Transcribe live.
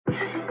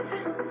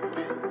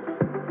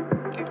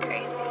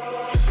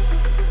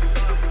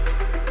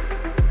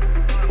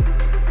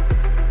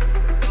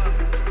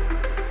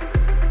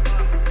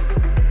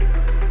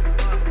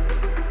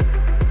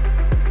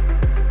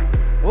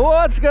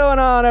What's going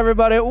on,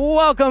 everybody?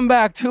 Welcome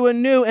back to a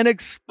new and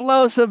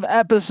explosive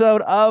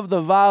episode of the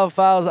Vial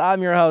Files.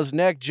 I'm your host,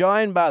 Nick,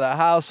 joined by the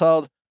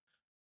household.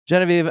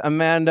 Genevieve,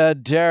 Amanda,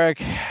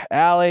 Derek,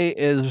 Allie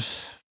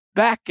is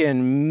back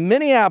in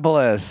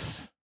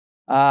Minneapolis.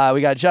 We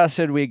got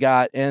Justin, we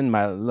got in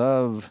my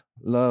love,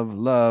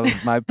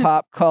 my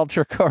pop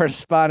culture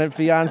correspondent,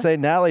 fiance,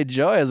 Natalie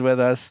Joy is with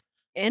us.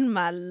 In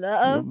my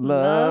love.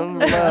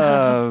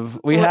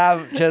 We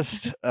have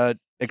just an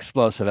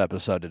explosive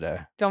episode today.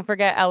 Don't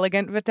forget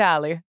Elegant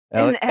Vitali.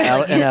 An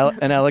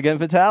elegant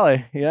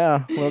Vitali.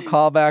 Yeah, we'll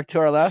call back to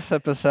our last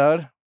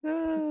episode.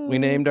 We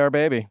named our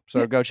baby.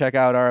 So go check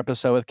out our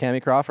episode with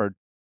Cammie Crawford.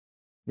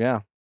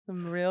 Yeah.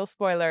 Some real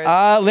spoilers.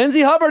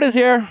 Lindsay Hubbard is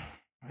here.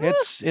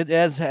 It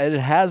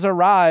has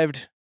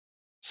arrived.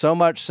 So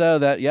much so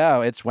that, yeah,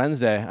 it's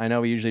Wednesday. I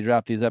know we usually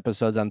drop these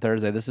episodes on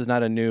Thursday. This is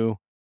not a new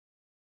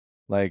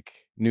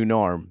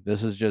norm.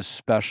 This is just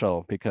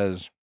special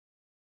because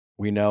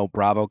we know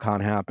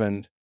Bravocon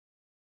happened.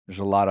 There's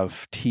a lot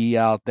of tea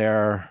out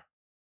there.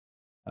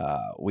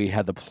 We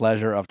had the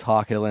pleasure of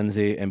talking to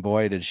Lindsay, and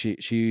boy, did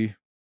she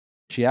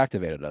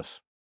activated us.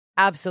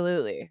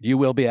 Absolutely. You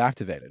will be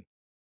activated.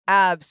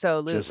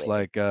 Absolutely. Just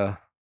like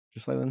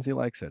Lindsay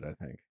likes it, I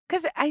think.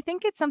 Because I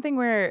think it's something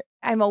where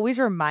I'm always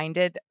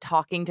reminded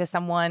talking to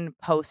someone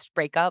post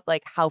breakup,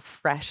 like how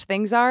fresh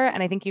things are.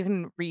 And I think you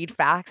can read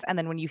facts. And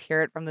then when you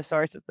hear it from the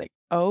source, it's like,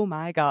 oh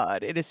my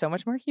God, it is so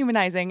much more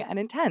humanizing and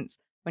intense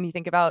when you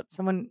think about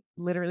someone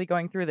literally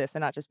going through this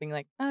and not just being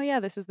like, oh yeah,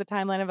 this is the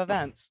timeline of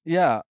events.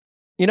 Yeah.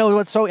 You know,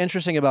 what's so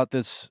interesting about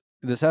this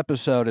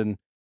episode, and,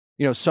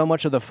 you know, so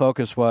much of the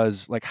focus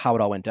was like how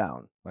it all went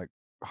down, like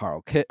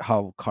how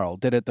Carl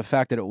did it, the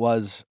fact that it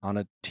was on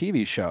a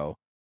TV show.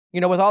 You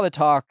know, with all the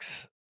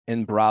talks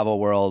in Bravo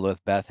world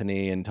with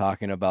Bethany and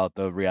talking about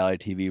the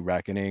reality TV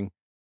reckoning,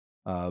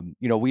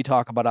 you know, we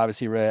talk about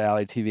obviously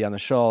reality TV on the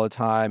show all the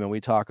time, and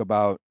we talk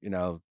about, you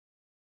know,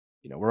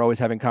 we're always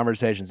having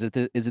conversations.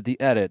 Is it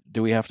the edit?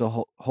 Do we have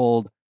to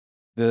hold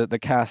the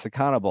cast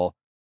accountable?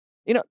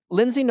 You know,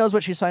 Lindsay knows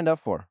what she signed up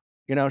for.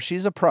 You know,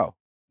 she's a pro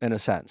in a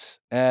sense,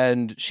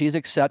 and she's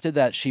accepted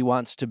that she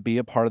wants to be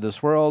a part of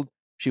this world.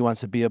 She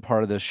wants to be a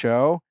part of this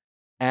show,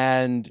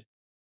 and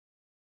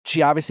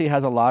she obviously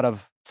has a lot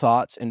of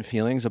thoughts and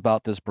feelings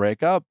about this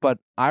breakup, but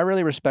I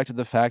really respected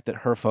the fact that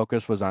her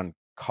focus was on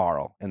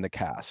Carl and the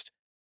cast.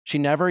 She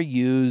never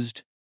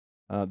used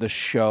the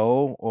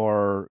show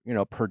or, you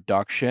know,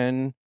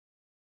 production,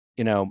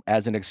 you know,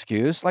 as an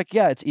excuse. Like,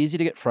 yeah, it's easy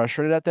to get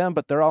frustrated at them,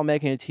 but they're all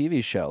making a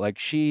TV show. Like,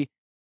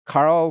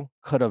 Carl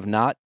could have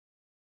not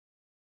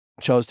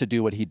chose to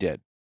do what he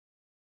did,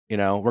 you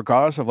know,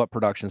 regardless of what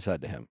production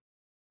said to him.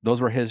 Those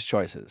were his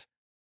choices.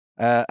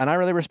 And I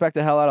really respect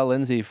the hell out of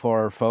Lindsay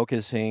for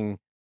focusing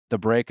the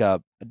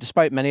breakup,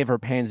 despite many of her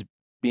pains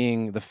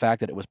being the fact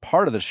that it was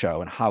part of the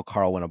show and how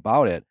Carl went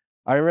about it.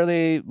 I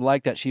really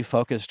like that she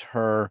focused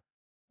her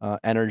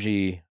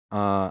energy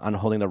on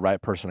holding the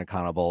right person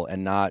accountable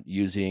and not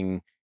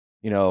using,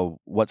 you know,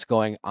 what's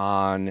going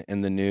on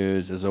in the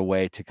news as a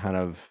way to kind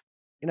of,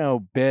 you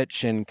know,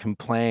 bitch and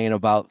complain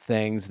about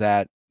things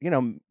that, you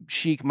know,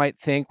 she might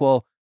think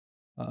will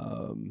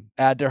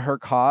add to her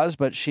cause,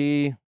 but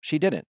she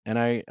didn't, and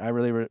I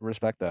really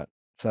respect that.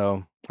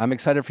 So I'm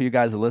excited for you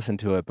guys to listen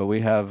to it, but we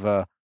have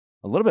a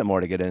little bit more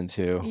to get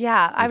into.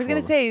 Yeah, I was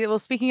going to say, well,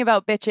 speaking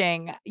about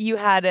bitching, you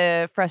had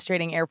a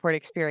frustrating airport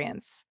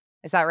experience.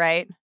 Is that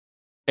right?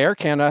 Air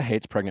Canada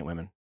hates pregnant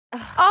women.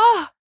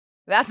 Oh,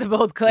 that's a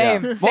bold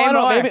claim. Yeah.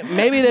 Well,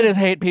 maybe they just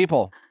hate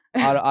people.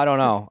 I don't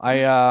know.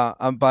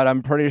 But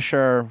I'm pretty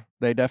sure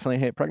they definitely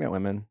hate pregnant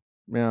women.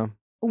 Yeah.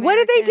 What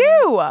did they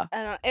do? I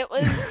don't know.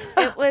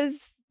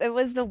 It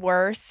was the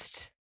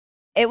worst.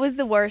 It was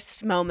the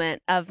worst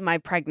moment of my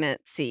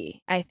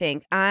pregnancy, I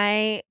think.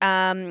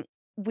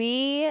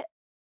 We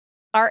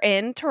are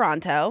in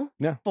Toronto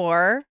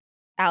for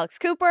Alex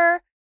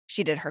Cooper.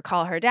 She did her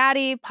Call Her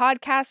Daddy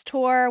podcast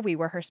tour. We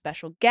were her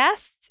special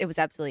guests. It was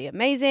absolutely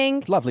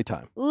amazing. Lovely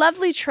time.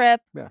 Lovely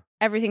trip. Yeah.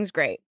 Everything's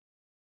great.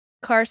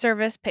 Car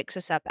service picks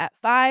us up at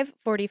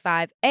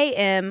 5:45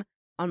 a.m.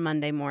 on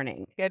Monday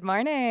morning. Good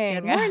morning.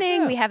 Good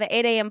morning. Yeah. We have an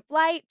 8 a.m.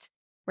 flight.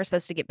 We're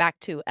supposed to get back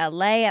to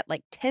LA at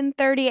like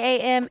 10:30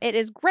 a.m. It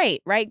is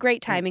great, right?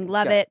 Great timing.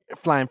 Love it.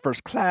 Flying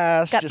first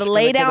class. Got just the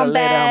lay down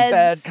bed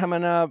beds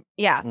coming up.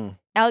 Yeah.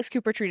 Alex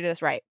Cooper treated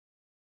us right.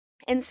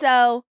 And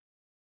so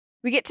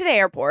we get to the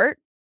airport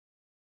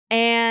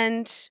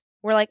and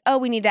we're like, oh,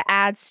 we need to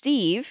add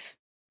Steve,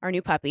 our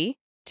new puppy,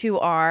 to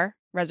our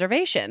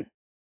reservation.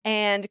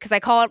 And because I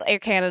called Air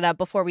Canada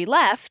before we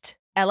left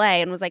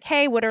LA and was like,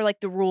 hey, what are like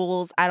the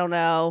rules? I don't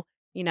know,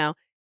 you know.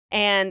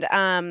 And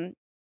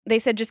they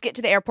said just get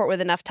to the airport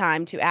with enough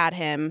time to add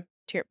him,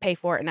 to pay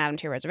for it and add him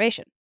to your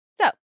reservation.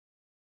 So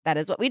that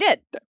is what we did.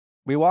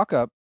 We walk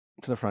up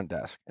to the front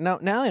desk. Now,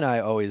 Nally and I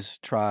always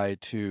try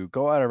to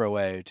go out of our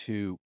way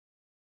to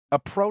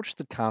approach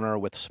the counter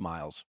with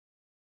smiles.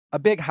 A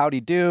big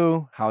howdy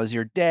do, how's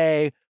your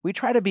day? We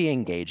try to be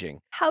engaging.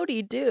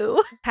 Howdy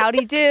do.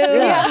 Howdy do.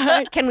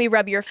 Yeah. Can we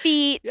rub your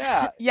feet?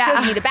 Yeah.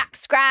 Do you need a back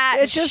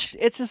scratch?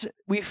 It's just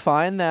we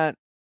find that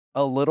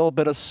a little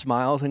bit of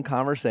smiles and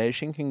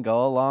conversation can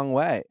go a long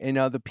way. You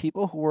know, the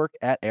people who work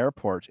at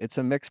airports, it's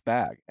a mixed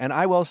bag. And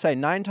I will say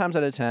 9 times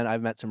out of 10,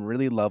 I've met some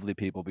really lovely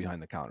people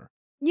behind the counter.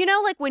 You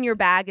know, like when your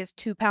bag is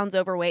 2 pounds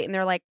overweight and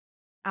they're like,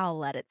 I'll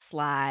let it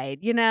slide,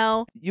 you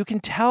know? You can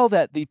tell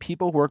that the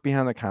people who work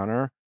behind the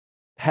counter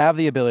have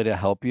the ability to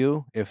help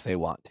you if they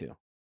want to.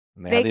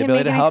 And they have the can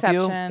ability make to an help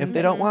you exception. if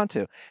they don't want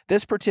to.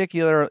 This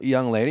particular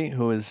young lady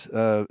who is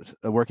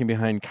working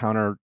behind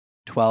counter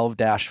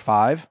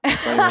 12-5,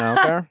 anyone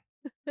out there?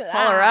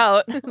 Call her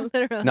out.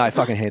 Literally. No, I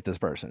fucking hate this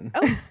person.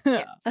 Oh,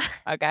 yes.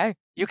 Okay.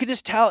 You could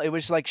just tell it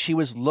was like she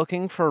was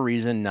looking for a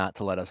reason not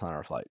to let us on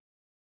our flight.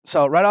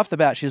 So right off the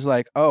bat, she's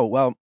like, oh,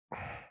 well,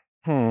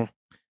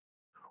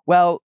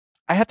 well,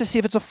 I have to see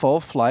if it's a full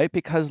flight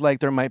because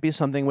like there might be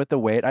something with the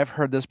weight. I've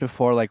heard this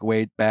before, like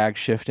weight bags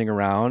shifting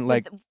around.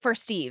 Like for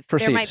Steve, for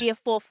there might Steve's. be a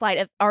full flight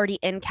of already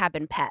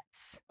in-cabin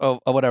pets. Oh,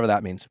 whatever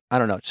that means. I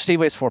don't know.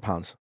 Steve weighs 4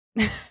 pounds.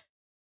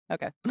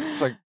 Okay.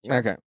 It's like,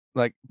 okay.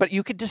 Like, but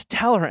you could just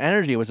tell her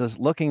energy was just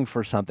looking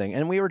for something.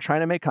 And we were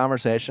trying to make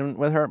conversation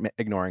with her,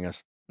 ignoring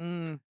us.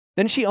 Then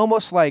she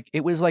almost like,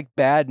 it was like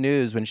bad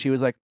news when she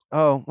was like,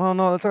 oh, well,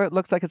 no, it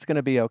looks like it's going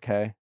to be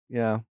okay.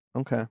 Yeah.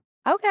 Okay.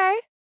 Okay.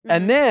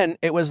 And then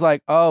it was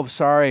like, oh,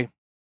 sorry,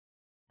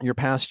 you're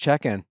past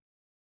check-in.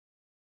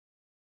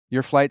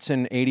 Your flight's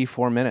in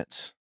 84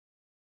 minutes.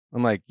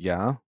 I'm like,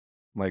 yeah. I'm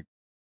like,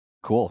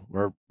 cool.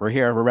 We're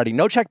here. We're ready.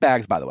 No check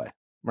bags, by the way.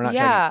 We're not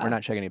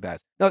checking any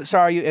bags. No,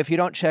 sorry. If you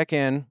don't check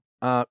in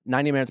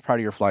 90 minutes prior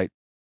to your flight,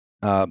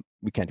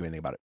 we can't do anything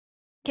about it.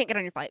 Can't get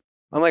on your flight.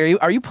 I'm like,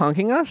 are you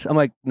punking us? I'm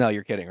like, no,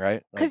 you're kidding,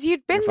 right? Because Like,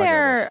 you'd been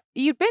there.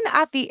 You'd been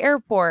at the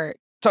airport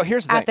so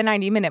here's the at thing. the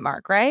 90-minute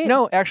mark, right?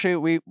 No,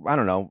 actually, I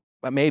don't know.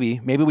 Maybe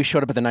we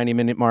showed up at the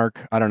 90-minute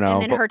mark. I don't know.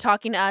 And then her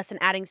talking to us and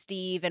adding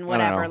Steve and I don't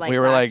know. whatever. Like we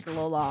were like a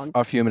little long.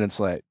 a few minutes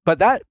late. But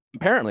that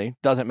apparently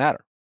doesn't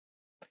matter.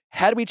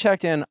 Had we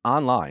checked in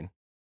online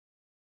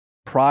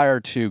prior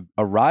to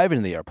arriving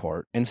in the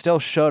airport and still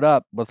showed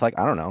up with like,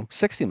 I don't know,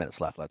 60 minutes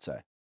left, let's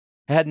say.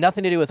 It had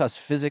nothing to do with us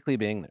physically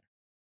being there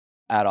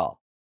at all.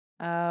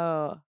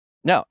 Oh.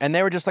 No. And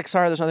they were just like,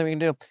 sorry, there's nothing we can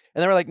do.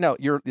 And they were like, no,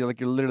 you're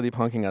literally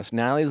punking us.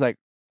 Natalie's like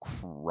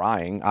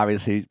crying,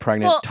 obviously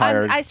pregnant,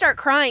 tired. I start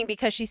crying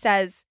because she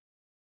says,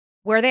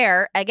 we're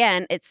there.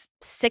 Again, it's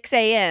 6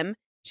 a.m.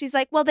 She's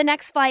like, well, the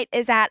next flight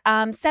is at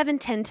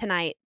 7:10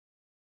 tonight.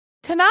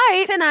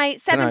 Tonight,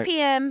 7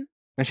 p.m.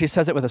 And she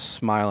says it with a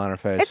smile on her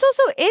face.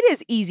 It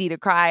is easy to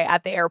cry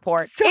at the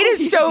airport. So it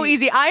is so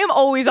easy. I am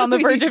always on the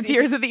verge of easy.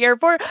 tears at the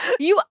airport. I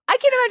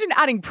can imagine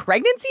adding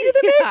pregnancy to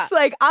the mix.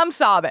 Like, I'm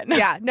sobbing.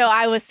 Yeah, no,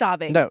 I was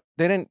sobbing. No,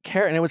 they didn't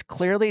care. And it was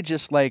clearly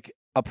just like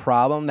a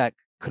problem that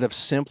could have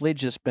simply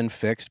just been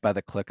fixed by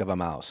the click of a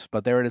mouse.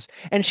 But there it is.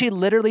 And she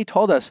literally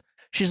told us,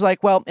 she's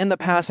like, well, in the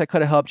past, I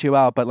could have helped you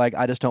out, but like,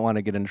 I just don't want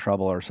to get in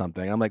trouble or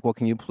something. I'm like, well,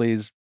 can you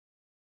please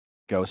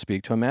go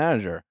speak to a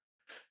manager?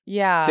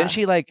 Yeah. Then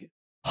she like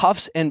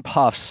huffs and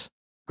puffs,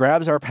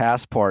 grabs our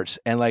passports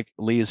and like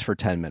leaves for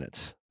 10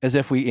 minutes as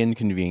if we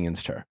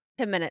inconvenienced her.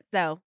 10 minutes,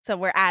 though. So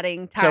we're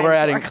adding time. So we're to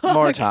adding our clock.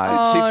 more time.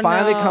 Oh, She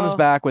finally no. comes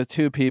back with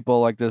 2 people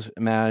like this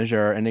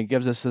manager and he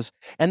gives us this,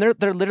 and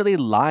they're literally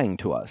lying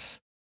to us.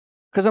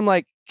 Cause I'm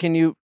like, can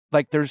you,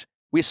 like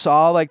we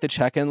saw like the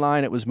check-in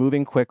line, it was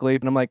moving quickly.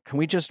 And I'm like, can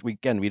we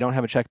we don't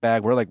have a check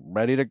bag. We're like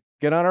ready to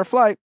get on our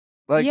flight.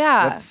 Like,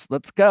 Yeah.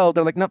 let's go.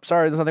 They're like, nope,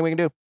 sorry, there's nothing we can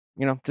do.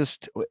 You know,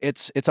 just,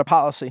 it's a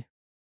policy.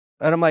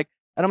 And I'm like,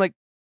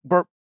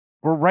 we're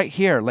right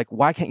here. Like,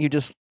 why can't you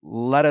just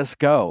let us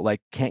go? Like,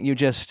 can't you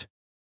just,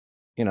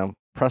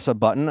 press a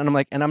button? And I'm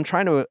like, and I'm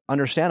trying to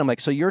understand. I'm like,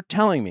 so you're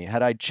telling me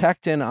had I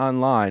checked in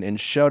online and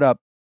showed up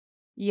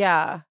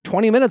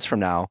 20 minutes from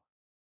now,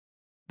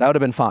 that would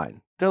have been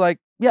fine. They're like,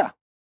 yeah.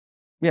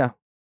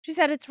 She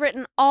said it's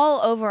written all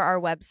over our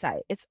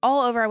website. It's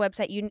all over our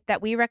website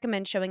that we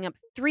recommend showing up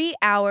 3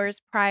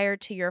 hours prior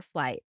to your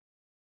flight.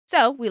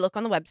 So we look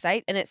on the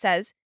website and it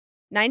says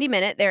 90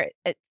 minute there,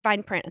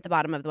 fine print at the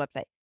bottom of the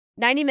website.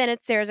 90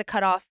 minutes, there's a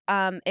cutoff.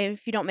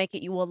 If you don't make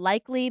it, you will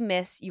likely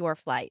miss your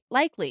flight.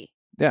 Likely.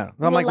 Yeah.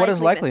 We'll I'm like, what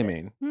does likely likely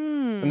miss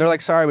mean? And they're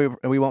like, sorry,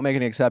 we won't make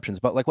any exceptions.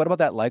 But like, what about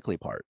that likely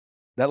part?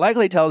 That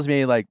likely tells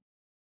me like,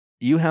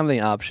 you have the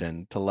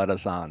option to let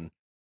us on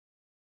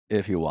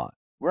if you want.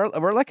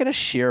 We're like in a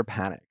sheer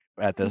panic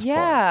at this point.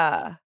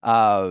 Yeah.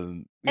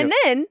 And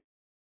then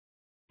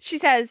she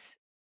says,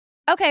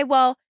 okay,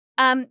 well,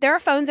 there are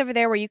phones over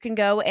there where you can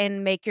go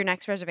and make your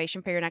next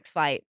reservation for your next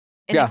flight.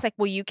 And it's like,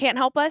 well, you can't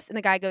help us. And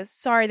the guy goes,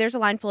 sorry, there's a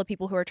line full of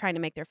people who are trying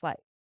to make their flight.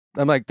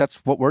 I'm like, that's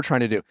what we're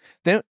trying to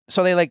do.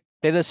 So they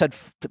just said,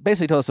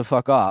 basically told us to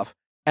fuck off.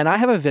 And I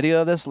have a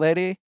video of this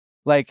lady,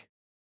 like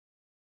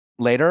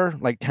later,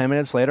 like 10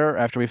 minutes later,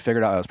 after we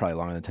figured out it was probably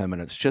longer than 10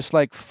 minutes, just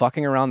like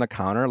fucking around the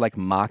counter, like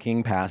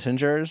mocking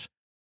passengers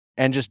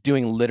and just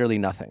doing literally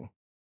nothing.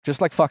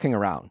 Just like fucking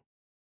around.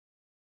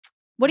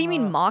 What do you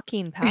mean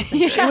mocking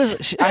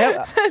passengers?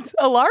 That's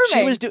alarming.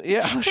 She was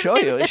I'll show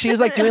you. She was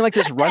like doing like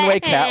this runway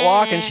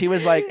catwalk, and she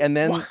was like, and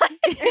then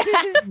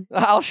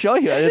I'll show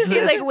you. She's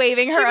like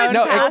waving her own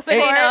passport.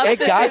 It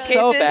got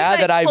so bad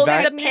that I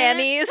holding the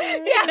panties.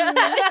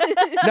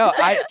 No,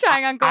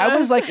 trying on clothes. I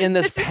was like in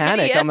this is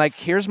panic. hideous. I'm like,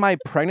 here's my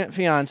pregnant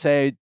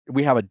fiance.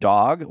 We have a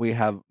dog. We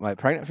have my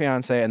pregnant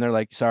fiance, and they're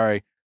like,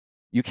 sorry,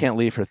 you can't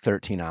leave for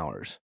 13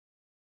 hours.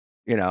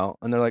 You know,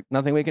 and they're like,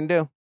 nothing we can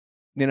do.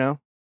 You know,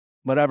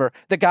 whatever.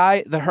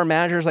 Her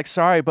manager is like,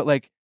 sorry, but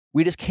like,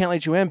 we just can't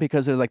let you in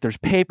because there's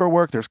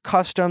paperwork, there's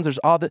customs, there's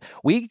all the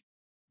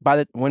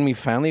when we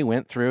finally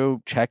went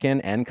through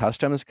check-in and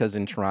customs, because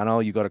in Toronto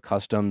you go to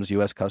customs,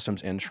 U.S.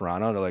 Customs in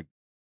Toronto to like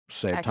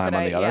save time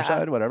on the other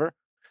side, whatever.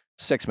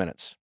 6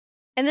 minutes.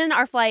 And then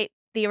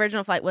the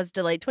original flight was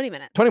delayed 20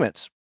 minutes. 20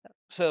 minutes.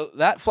 So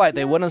that flight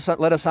they wouldn't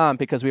let us on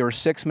because we were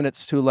 6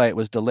 minutes too late.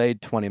 Was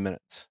delayed 20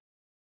 minutes.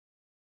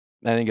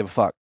 I didn't give a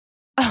fuck.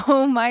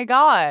 Oh my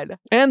God.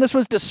 And this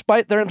was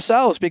despite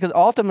themselves, because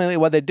ultimately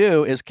what they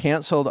do is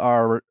canceled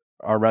our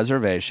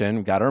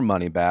reservation, got our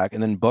money back,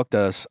 and then booked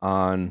us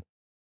on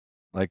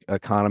like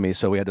economy.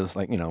 So we had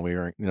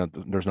to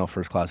there's no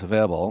first class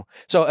available.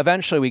 So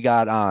eventually we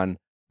got on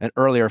an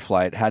earlier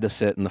flight, had to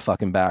sit in the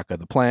fucking back of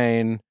the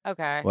plane.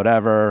 Okay.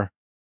 Whatever.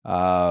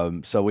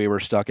 So we were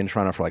stuck in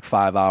Toronto for like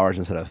 5 hours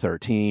instead of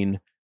 13.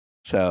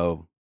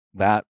 So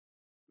that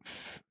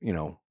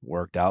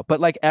worked out. But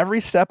like every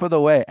step of the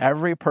way,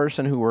 every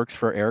person who works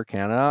for Air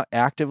Canada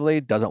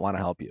actively doesn't want to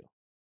help you.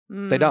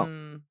 They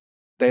don't.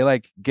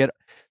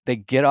 They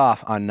get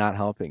off on not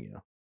helping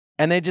you.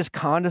 And they just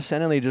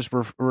condescendingly just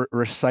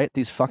recite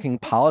these fucking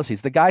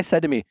policies. The guy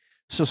said to me,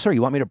 so sir,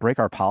 you want me to break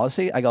our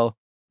policy? I go,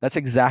 that's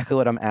exactly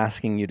what I'm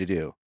asking you to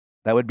do.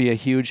 That would be a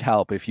huge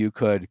help if you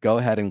could go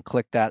ahead and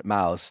click that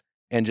mouse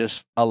and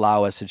just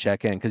allow us to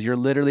check in. Because you're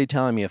literally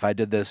telling me if I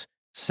did this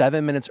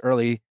 7 minutes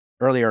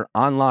earlier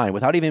online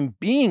without even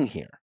being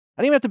here,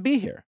 I didn't even have to be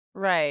here.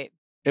 Right.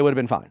 It would have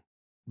been fine.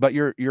 But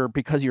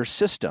because your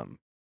system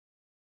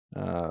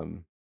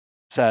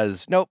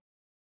says, nope,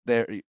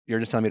 you're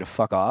just telling me to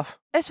fuck off.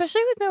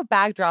 Especially with no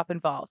bag drop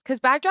involved.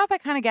 Because bag drop, I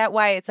kind of get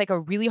why it's like a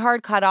really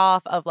hard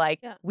cutoff of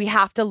like, we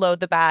have to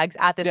load the bags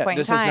at this point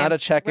in time. This is not a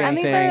check-in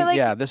thing.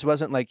 Like, this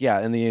wasn't like,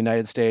 in the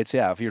United States,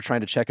 if you're trying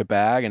to check a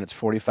bag and it's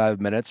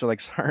 45 minutes, they're like,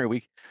 sorry,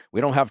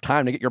 we don't have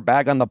time to get your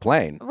bag on the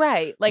plane.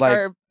 Right. Like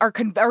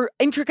our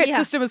intricate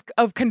system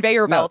of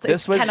conveyor belts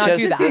cannot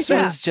do that. This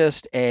was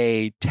just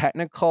a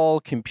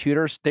technical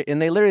computer, and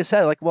they literally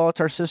said like, well,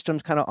 it's our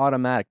system's kind of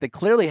automatic. They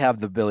clearly have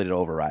the ability to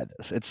override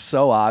this. It's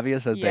so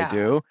obvious that they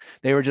do.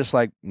 They were just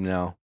like,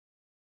 no,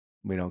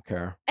 we don't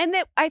care. And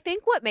I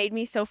think what made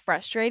me so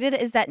frustrated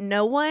is that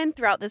no one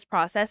throughout this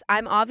process,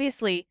 I'm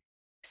obviously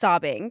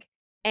sobbing,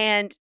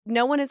 and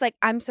no one is like,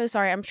 I'm so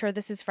sorry, I'm sure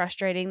this is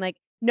frustrating. Like,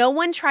 no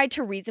one tried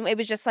to reason. It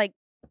was just like,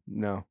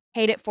 no,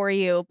 hate it for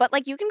you. But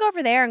like, you can go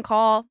over there and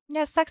call.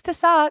 Yeah, sucks to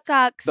suck.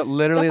 Sucks. But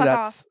literally,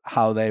 that's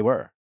how they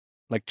were.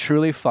 Like,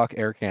 truly, fuck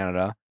Air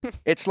Canada.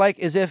 It's like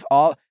as if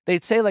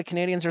they'd say like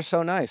Canadians are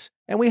so nice,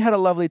 and we had a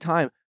lovely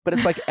time. But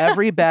it's like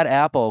every bad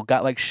apple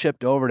got like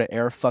shipped over to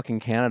Air fucking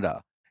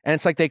Canada. And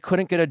it's like they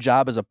couldn't get a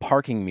job as a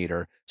parking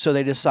meter. So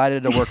they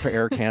decided to work for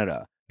Air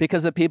Canada.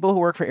 Because the people who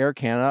work for Air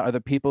Canada are the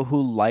people who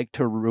like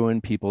to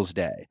ruin people's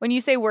day. When you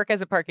say work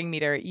as a parking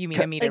meter, you mean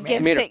a meter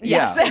maid.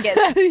 Yes.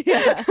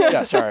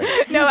 Yeah, sorry.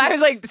 No, I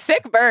was like,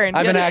 sick burn.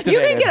 I've been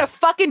activated. You can get a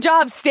fucking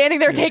job standing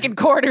there taking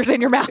quarters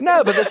in your mouth.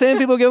 No, but the same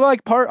people give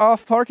like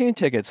off parking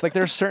tickets. Like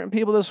there's certain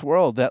people in this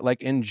world that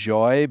like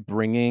enjoy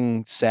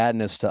bringing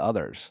sadness to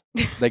others.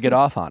 They get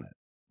off on it.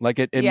 Like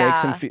it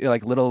makes them feel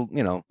like little,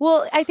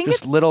 well, I think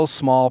just little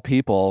small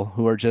people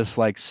who are just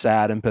like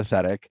sad and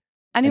pathetic.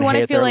 And who want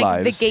to feel like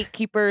lives. the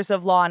gatekeepers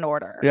of law and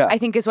order. Yeah. I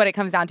think is what it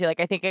comes down to.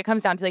 Like, I think it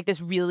comes down to like this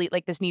really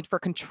like this need for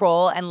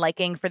control and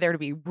liking for there to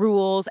be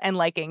rules and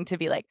liking to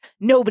be like,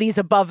 nobody's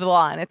above the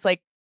law. And it's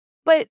like,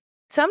 but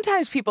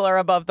sometimes people are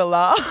above the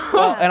law.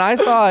 Well, and I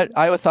thought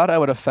I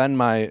would offend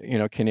my,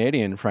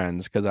 Canadian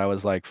friends because I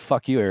was like,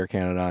 fuck you, Air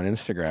Canada on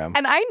Instagram.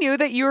 And I knew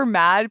that you were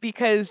mad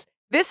because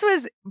this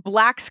was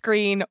black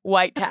screen,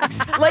 white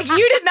text. Like,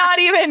 you did not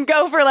even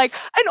go for like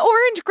an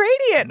orange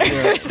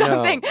gradient or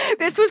something. No.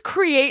 This was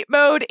create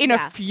mode in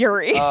a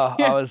fury.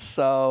 I was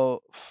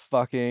so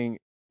fucking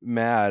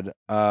mad.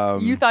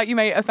 You thought you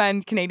might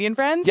offend Canadian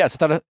friends? Yes,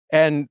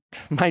 and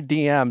my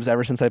DMs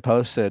ever since I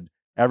posted,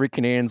 every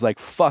Canadian's like,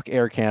 fuck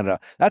Air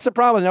Canada. That's the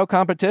problem with no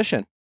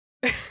competition.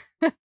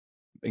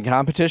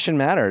 Competition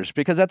matters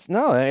because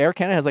Air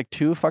Canada has like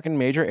 2 fucking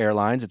major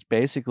airlines. It's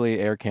basically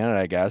Air Canada,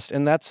 I guess.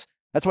 And that's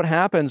what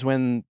happens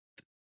when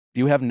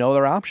you have no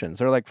other options.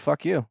 They're like,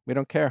 fuck you. We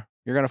don't care.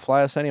 You're going to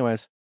fly us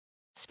anyways.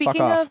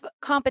 Speaking of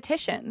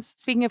competitions,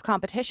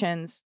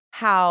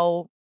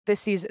 how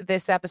this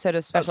episode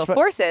of Special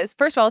Forces,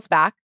 first of all, it's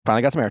back.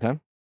 Finally got some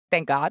airtime.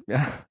 Thank God. Yeah.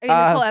 I mean,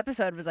 this whole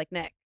episode was like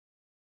Nick.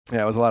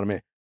 Yeah, it was a lot of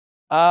me.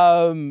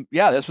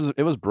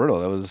 It was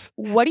brutal. It was.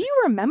 What do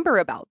you remember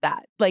about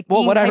that? Like,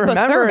 well, what I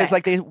remember is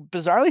like they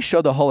bizarrely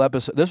showed the whole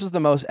episode. This was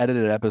the most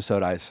edited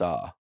episode I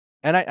saw.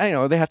 And I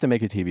know they have to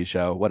make a TV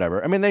show,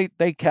 whatever. I mean,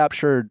 they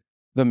captured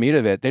the meat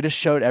of it. They just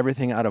showed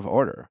everything out of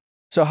order.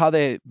 So how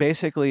they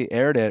basically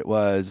aired it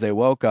was they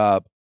woke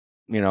up,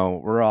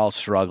 we're all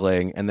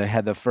struggling, and they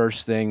had the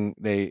first thing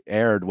they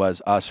aired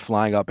was us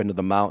flying up into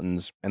the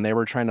mountains, and they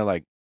were trying to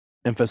like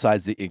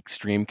emphasize the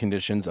extreme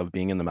conditions of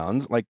being in the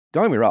mountains. Like,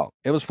 don't get me wrong,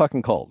 it was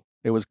fucking cold.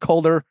 It was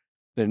colder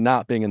than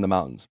not being in the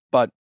mountains.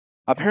 But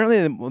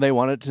apparently they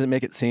wanted to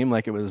make it seem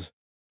like it was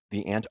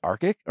the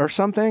Antarctic or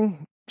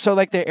something. So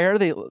like they air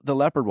the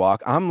leopard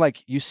walk. I'm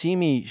like, you see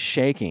me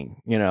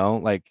shaking,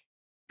 like,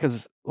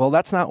 because, well,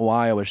 that's not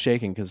why I was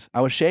shaking. Because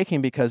I was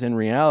shaking because in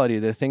reality,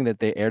 the thing that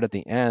they aired at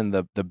the end,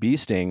 the bee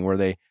sting where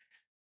they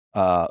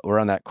were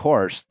on that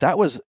course, that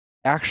was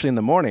actually in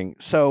the morning.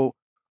 So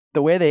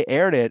the way they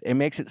aired it, it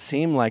makes it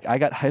seem like I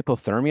got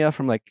hypothermia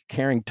from like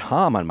carrying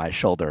Tom on my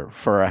shoulder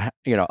for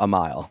a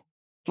mile.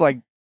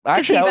 Like,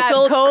 actually, he's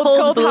so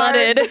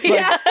cold-blooded. Like,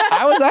 Yeah.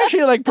 I was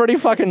actually like pretty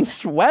fucking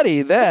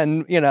sweaty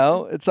then,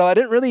 and so I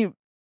didn't really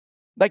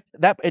like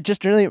that. It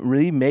just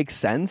really makes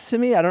sense to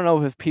me. I don't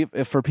know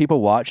if for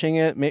people watching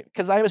it,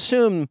 because I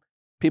assume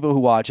people who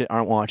watch it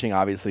aren't watching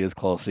obviously as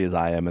closely as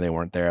I am, and they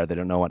weren't there. They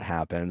don't know what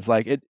happens.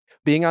 Like, it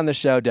being on the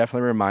show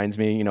definitely reminds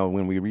me,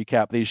 when we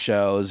recap these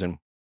shows and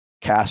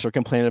casts are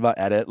complaining about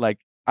edit, like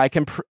I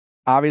can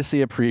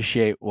obviously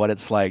appreciate what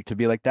it's like to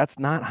be like, that's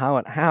not how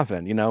it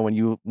happened.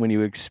 When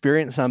you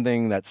experience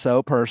something that's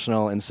so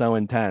personal and so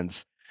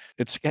intense,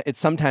 it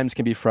sometimes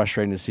can be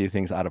frustrating to see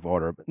things out of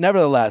order. But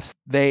nevertheless,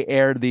 they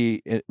aired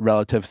the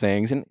relative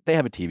things, and they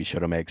have a TV show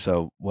to make,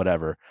 so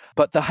whatever.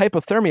 But the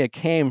hypothermia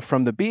came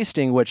from the bee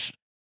sting, which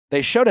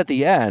they showed at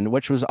the end,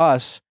 which was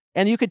us,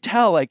 and you could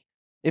tell, like,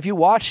 if you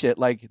watched it,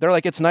 like, they're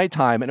like, it's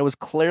nighttime, and it was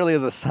clearly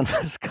the sun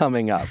was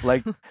coming up,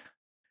 like.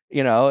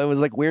 It was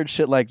like weird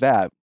shit like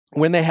that.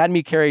 When they had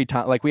me carry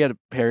Tom, like we had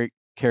to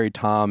carry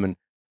Tom and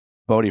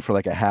Bodhi for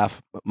like a half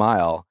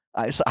mile.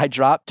 I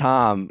dropped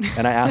Tom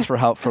and I asked for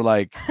help for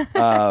like,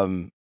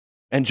 and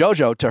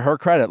JoJo, to her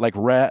credit, like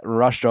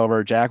rushed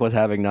over. Jack was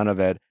having none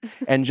of it.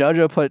 And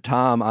JoJo put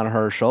Tom on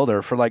her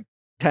shoulder for like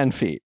 10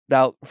 feet.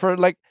 Now, for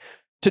like,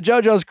 to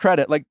JoJo's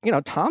credit, like,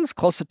 Tom's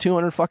close to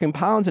 200 fucking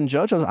pounds, and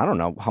JoJo's, I don't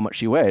know how much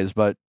she weighs,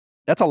 but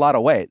that's a lot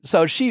of weight.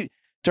 So she,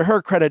 to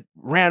her credit,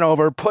 ran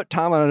over, put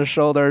Tom on his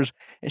shoulders,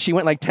 and she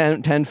went like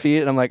 10 feet.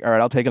 And I'm like, all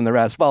right, I'll take him the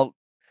rest. Well,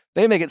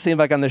 they make it seem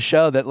like on the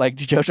show that like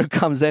JoJo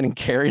comes in and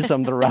carries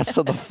him the rest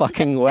of the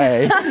fucking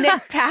way.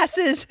 Nick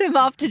passes him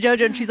off to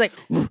JoJo, and she's like,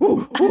 They all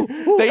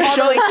the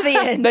way to the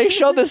end. They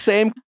showed the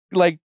same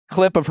like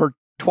clip of her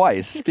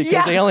twice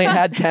because they only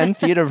had 10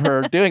 feet of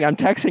her doing. I'm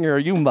texting her,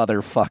 you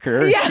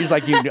motherfucker. Yeah. She's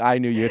like, I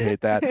knew you'd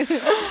hate that.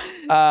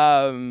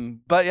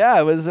 But yeah,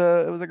 it was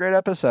a great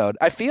episode.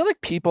 I feel like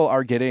people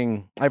are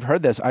getting. I've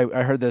heard this.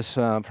 I heard this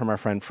from our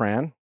friend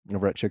Fran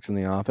over at Chicks in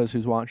the Office,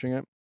 who's watching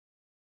it.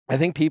 I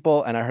think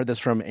people, and I heard this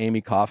from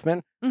Amy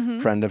Kaufman,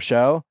 friend of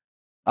show.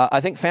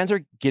 I think fans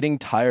are getting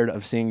tired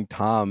of seeing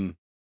Tom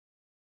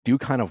do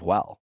kind of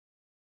well,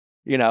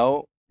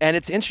 and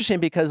it's interesting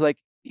because like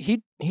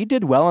he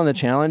did well on the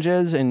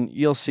challenges, and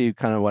you'll see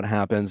kind of what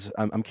happens.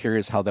 I'm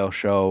curious how they'll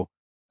show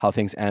how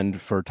things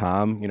end for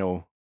Tom.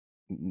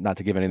 Not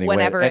to give anything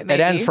Whenever away. it may It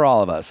ends be. for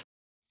all of us.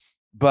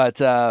 But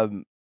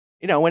when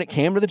it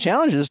came to the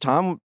challenges,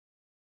 Tom,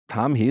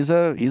 he's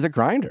a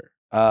grinder.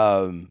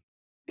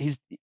 He's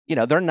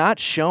they're not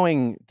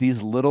showing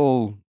these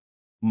little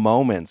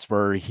moments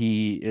where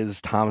he is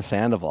Tom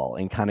Sandoval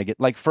and kind of get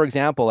like, for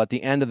example, at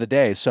the end of the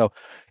day. So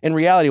in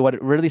reality, what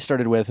it really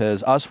started with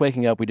is us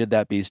waking up. We did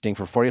that bee sting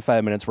for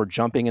 45 minutes. We're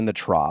jumping in the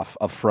trough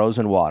of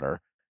frozen water,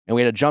 and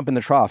we had to jump in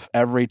the trough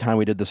every time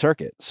we did the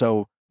circuit.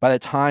 So by the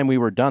time we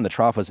were done, the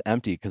trough was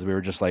empty because we were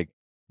just like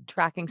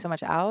Tracking so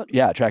much out.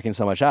 Yeah, tracking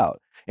so much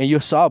out. And you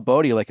saw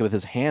Bodhi like with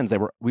his hands,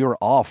 we were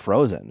all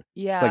frozen.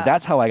 Yeah. Like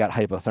that's how I got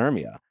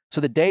hypothermia. So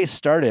the day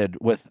started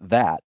with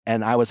that,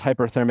 and I was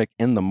hypothermic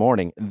in the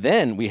morning.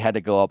 Then we had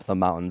to go up the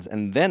mountains,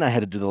 and then I had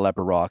to do the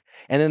leopard walk.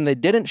 And then they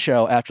didn't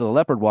show after the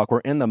leopard walk.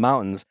 We're in the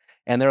mountains,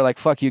 and they're like,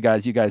 "Fuck you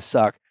guys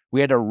suck." We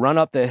had to run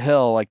up the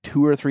hill like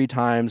 2 or 3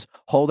 times,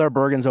 hold our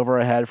Bergens over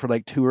our head for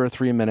like 2 or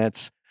 3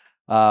 minutes,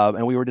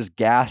 and we were just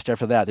gassed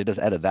after that. They just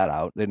edited that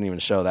out. They didn't even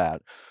show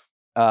that.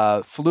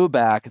 Flew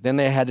back. Then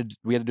we had to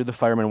do the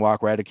fireman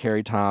walk where I had to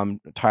carry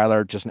Tom.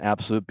 Tyler, just an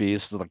absolute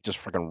beast, like just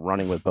freaking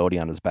running with Bodhi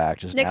on his back,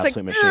 just Nick's an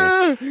absolute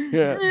like, machine.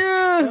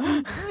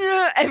 Yeah.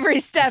 every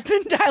step,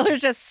 and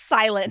Tyler's just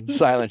silent.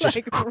 Silent, just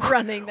like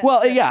running. that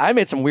Well, shit. yeah, I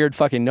made some weird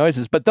fucking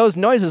noises, but those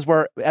noises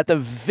were at the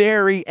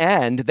very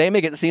end. They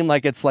make it seem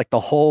like it's like the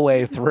whole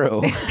way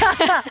through.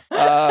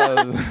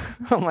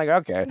 I'm like,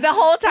 okay. The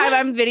whole time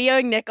I'm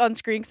videoing Nick on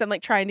screen because I'm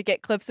like trying to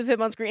get clips of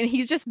him on screen, and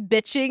he's just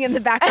bitching in the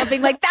background,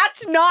 being like,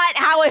 "That's not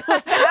how it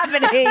was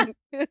happening."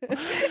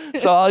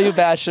 So all you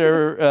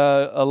Bachelor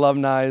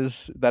alumni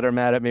that are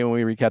mad at me when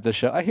we recap the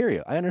show, I hear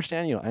you. I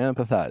understand you. I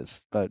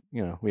empathize. But,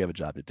 we have a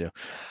job to do.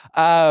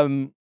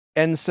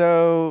 And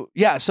so,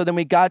 yeah, so then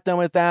we got done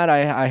with that.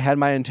 I had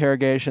my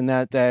interrogation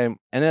that day. And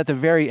then at the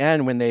very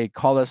end, when they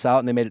called us out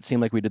and they made it seem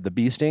like we did the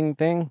bee sting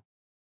thing,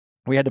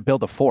 we had to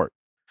build a fort.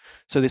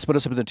 So they split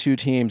us up into 2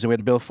 teams, and we had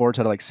to build forts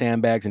out of like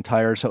sandbags and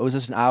tires. So it was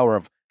just an hour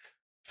of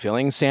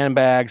filling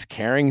sandbags,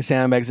 carrying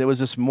sandbags. It was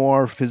just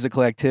more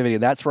physical activity.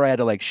 That's where I had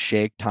to like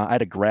shake Tom. I had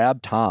to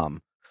grab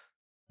Tom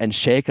and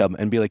shake him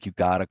and be like, you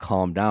got to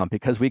calm down,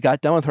 because we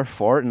got done with our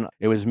fort and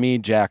it was me,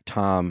 Jack,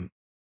 Tom,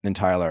 and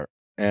Tyler.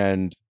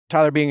 And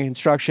Tyler being in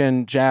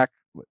construction, Jack,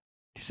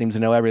 he seems to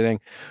know everything.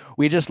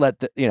 We just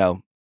let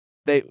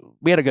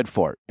we had a good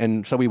fort,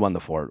 and so we won the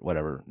fort,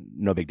 whatever,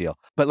 no big deal.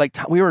 But like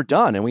we were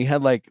done, and we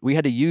had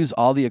to use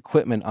all the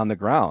equipment on the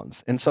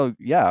grounds. And so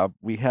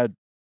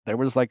there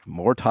was like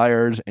more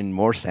tires and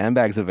more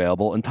sandbags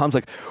available. And Tom's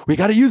like, we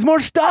got to use more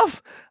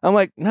stuff. I'm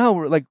like,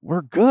 no,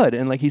 we're good.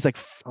 And like, he's like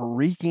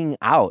freaking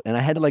out. And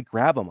I had to like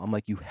grab him. I'm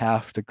like, you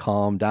have to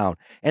calm down.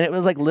 And it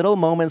was like little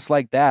moments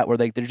like that where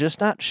like, they're just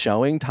not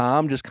showing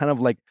Tom just kind of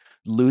like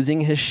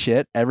losing his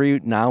shit every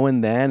now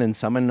and then. And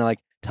someone like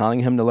telling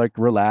him to like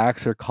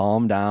relax or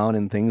calm down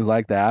and things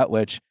like that,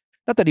 which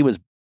not that he was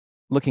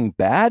looking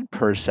bad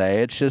per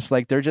se. It's just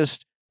like, there's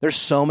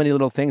so many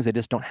little things they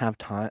just don't have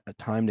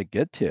time to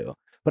get to.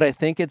 But I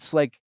think it's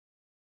like,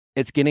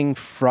 it's getting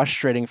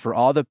frustrating for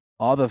all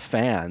the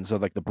fans, or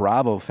like the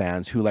Bravo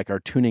fans who like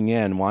are tuning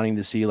in, wanting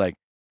to see like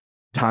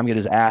Tom get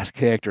his ass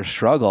kicked or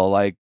struggle.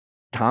 Like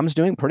Tom's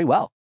doing pretty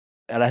well.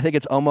 And I think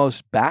it's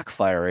almost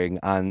backfiring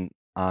on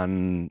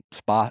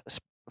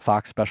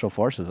Fox Special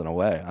Forces in a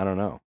way. I don't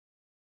know.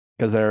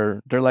 Because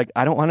they're like,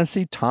 I don't want to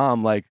see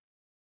Tom like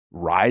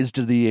rise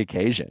to the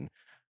occasion.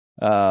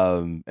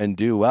 And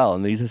do well.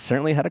 And he's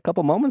certainly had a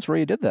couple moments where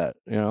he did that,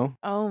 you know?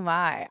 Oh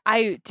my.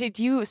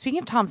 Speaking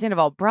of Tom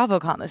Sandoval,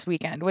 Bravocon this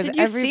weekend. Did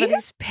you see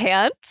his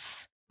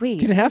pants? Wait. He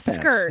didn't have pants.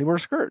 Skirt. He wore a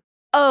skirt.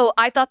 Oh,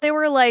 I thought they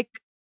were like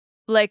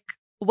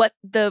what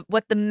the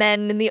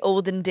men in the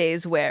olden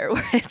days wear,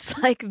 where it's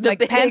like the like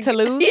big,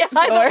 pantaloons? Yeah,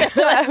 or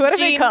what are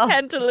they jean called?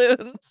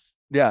 pantaloons.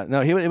 Yeah,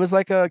 no, it was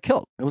like a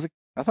kilt.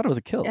 I thought it was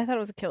a kilt. Yeah, I thought it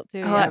was a kilt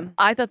too. Oh, Yeah.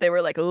 I thought they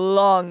were like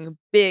long,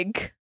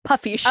 big,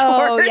 puffy shorts.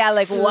 Oh, yeah,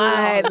 like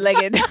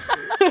wide-legged.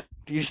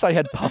 You just thought he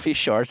had puffy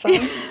shorts on? To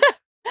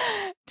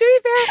be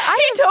fair,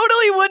 He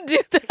totally would do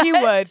that. he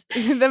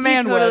would. The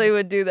man he totally would.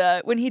 would do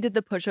that when he did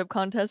the push-up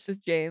contest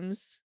with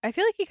James. I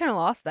feel like he kind of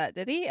lost that,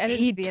 did he? I didn't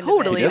He see the end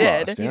totally of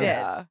it. did. He He did.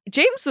 did.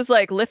 James was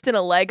like lifting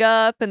a leg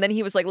up, and then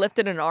he was like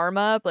lifting an arm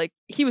up. Like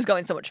he was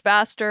going so much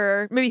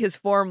faster. Maybe his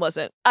form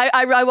wasn't.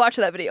 I watched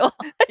that video.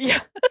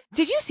 Yeah.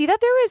 Did you see that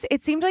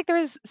it seemed like there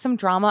was some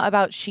drama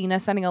about Sheena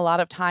spending a lot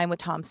of time with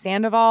Tom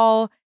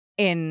Sandoval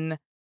in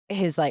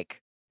his like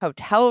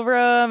hotel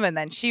room, and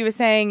then she was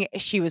saying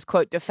she was,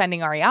 quote, defending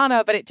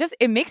Ariana, but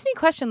it makes me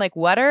question like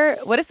what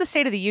is the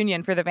state of the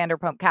union for the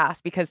Vanderpump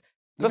cast? Because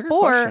That's a good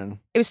before question.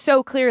 it was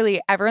so clearly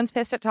everyone's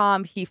pissed at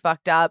Tom, he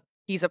fucked up,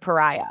 he's a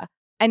pariah.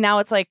 And now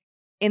it's like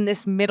in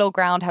this middle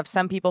ground, have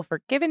some people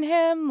forgiven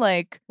him?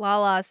 Like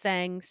Lala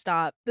saying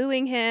stop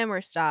booing him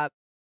or stop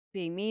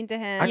being mean to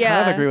him. I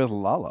Yeah. kind of agree with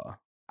Lala.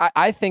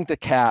 I think the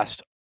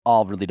cast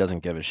all really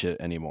doesn't give a shit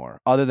anymore,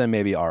 other than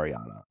maybe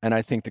Ariana. And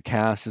I think the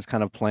cast is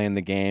kind of playing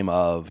the game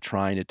of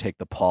trying to take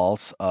the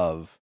pulse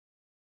of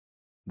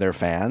their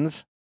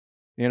fans,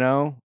 you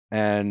know?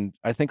 And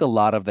I think a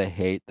lot of the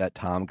hate that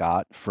Tom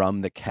got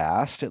from the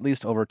cast, at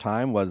least over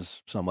time,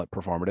 was somewhat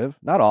performative.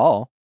 Not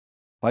all.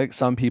 Like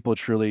some people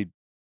truly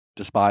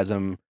despise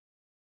him.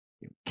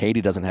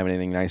 Katie doesn't have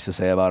anything nice to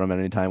say about him. And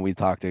anytime we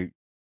talk to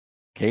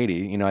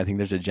Katie, you know, I think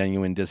there's a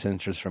genuine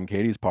disinterest from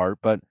Katie's part.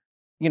 But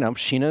you know,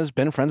 Sheena's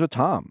been friends with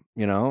Tom.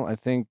 You know, I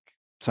think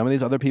some of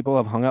these other people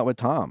have hung out with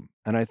Tom.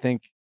 And I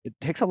think it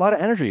takes a lot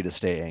of energy to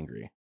stay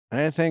angry. And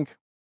I think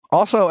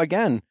also,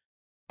 again,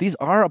 these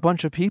are a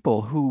bunch of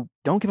people who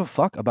don't give a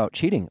fuck about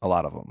cheating, a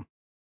lot of them.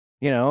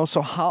 You know,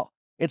 so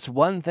it's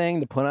one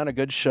thing to put on a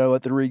good show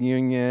at the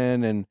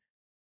reunion and,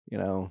 you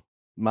know,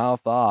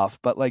 mouth off.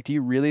 But like, do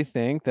you really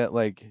think that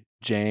like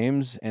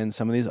James and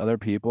some of these other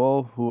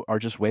people who are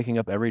just waking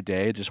up every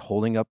day, just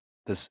holding up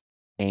this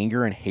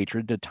anger and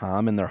hatred to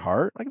Tom in their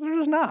heart? Like they're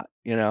just not,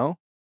 you know?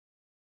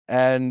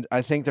 And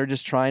I think they're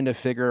just trying to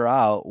figure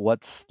out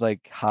what's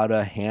like how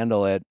to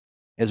handle it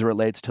as it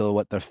relates to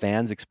what the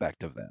fans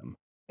expect of them.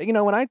 You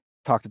know, when I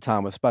talk to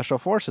Tom with Special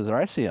Forces or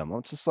I see him,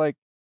 it's just like,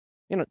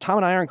 you know, Tom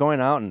and I aren't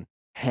going out and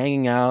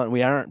hanging out and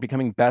we aren't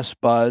becoming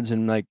best buds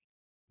and like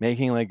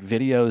making like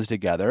videos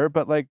together.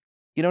 But like,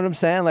 you know what I'm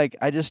saying? Like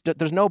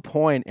there's no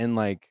point in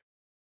like,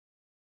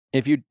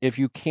 if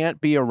you can't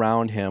be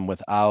around him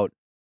without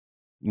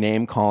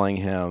name calling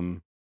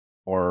him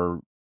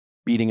or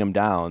beating him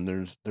down,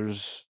 there's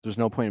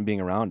no point in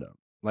being around him.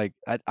 Like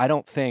I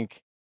don't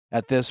think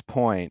at this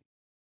point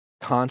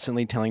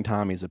constantly telling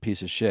Tom he's a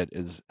piece of shit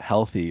is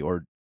healthy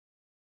or,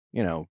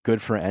 you know,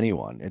 good for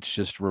anyone. It's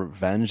just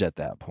revenge at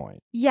that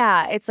point.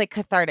 yeah, it's like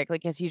cathartic,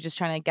 like as you just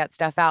trying to get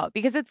stuff out.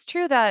 Because it's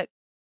true that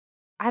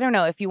I don't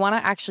know, if you want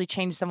to actually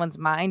change someone's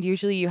mind,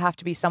 usually you have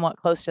to be somewhat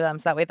close to them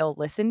so that way they'll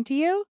listen to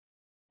you.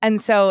 And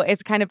so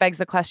it kind of begs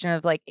the question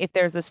of like, if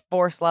there's this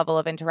forced level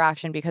of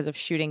interaction because of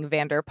shooting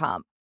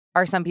Vanderpump,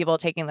 are some people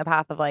taking the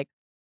path of like,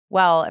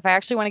 well, if I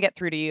actually want to get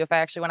through to you, if I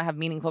actually want to have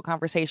meaningful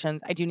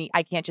conversations,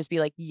 I can't just be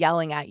like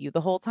yelling at you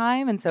the whole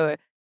time. And so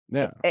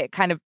Yeah. it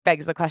kind of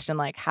begs the question,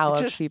 like, how It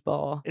have just-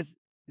 people?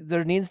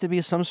 There needs to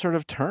be some sort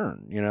of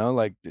turn,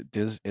 like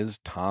is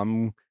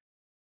Tom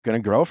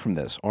going to grow from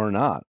this or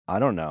not? I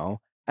don't know.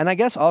 And I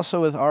guess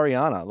also with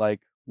Ariana,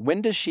 like,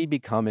 when does she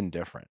become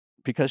indifferent?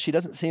 Because she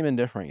doesn't seem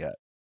indifferent yet.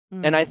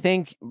 And I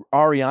think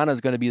Ariana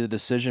is going to be the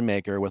decision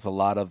maker with a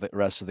lot of the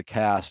rest of the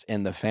cast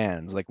and the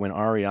fans. Like, when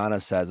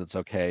Ariana says it's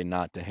okay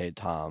not to hate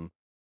Tom,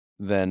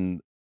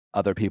 then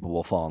other people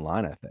will fall in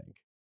line, I think.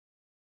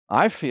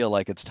 I feel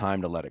like it's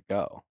time to let it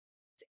go.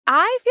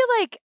 I feel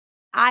like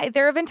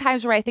there have been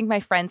times where I think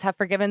my friends have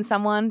forgiven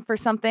someone for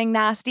something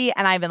nasty,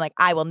 and I've been like,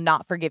 I will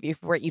not forgive you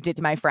for what you did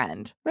to my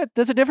friend. Right.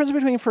 There's a difference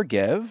between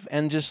forgive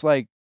and just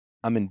like,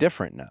 I'm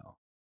indifferent now.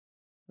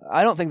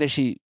 I don't think that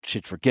she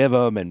should forgive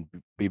him and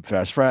be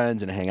best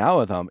friends and hang out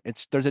with him.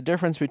 There's a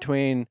difference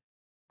between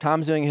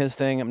Tom's doing his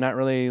thing. I'm not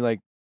really like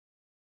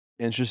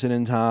interested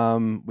in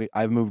Tom.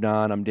 I've moved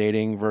on. I'm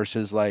dating,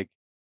 versus like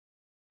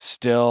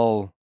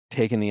still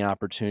taking the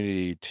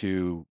opportunity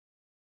to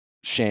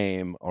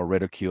shame or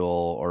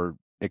ridicule or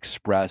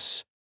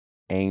express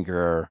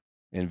anger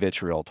and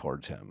vitriol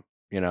towards him,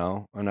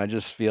 And I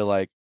just feel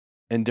like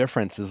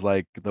indifference is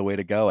like the way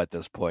to go at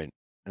this point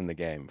in the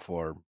game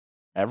for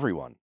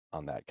everyone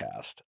on that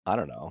cast. I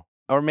don't know.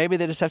 Or maybe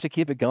they just have to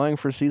keep it going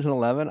for season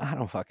 11. I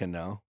don't fucking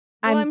know.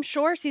 Well, I'm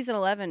sure season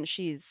 11,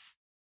 she's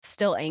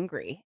still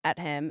angry at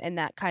him. And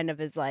that kind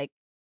of is like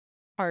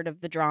part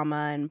of the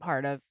drama and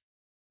part of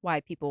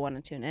why people want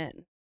to tune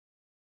in.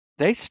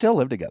 They still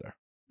live together.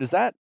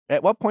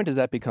 At what point does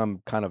that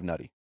become kind of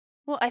nutty?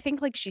 Well, I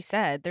think like she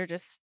said, they're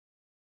just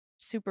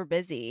super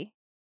busy.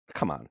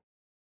 Come on.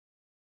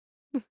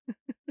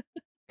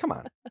 Come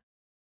on.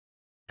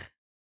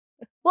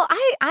 Well,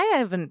 I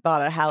haven't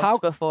bought a house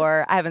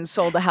before. I haven't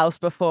sold a house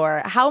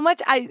before. How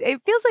much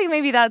it feels like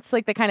maybe that's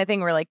like the kind of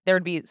thing where like there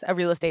would be a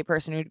real estate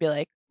person who'd be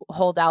like,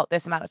 hold out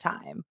this amount of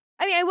time.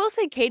 I mean, I will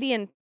say Katie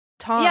and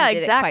Tom Yeah,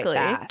 did exactly. it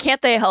quite fast.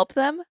 Can't they help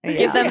them? Yeah.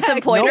 Give them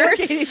some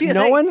pointers?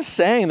 No one's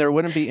saying there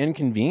wouldn't be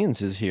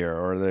inconveniences here,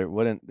 or there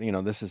wouldn't,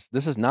 this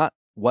is not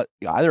what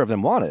either of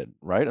them wanted,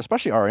 right?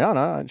 Especially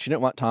Ariana. She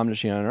didn't want Tom to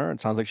cheat on her.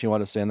 It sounds like she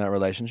wanted to stay in that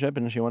relationship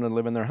and she wanted to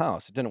live in their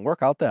house. It didn't work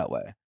out that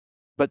way.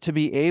 But to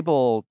be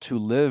able to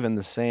live in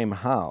the same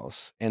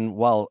house and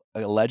while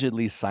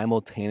allegedly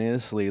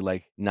simultaneously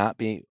like not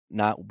be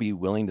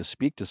willing to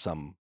speak to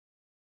someone,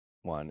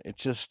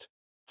 it's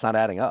not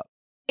adding up.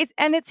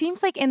 It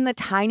seems like in the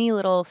tiny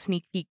little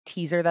sneak peek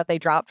teaser that they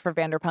dropped for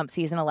Vanderpump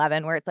season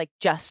 11, where it's like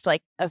just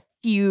like a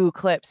few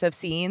clips of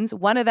scenes.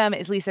 One of them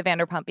is Lisa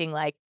Vanderpump being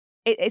like,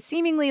 it's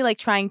seemingly like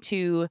trying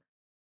to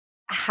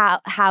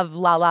have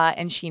Lala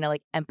and Sheena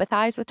like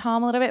empathize with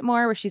Tom a little bit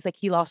more, where she's like,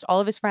 he lost all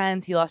of his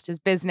friends, he lost his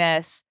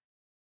business.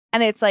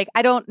 And it's like,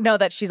 I don't know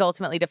that she's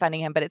ultimately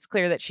defending him, but it's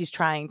clear that she's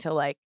trying to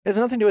like. It has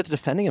nothing to do with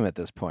defending him at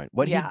this point.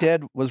 What he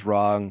did was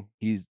wrong.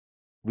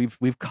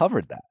 We've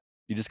covered that.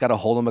 You just got to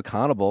hold him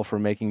accountable for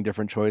making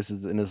different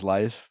choices in his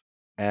life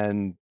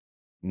and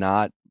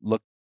not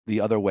look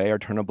the other way or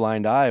turn a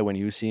blind eye when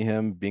you see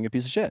him being a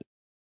piece of shit,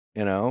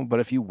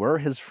 But if you were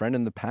his friend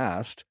in the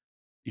past,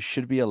 you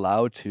should be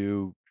allowed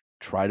to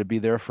try to be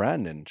their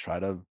friend and try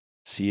to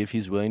see if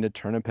he's willing to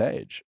turn a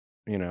page,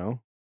 And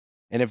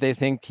if they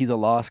think he's a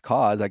lost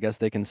cause, I guess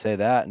they can say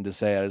that and just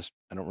say,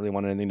 I don't really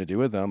want anything to do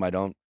with him. I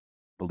don't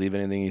believe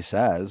anything he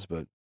says.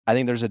 But I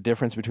think there's a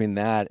difference between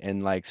that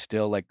and like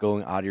still like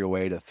going out of your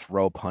way to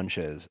throw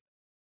punches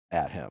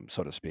at him,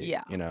 so to speak.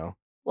 Yeah.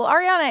 Well,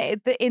 Ariana,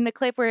 in the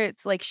clip where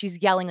it's like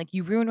she's yelling, like,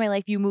 you ruined my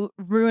life, you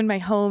ruined my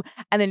home,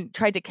 and then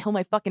tried to kill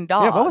my fucking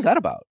dog. Yeah, what was that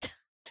about?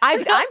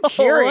 I'm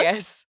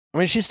curious. I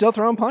mean, she's still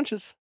throwing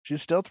punches.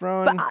 She's still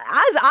throwing. But as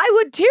I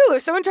would too,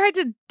 if someone tried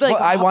to like.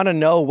 Well, I want to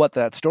know what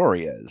that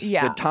story is.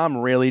 Yeah. Did Tom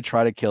really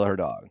try to kill her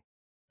dog?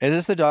 Is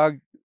this the dog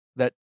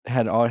that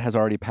has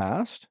already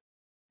passed?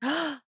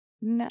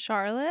 No,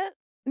 Charlotte?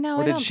 no.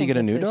 Or I did don't she think get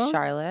a this new is dog?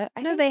 Charlotte.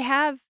 No, they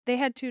had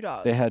two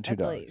dogs. They had two I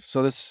dogs. believe.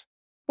 So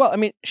I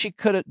mean,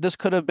 this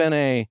could have been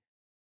a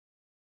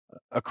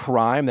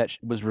crime that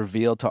was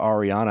revealed to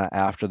Ariana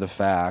after the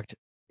fact.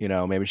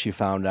 Maybe she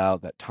found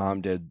out that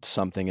Tom did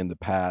something in the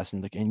past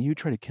and and you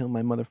tried to kill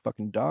my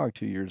motherfucking dog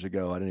 2 years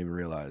ago. I didn't even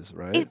realize,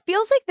 right? It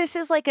feels like this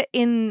is like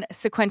in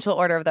sequential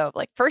order though.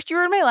 Like first you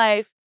ruined my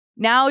life,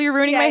 now you're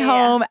ruining my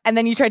home, and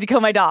then you tried to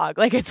kill my dog.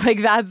 Like it's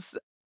like that's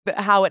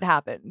how it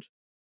happened.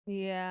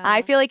 Yeah.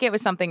 I feel like it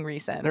was something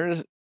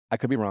recent. I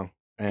could be wrong.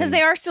 Because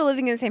they are still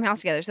living in the same house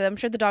together, so I'm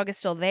sure the dog is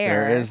still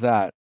there. There is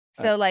that.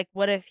 So like,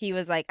 what if he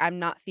was like, I'm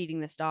not feeding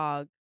this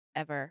dog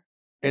ever?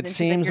 And It then she's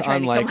like, seems "You're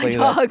trying to kill unlikely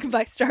my dog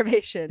by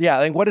starvation. Yeah,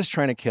 like what is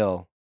trying to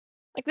kill?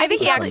 Like maybe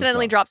he That's funny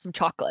accidentally stuff. dropped some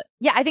chocolate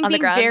Yeah, I think on the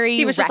being ground. very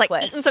He was just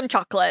reckless. like eating some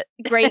chocolate.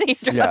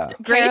 Grapes, Yeah.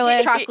 grapes,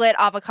 Careless. chocolate,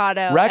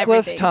 avocado,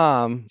 Reckless everything.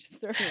 Tom, Just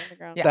throwing it on the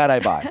ground. Yeah. that I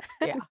buy.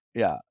 Yeah.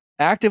 Yeah.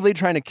 Actively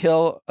trying to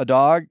kill a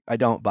dog, I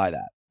don't buy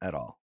that at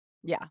all.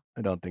 Yeah.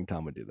 I don't think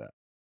Tom would do that.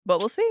 But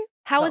we'll see.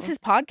 How No. is his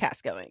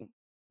podcast going?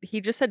 He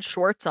just had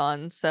Schwartz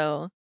on,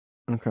 so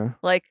Okay.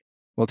 like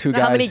Well, two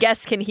how many guys,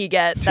 guests can he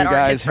get two that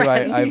aren't his guys who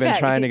friends? I've been Yeah.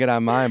 trying to get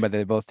on mine, but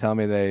they both tell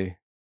me they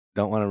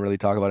don't want to really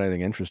talk about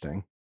anything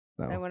interesting.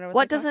 I So, wonder What they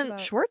talked doesn't about.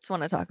 Schwartz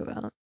want to talk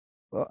about?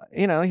 well,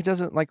 he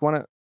doesn't like want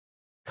to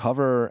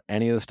cover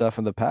any of the stuff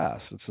in the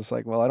past. It's just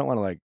like, well, I don't want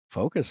to like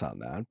focus on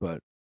that,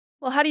 but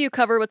Well, how do you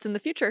cover what's in the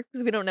future?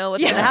 Because we don't know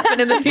what's Yeah. going to happen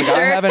in the Like, future.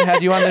 I haven't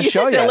had you on this You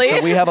show silly. yet,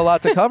 so we have a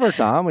lot to cover,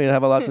 Tom. We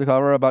have a lot to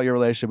cover about your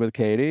relationship with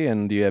Katie,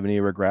 and do you have any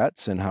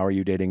regrets? And how are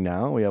you dating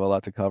now? We have a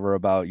lot to cover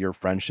about your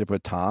friendship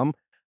with Tom.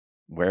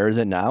 Where is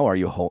it now? Are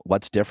you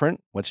what's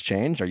different? What's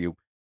changed?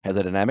 Has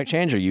the dynamic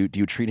changed? Do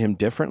you treat him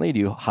differently?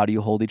 How do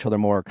you hold each other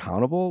more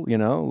accountable?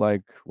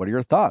 Like, what are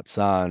your thoughts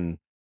on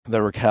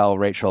the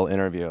Rachel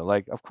interview?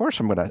 Like, of course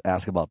I'm going to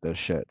ask about this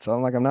shit. So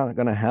I'm not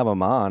going to have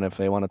them on if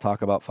they want to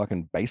talk about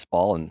fucking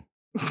baseball and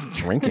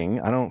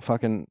drinking. I don't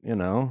fucking,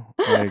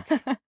 like,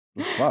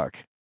 fuck.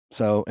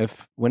 So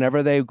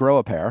whenever they grow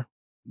a pair,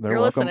 they're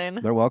You're welcome.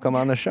 listening. They're welcome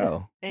on the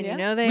show. And Yeah. you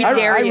know they We are.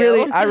 dare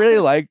you. I really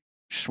like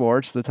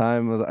Schwartz. I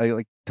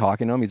like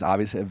talking to him. He's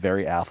obviously a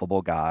very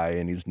affable guy,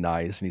 and he's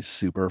nice, and he's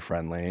super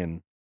friendly,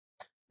 and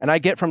I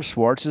get from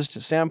Schwartz's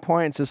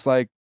standpoint, it's just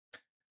like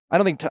I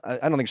don't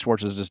think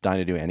Schwartz is just dying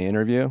to do any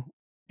interview,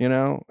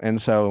 and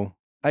so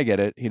I get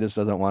it. He just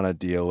doesn't want to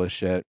deal with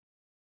shit.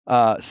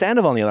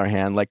 Sandoval, on the other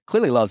hand, like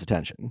clearly loves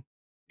attention,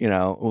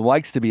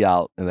 likes to be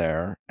out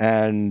there,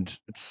 and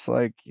it's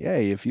like,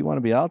 hey, if you want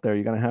to be out there,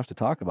 you're gonna have to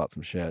talk about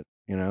some shit,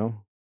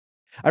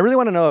 I really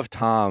want to know if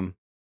Tom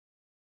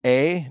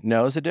A,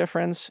 knows the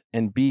difference,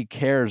 and B,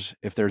 cares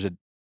if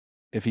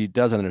he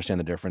doesn't understand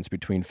the difference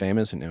between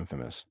famous and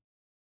infamous.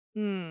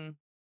 Hmm.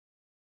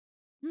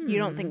 You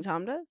don't think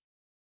Tom does?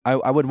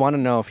 I would want to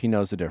know if he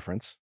knows the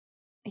difference.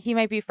 He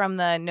might be from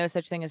the no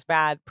such thing as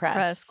bad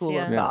press school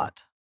yeah. of Yeah.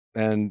 thought.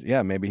 And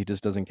yeah, maybe he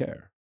just doesn't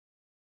care.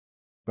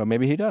 But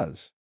maybe he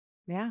does.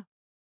 Yeah.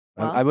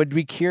 I- Well. I would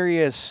be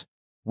curious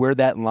where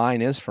that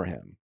line is for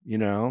him,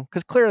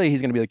 Because clearly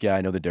he's going to be like, yeah,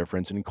 I know the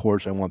difference. And of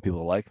course, I want people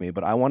to like me.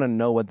 But I want to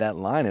know what that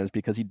line is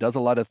because he does a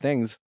lot of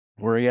things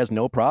where he has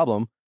no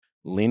problem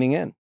leaning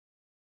in,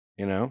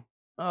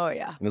 Oh,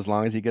 yeah. and as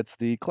long as he gets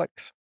the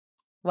clicks.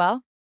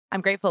 Well, I'm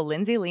grateful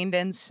Lindsay leaned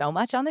in so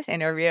much on this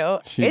interview.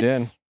 She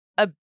did.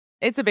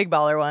 It's a big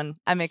baller one.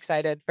 I'm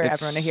excited for It's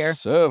everyone to hear.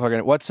 So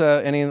fucking. What's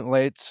any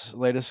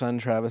latest on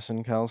Travis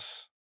and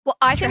Kels? Well,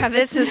 I think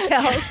Travis this is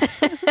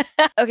and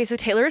okay. So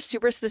Taylor is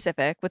super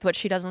specific with what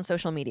she does on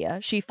social media.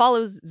 She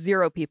follows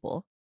 0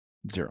 people.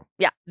 0.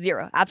 Yeah,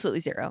 0,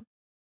 absolutely 0.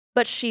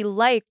 But she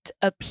liked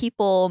a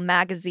People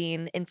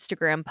magazine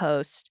Instagram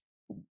post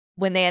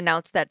when they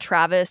announced that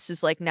Travis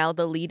is like now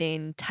the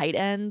leading tight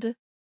end,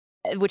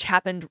 which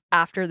happened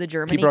after the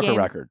Germany He broke game. a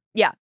record.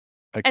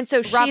 And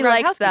so she Rob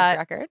liked Gronkowski's that.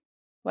 record.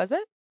 Was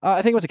it?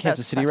 I think it was a That was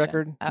Kansas a City question.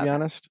 record. To be Okay.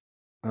 honest,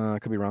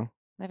 could be wrong.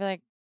 I feel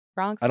like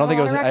Gronk's I don't think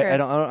it was. I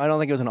records. don't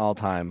think it was an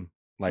all-time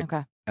like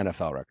Okay.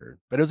 NFL record,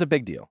 but it was a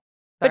big deal.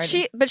 But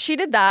Sorry. she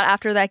did that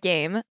after that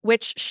game,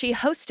 which she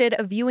hosted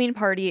a viewing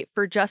party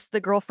for just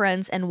the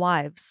girlfriends and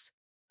wives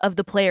of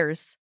the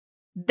players.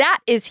 That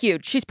is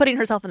huge. She's putting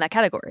herself in that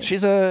category.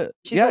 She's a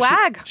She's a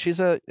wag. she's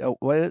a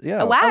what?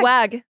 Yeah, A wag. A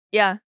wag.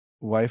 Yeah.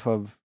 wife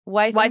of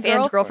Wife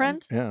And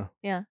girlfriend.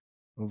 yeah.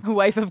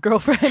 Wife of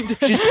girlfriend.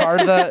 She's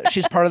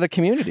part of the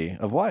community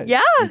of wives.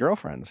 Yeah. and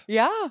girlfriends.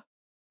 Yeah.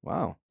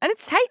 Wow. And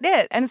it's tight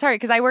knit. And sorry,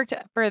 because I worked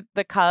for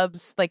the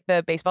Cubs, like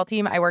the baseball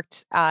team. I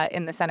worked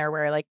in the center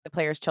where like the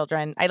players'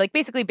 children, I like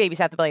basically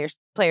babysat the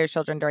players'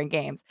 children during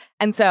games.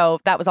 And so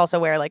that was also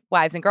where like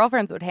wives and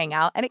girlfriends would hang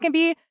out. And it can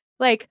be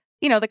like,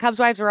 the Cubs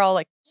wives were all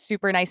like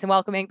super nice and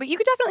welcoming, but you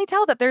could definitely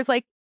tell that there's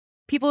like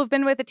people who've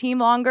been with the team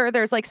longer.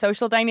 There's like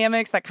social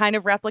dynamics that kind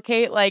of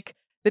replicate like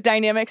the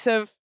dynamics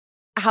of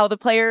how the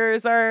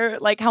players are,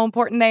 like how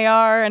important they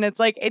are. And it's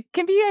like, it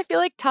can be, I feel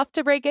like, tough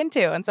to break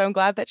into. And so I'm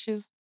glad that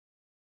she's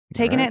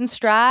taking All it right. in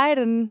stride.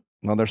 And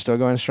Well, they're still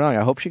going strong.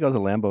 I hope she goes to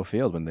Lambeau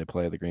Field when they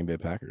play the Green Bay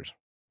Packers.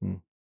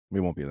 We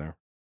won't be there.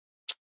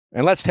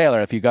 Unless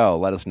Taylor, if you go,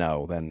 let us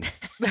know. Then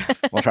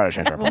we'll try to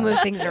change our We'll plans.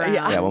 move things around.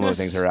 Yeah. Yeah, we'll move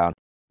things around.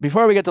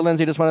 Before we get to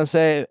Lindsay, just want to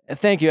say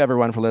thank you,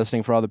 everyone, for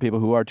listening. For all the people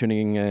who are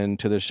tuning in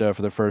to this show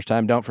for the first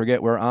time, don't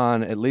forget we're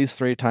on at least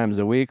 3 times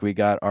a week. We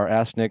got our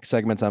Ask Nick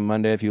segments on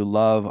Monday. If you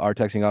love our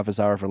texting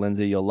office hour for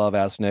Lindsay, you'll love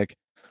Ask Nick.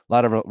 A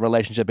lot of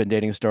relationship and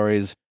dating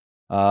stories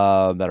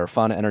that are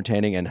fun,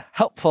 entertaining, and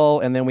helpful.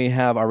 And then we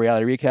have our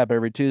reality recap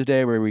every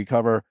Tuesday where we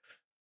cover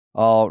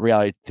all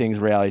reality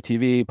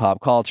TV, pop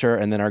culture,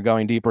 and then our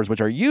Going Deepers,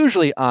 which are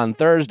usually on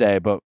Thursday,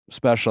 but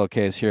special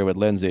case here with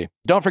Lindsay.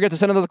 Don't forget to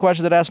send in those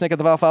questions at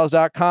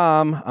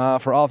AskNick@theValFiles.com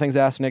for all things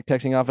Ask Nick,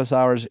 texting office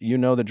hours. You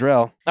know the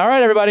drill. All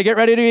right, everybody, get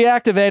ready to be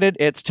activated.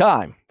 It's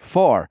time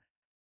for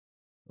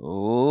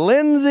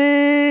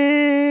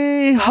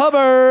Lindsay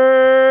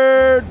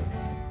Hubbard.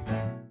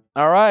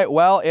 All right,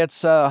 well,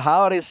 it's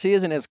holiday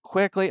season is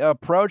quickly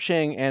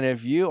approaching, and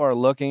if you are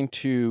looking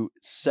to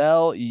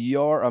sell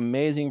your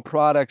amazing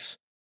products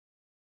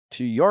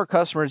to your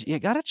customers, you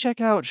got to check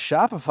out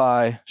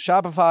Shopify.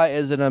 Shopify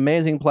is an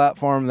amazing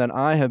platform that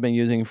I have been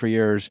using for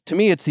years. To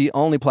me, it's the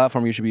only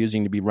platform you should be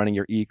using to be running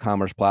your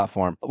e-commerce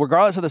platform.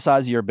 Regardless of the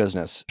size of your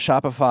business,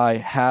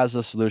 Shopify has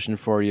a solution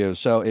for you.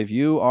 So if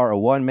you are a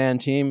one-man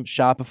team,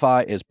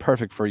 Shopify is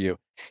perfect for you.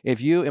 If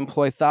you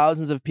employ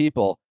thousands of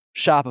people,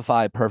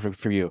 Shopify, perfect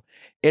for you.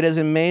 It is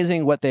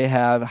amazing what they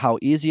have, how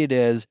easy it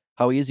is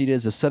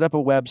to set up a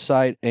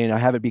website and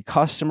have it be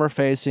customer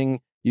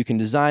facing. You can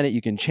design it.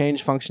 You can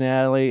change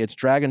functionality. It's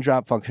drag and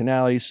drop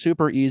functionality,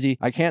 super easy.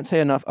 I can't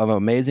say enough of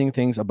amazing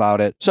things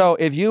about it. So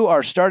if you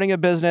are starting a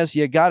business,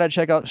 you got to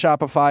check out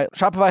Shopify.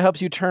 Shopify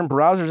helps you turn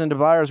browsers into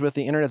buyers with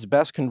the internet's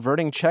best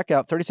converting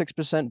checkout,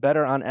 36%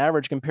 better on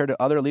average compared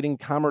to other leading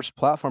commerce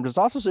platforms. It's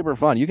also super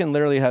fun. You can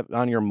literally have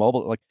on your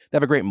mobile, like they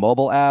have a great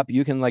mobile app.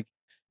 You can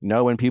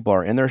know when people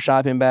are in their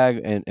shopping bag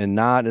and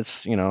not.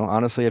 It's,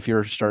 honestly, if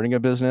you're starting a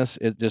business,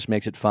 it just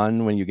makes it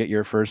fun when you get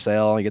your first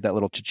sale, you get that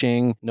little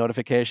cha-ching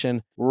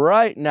notification.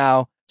 Right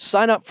now,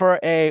 sign up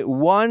for a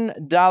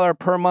 $1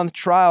 per month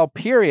trial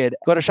period.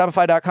 Go to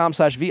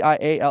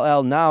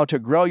shopify.com/VIALL now to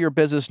grow your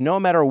business no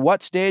matter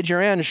what stage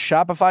you're in.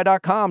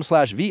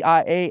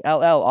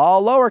 Shopify.com/VIALL,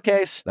 all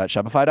lowercase. That's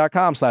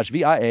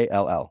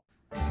shopify.com/VIALL.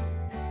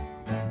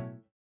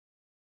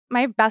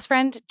 My best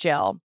friend,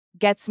 Jill,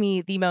 gets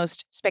me the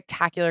most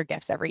spectacular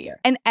gifts every year.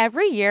 And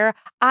every year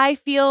I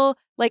feel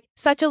like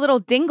such a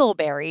little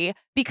dingleberry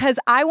because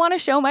I want to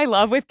show my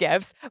love with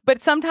gifts, but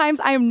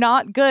sometimes I'm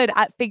not good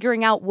at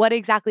figuring out what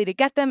exactly to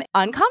get them.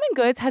 Uncommon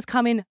Goods has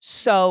come in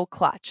so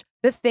clutch.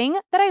 The thing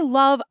that I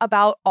love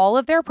about all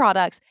of their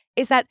products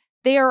is that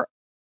they're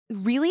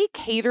really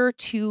cater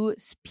to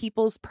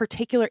people's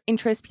particular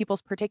interests,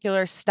 people's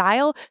particular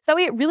style. So that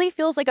way it really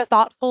feels like a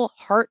thoughtful,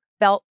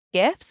 heartfelt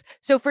gifts.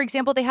 So for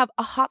example, they have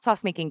a hot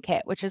sauce making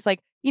kit, which is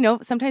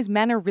sometimes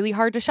men are really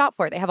hard to shop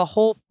for. They have a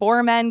whole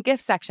for men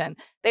gift section.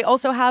 They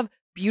also have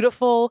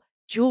beautiful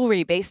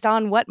jewelry based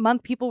on what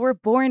month people were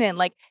born in,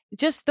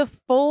 just the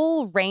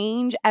full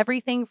range,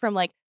 everything from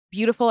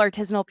beautiful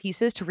artisanal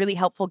pieces to really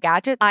helpful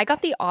gadgets. I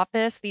got the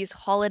Office, these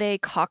holiday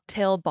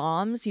cocktail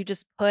bombs. You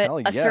just put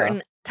a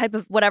certain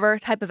whatever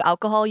type of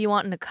alcohol you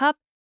want in a cup,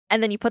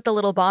 and then you put the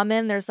little bomb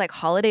in. There's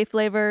holiday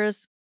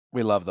flavors.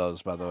 We love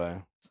those, by the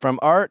way. From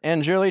art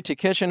and jewelry to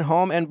kitchen,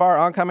 home, and bar,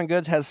 Uncommon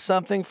Goods has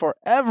something for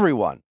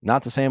everyone.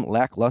 Not the same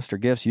lackluster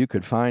gifts you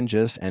could find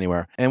just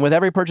anywhere. And with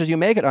every purchase you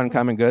make at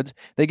Uncommon Goods,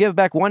 they give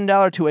back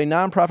 $1 to a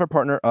nonprofit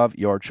partner of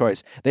your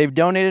choice. They've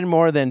donated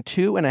more than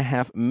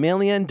 $2.5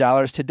 million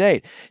to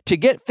date. To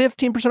get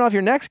 15% off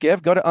your next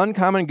gift, go to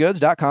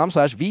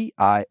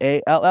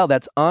uncommongoods.com/VIALL.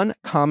 That's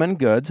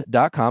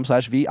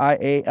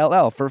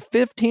uncommongoods.com/VIALL for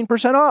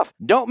 15% off.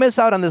 Don't miss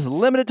out on this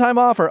limited time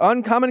offer.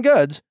 Uncommon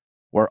Goods.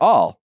 We're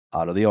all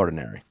out of the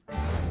ordinary.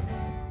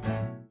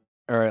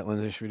 All right,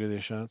 Lindsay, should we do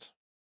these shots?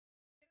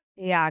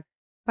 Yeah.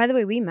 By the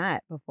way, we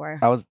met before.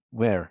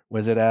 Where?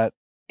 Was it at?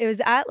 It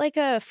was at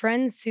a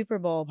friend's Super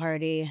Bowl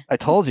party. I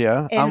told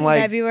you. In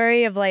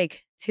February of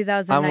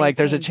 2019. I'm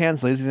there's a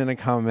chance Lizzie's going to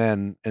come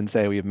in and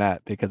say we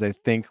met because I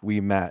think we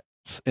met.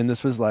 And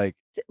this was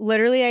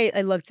literally,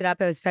 I looked it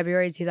up. It was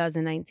February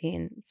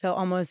 2019. So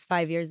almost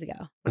 5 years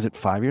ago. Was it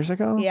 5 years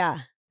ago? Yeah.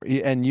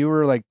 And you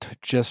were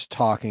just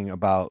talking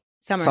about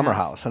Summer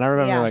House. And I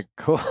remember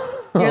cool.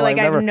 You're I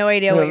have no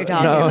idea what you're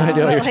talking about. No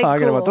idea what you're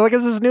talking about. They're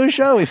it's this new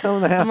show we filmed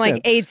in the Hamptons.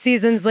 I'm 8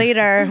 seasons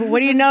later. What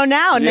do you know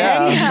now, Nick?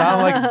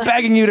 Yeah, I'm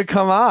begging you to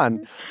come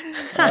on.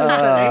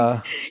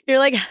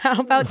 You're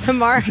how about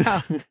tomorrow?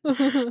 I'm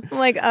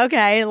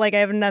okay. I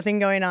have nothing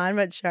going on,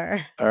 but sure.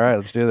 All right,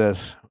 let's do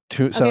this.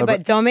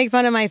 But don't make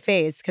fun of my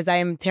face because I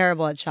am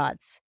terrible at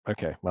shots.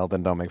 Okay, well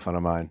then don't make fun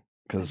of mine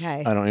because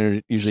I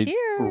don't usually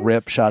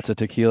rip shots of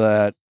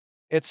tequila at.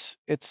 It's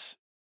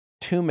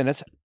 2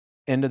 minutes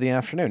into the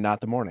afternoon,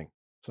 not the morning.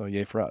 So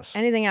yay for us.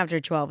 Anything after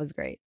 12 is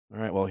great. All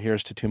right. Well,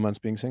 here's to 2 months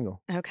being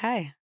single.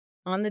 Okay.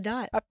 On the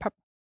dot.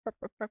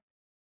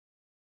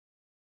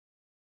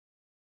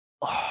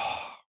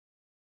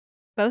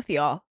 Both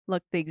y'all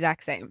look the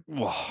exact same.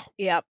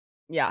 Yep.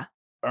 Yeah.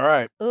 All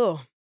right. Ooh.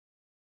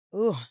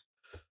 All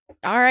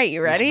right.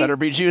 You ready? This better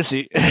be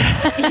juicy.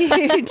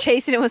 You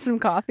chasing it with some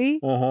coffee?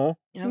 Uh-huh.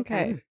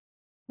 Okay.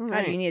 All God,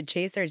 right. you need a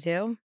chaser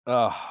too?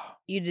 Oh.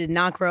 You did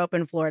not grow up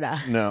in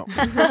Florida. No.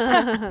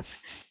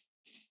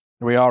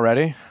 Are we all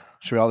ready?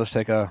 Should we all just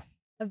take a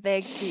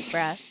big deep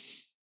breath?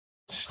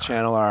 Just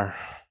channel our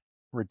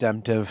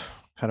redemptive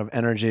kind of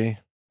energy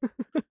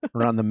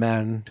around the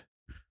mend.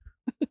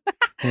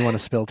 We want to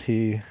spill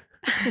tea.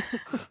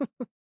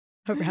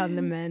 Around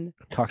the men.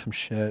 Talk some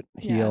shit.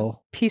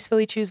 Heal.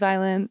 Peacefully choose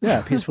violence.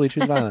 Yeah, peacefully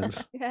choose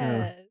violence.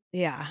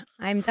 Yeah.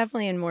 I'm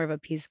definitely in more of a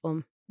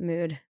peaceful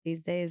mood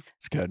these days.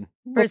 It's good.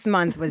 First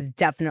month was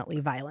definitely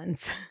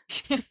violence.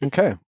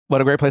 Okay.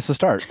 What a great place to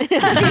start.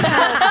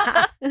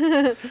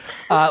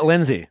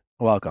 Lindsay,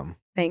 welcome.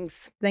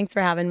 Thanks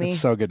for having me. It's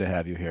so good to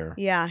have you here.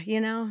 Yeah,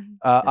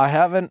 I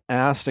haven't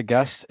asked a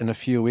guest in a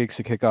few weeks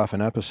to kick off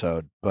an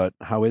episode, but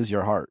how is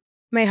your heart?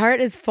 My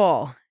heart is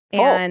full.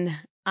 And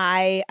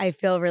I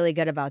feel really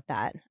good about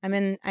that. I'm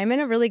in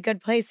a really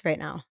good place right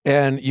now.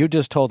 And you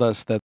just told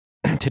us that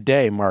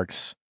today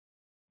marks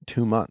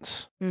 2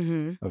 months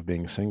of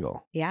being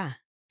single. Yeah.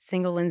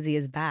 Single Lindsay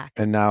is back.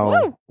 And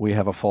now we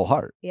have a full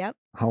heart. Yep.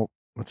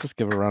 Let's just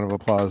give a round of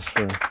applause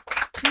for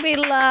we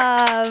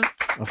love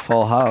a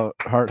full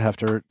heart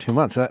after 2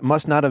 months. That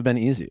must not have been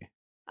easy.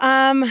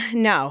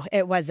 No,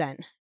 it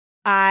wasn't.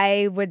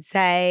 I would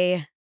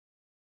say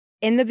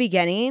in the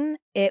beginning,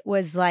 it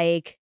was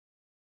like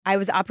I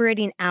was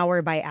operating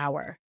hour by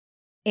hour.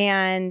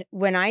 And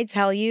when I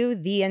tell you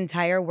the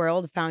entire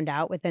world found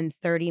out within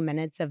 30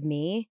 minutes of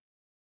me,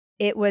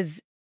 it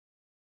was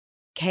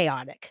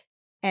chaotic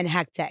and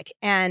hectic.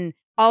 And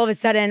all of a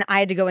sudden, I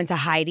had to go into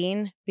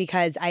hiding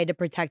because I had to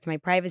protect my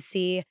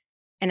privacy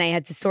and I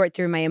had to sort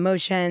through my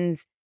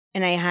emotions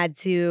and I had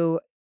to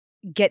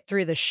get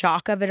through the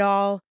shock of it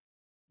all.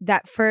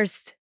 That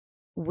first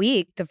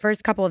week, the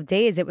first couple of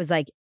days, it was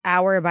like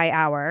hour by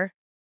hour.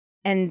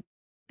 And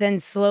then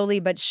slowly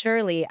but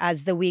surely,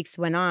 as the weeks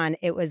went on,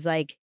 it was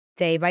like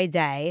day by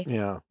day.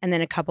 Yeah. And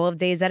then a couple of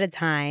days at a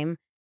time.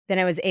 Then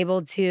I was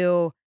able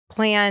to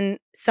plan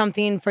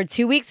something for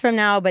 2 weeks from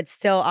now, but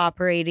still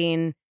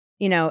operating,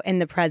 in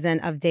the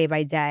present of day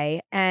by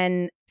day.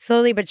 And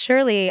slowly but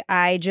surely,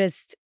 I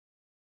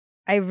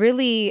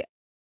really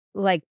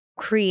like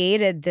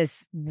created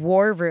this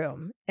war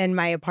room in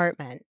my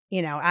apartment,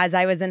 as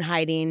I was in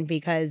hiding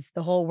because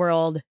the whole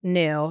world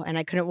knew and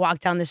I couldn't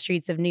walk down the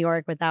streets of New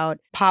York without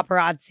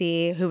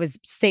paparazzi who was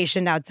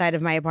stationed outside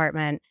of my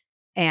apartment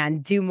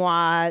and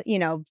Dumois,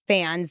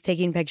 fans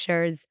taking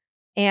pictures.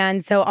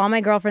 And so all my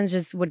girlfriends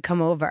just would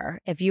come over.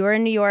 If you were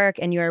in New York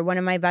and you were one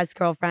of my best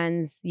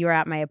girlfriends, you were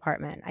at my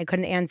apartment. I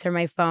couldn't answer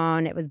my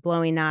phone. It was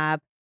blowing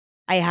up.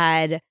 I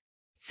had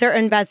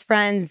certain best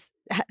friends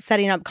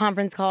setting up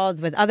conference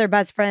calls with other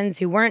best friends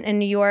who weren't in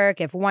New York.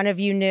 If one of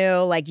you knew,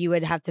 like you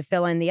would have to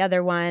fill in the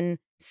other one.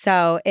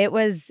 So it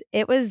was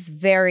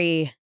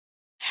very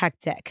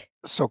hectic.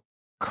 So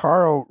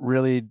Carl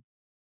really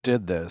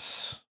did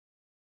this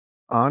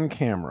on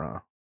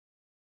camera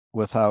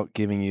without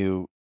giving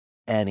you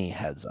any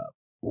heads up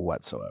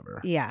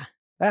whatsoever. Yeah.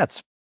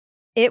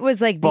 It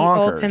was like bonkers.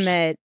 The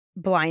ultimate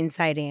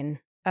blindsiding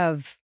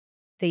of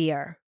the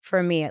year,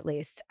 for me at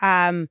least.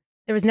 There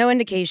was no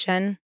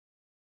indication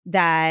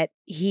that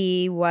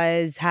he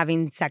was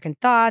having second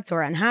thoughts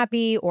or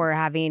unhappy or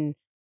having,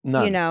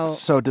 None.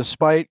 So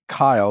despite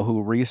Kyle,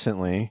 who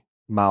recently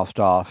mouthed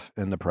off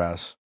in the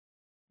press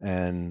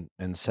and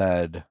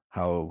said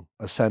how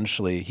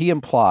essentially he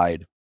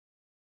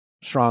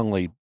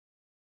strongly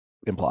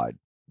implied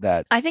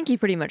that I think he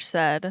pretty much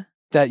said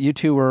that you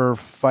two were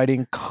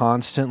fighting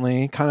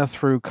constantly, kind of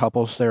threw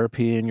couples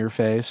therapy in your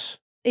face.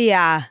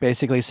 Yeah.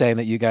 Basically saying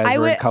that you guys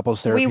were in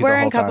couples therapy. We were the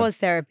whole in time. couples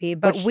therapy,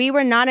 but we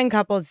were not in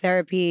couples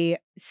therapy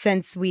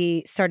since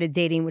we started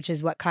dating, which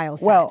is what Kyle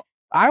said. Well,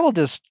 I will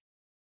just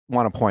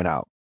want to point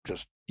out,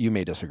 you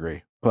may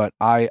disagree, but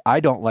I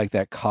don't like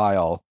that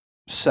Kyle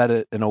said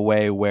it in a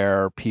way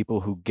where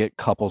people who get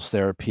couples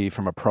therapy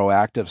from a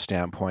proactive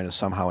standpoint is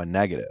somehow a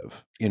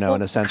negative, in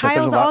a sense.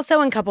 Kyle's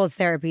also in couples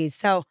therapy,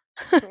 so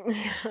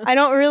I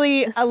don't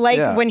really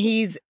like when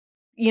he's,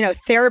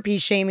 therapy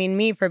shaming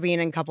me for being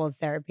in couples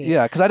therapy.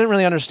 Yeah, because I didn't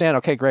really understand.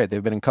 Okay, great.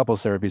 They've been in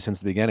couples therapy since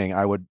the beginning.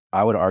 I would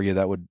argue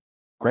that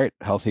great,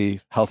 healthy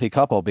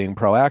couple being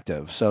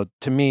proactive. So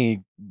to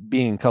me,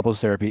 being in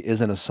couples therapy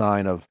isn't a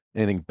sign of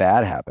anything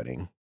bad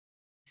happening.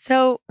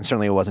 So and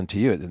certainly it wasn't to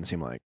you. It didn't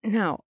seem like.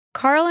 No.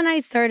 Carl and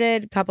I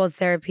started couples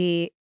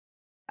therapy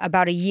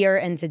about a year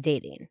into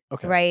dating.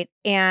 Okay. Right.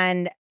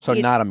 And so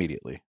not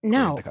immediately.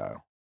 No. To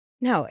Kyle.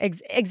 No,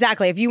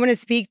 exactly. If you want to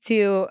speak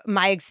to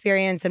my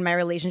experience and my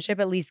relationship,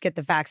 at least get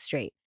the facts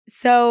straight.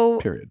 So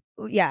period.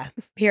 Yeah.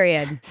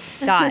 Period.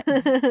 Dot.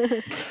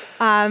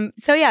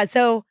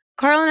 So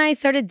Carl and I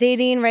started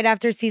dating right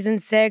after season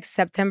 6,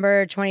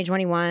 September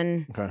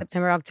 2021,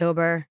 September,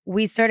 October.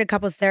 We started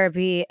couples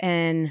therapy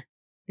in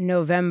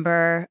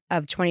November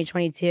of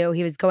 2022.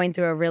 He was going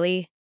through a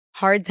really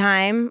hard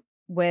time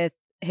with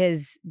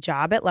his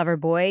job at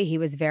Loverboy. He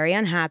was very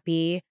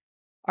unhappy.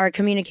 Our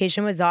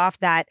communication was off.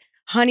 That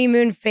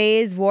honeymoon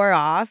phase wore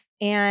off.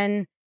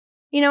 And,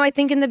 I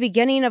think in the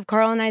beginning of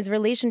Carl and I's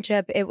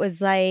relationship, it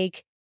was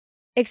like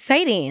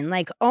exciting.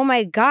 Like, oh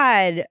my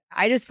God,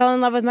 I just fell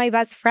in love with my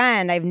best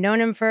friend. I've known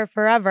him for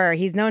forever.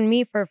 He's known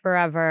me for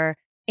forever.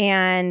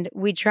 And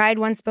we tried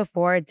once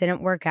before. It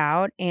didn't work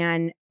out.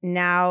 And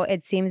now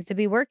it seems to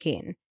be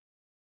working.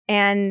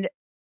 And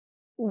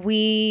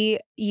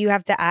you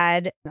have to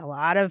add a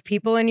lot of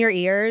people in your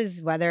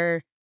ears,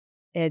 whether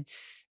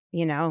it's,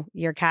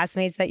 your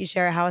castmates that you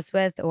share a house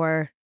with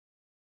or,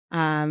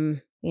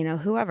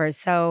 whoever.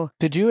 So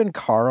did you and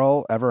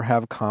Carl ever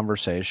have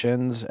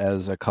conversations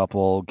as a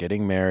couple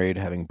getting married,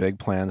 having big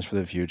plans for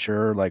the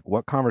future? Like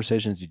what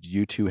conversations did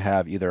you two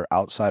have either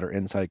outside or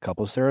inside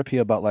couples therapy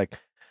about like,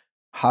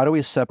 how do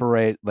we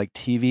separate like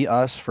TV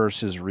us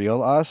versus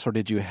real us? Or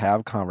did you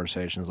have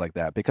conversations like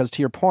that? Because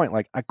to your point,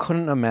 like I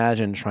couldn't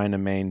imagine trying to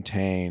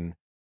maintain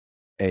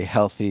a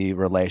healthy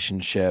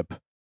relationship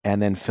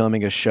and then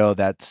filming a show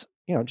that's,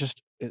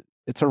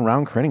 it's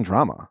around creating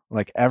drama.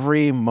 Like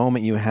every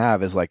moment you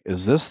have is like,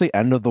 is this the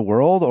end of the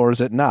world or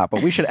is it not?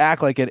 But we should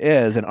act like it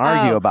is and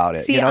argue about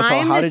it. See, So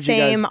I'm how the did you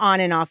same guys...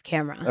 on and off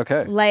camera.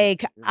 Okay.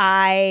 Like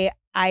I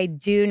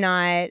do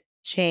not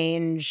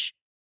change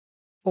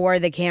for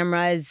the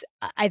cameras.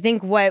 I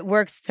think what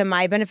works to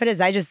my benefit is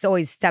I just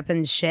always step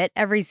in shit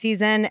every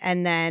season.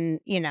 And then,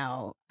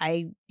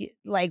 I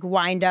like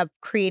wind up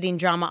creating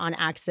drama on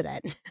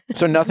accident.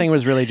 So nothing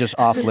was really just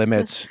off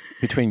limits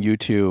between you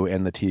two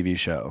and the TV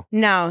show?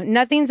 No,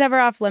 nothing's ever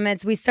off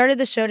limits. We started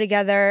the show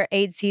together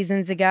 8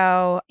 seasons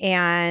ago.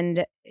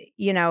 And,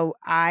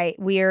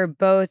 we are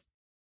both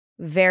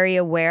very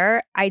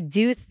aware. I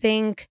do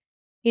think,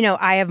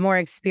 I have more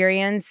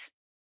experience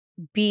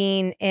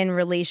being in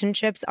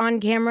relationships on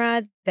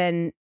camera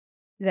than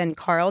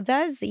Carl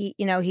does.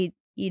 You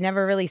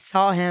never really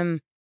saw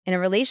him in a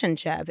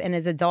relationship in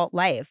his adult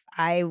life.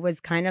 I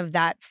was kind of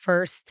that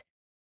first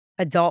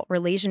adult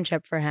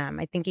relationship for him.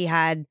 I think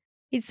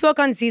he spoke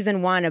on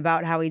season 1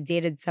 about how he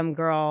dated some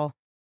girl,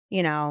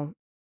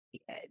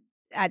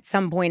 at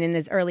some point in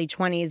his early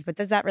 20s, but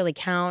does that really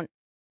count?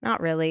 Not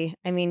really.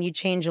 I mean, you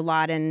change a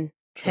lot in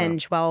 10,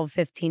 12,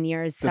 15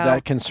 years. Did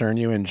that concern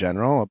you in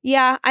general?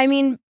 Yeah, I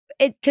mean,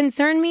 it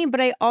concerned me, but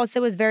I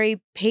also was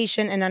very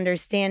patient and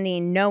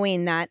understanding,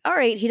 knowing that, all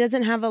right, he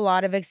doesn't have a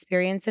lot of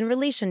experience in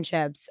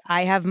relationships.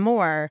 I have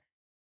more,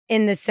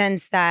 in the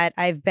sense that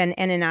I've been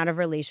in and out of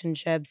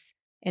relationships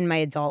in my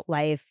adult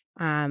life,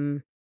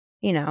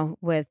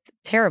 with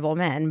terrible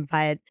men,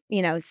 but,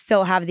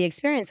 still have the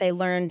experience. I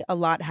learned a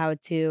lot how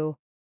to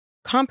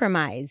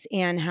compromise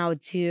and how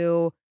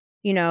to,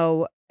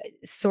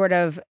 sort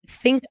of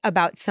think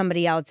about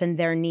somebody else and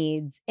their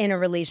needs in a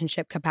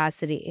relationship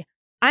capacity.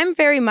 I'm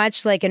very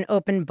much like an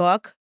open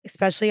book,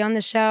 especially on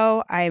the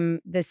show. I'm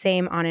the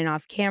same on and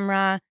off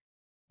camera.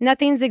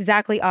 Nothing's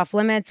exactly off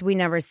limits. We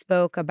never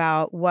spoke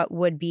about what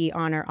would be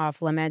on or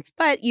off limits,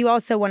 but you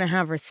also want to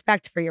have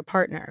respect for your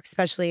partner,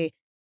 especially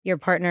your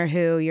partner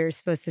who you're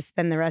supposed to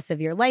spend the rest of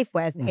your life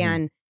with. Mm-hmm.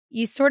 And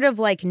you sort of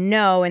like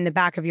know in the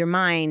back of your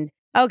mind,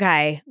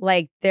 okay,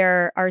 like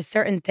there are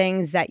certain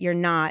things that you're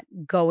not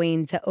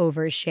going to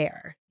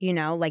overshare,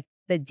 like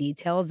the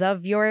details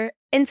of your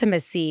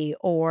intimacy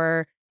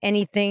or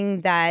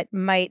anything that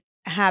might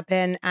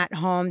happen at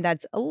home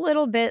that's a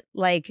little bit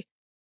like,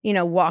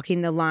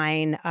 walking the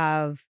line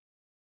of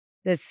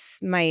this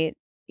might,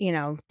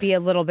 be a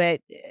little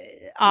bit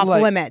off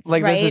limits.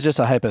 Like right? This is just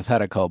a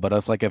hypothetical, but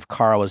if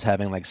Carl was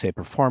having like, say,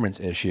 performance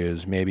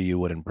issues, maybe you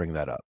wouldn't bring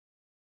that up.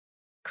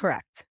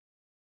 Correct.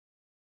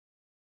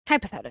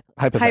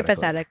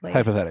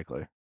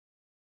 Hypothetically.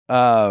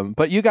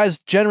 But you guys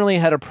generally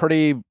had a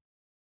pretty,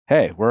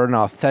 hey, we're an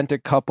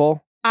authentic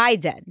couple. I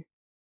did.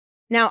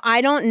 Now,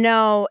 I don't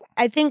know.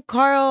 I think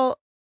Carl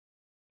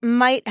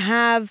might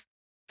have,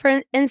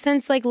 for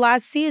instance, like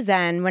last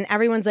season when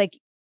everyone's like,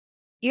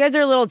 you guys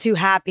are a little too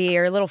happy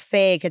or a little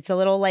fake. It's a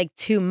little like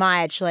too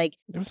much. Like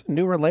it was a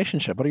new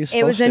relationship. What are you supposed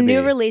to be? It was a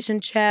new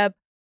relationship.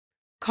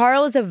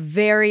 Carl is a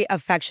very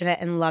affectionate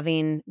and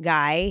loving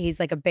guy. He's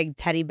like a big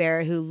teddy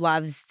bear who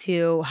loves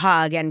to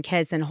hug and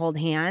kiss and hold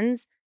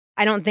hands.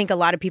 I don't think a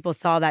lot of people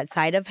saw that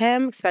side of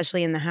him,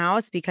 especially in the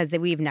house, because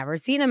we've never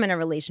seen him in a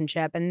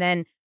relationship. And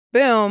then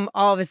boom,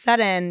 all of a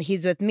sudden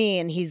he's with me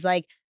and he's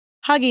like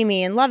hugging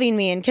me and loving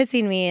me and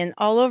kissing me and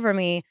all over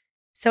me.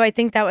 So I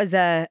think that was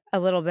a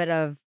little bit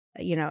of,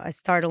 a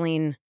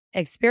startling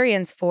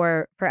experience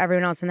for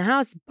everyone else in the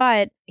house.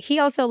 But he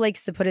also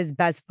likes to put his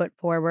best foot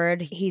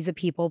forward. He's a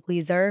people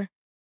pleaser.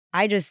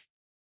 I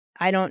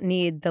don't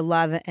need the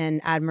love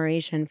and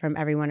admiration from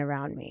everyone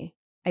around me.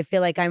 I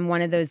feel like I'm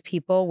one of those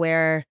people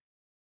where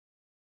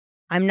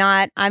I'm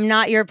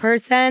not your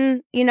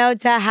person, to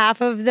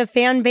half of the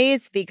fan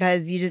base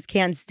because you just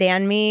can't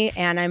stand me,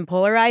 and I'm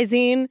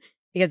polarizing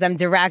because I'm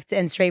direct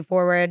and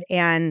straightforward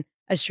and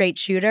a straight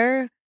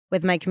shooter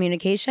with my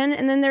communication.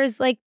 And then there's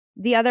like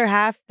the other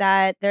half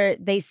that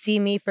they see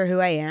me for who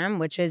I am,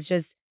 which is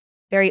just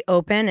very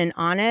open and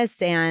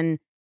honest and,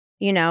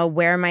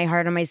 wear my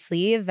heart on my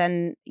sleeve,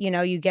 and,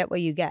 you get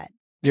what you get.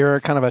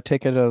 You're kind of a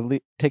take it or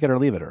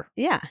leave it.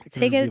 Yeah,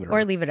 take it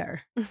or leave it.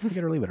 Take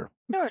it or leave it.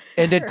 Sure,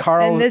 And did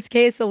Carl... In this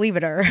case, a leave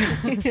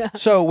it. Yeah.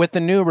 So with the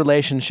new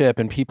relationship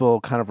and people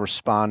kind of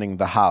responding to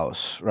the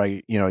house,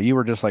 right? You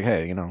were just like,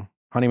 hey,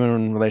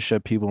 honeymoon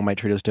relationship, people might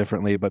treat us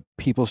differently, but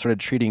people started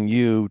treating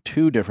you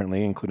too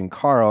differently, including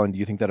Carl. And do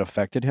you think that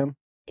affected him?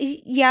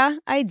 Yeah,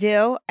 I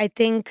do. I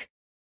think,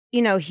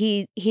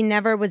 he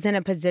never was in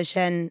a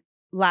position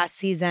last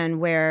season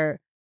where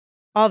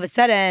all of a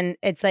sudden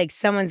it's like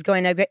someone's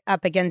going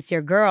up against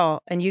your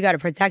girl and you got to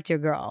protect your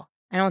girl.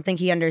 I don't think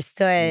he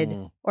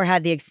understood or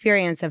had the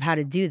experience of how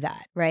to do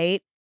that,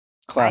 right?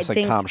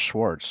 Classic Tom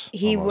Schwartz.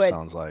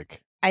 Sounds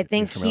like. I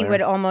think he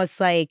would almost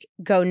like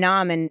go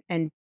numb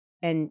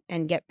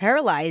and get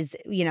paralyzed.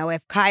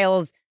 If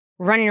Kyle's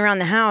running around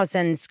the house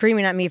and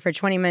screaming at me for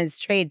 20 minutes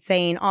straight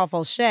saying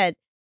awful shit,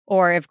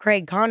 or if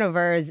Craig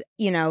Conover's,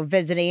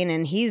 visiting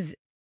and he's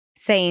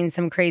saying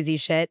some crazy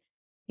shit,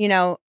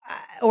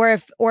 or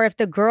if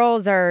the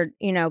girls are,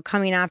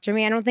 coming after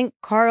me, I don't think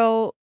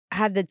Carl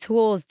had the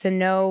tools to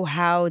know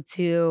how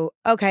to,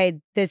 okay,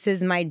 this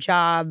is my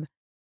job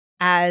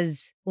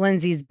as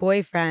Lindsay's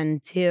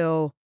boyfriend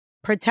to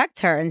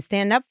protect her and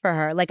stand up for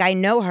her. Like I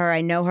know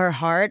her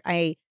heart.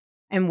 I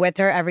am with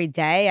her every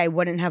day. I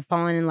wouldn't have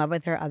fallen in love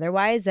with her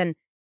otherwise. And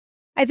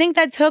I think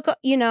that took,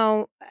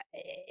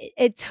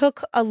 it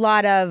took a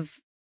lot of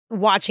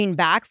watching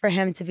back for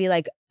him to be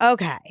like,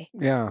 okay,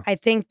 Yeah. I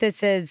think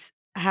this is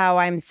how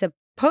I'm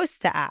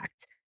supposed to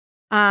act.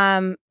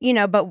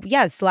 But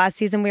yes, last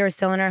season we were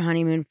still in our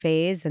honeymoon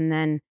phase, and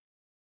then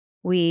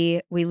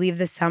we leave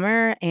the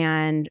summer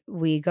and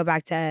we go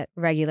back to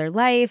regular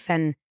life,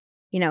 and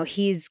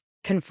he's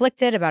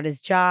conflicted about his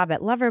job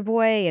at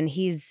Loverboy, and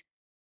he's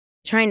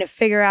trying to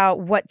figure out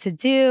what to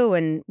do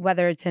and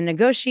whether to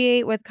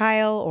negotiate with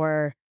Kyle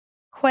or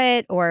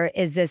quit, or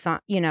is this on,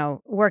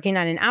 working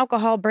on an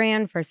alcohol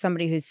brand for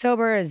somebody who's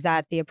sober? Is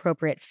that the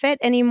appropriate fit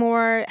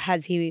anymore?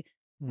 Has he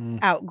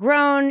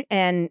outgrown,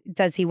 and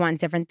does he want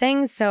different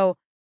things? So,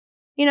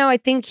 I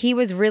think he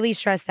was really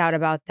stressed out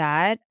about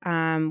that,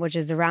 which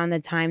is around the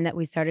time that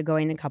we started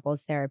going to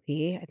couples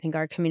therapy. I think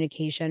our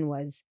communication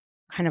was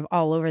kind of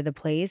all over the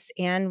place,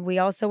 and we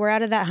also were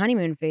out of that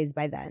honeymoon phase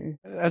by then.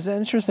 It's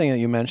interesting that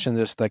you mentioned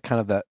this, that kind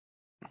of that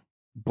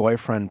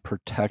boyfriend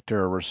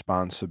protector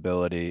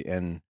responsibility,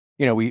 and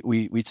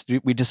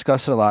we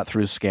discussed it a lot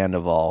through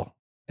Scandival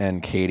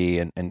and Katie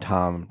and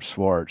Tom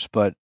Schwartz,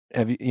 but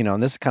have you,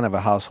 and this is kind of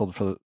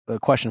a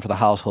question for the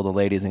household of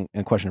ladies,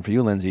 and question for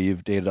you, Lindsay.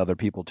 You've dated other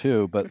people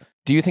too, but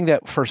do you think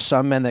that for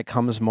some men that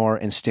comes more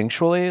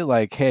instinctually,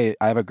 like, hey,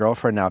 I have a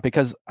girlfriend now?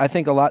 Because I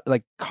think a lot,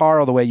 like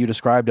Carl, the way you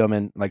described him,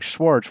 and like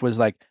Schwartz was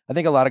like, I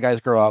think a lot of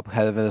guys grow up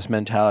having this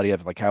mentality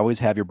of like, I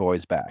always have your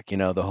boys back,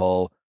 the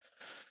whole,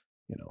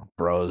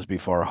 bros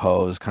before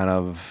hoes kind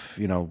of,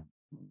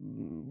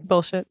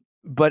 bullshit.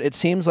 But it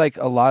seems like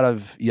a lot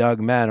of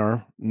young men,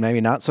 or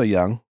maybe not so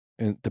young,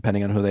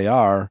 depending on who they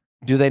are,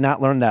 do they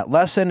not learn that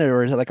lesson,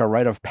 or is it like a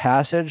rite of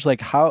passage?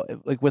 Like how,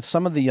 like with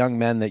some of the young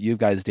men that you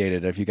guys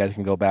dated, if you guys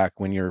can go back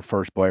when you're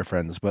first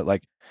boyfriends, but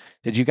like,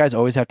 did you guys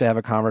always have to have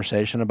a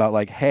conversation about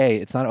like, hey,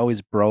 it's not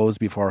always bros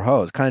before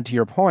hoes? Kind of to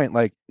your point,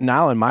 like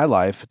now in my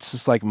life, it's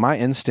just like my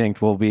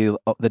instinct will be,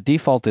 the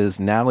default is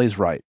Natalie's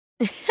right.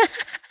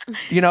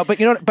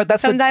 But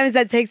that's sometimes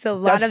that takes a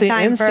lot of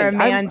time for a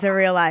man to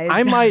realize.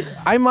 I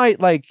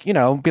might like, be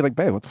like,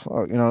 babe, what the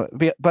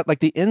fuck, but like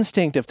the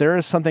instinct, if there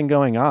is something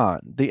going on,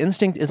 the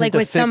instinct isn't like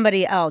with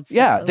somebody else.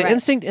 Yeah. The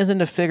instinct isn't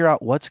to figure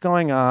out what's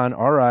going on.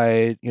 All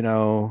right.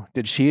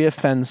 Did she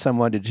offend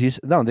someone?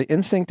 No, the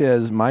instinct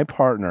is my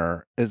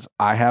partner is,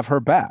 I have her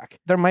back.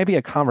 There might be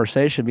a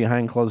conversation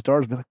behind closed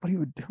doors, but like, what are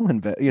you doing?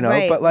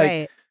 But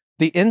like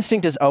the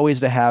instinct is always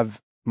to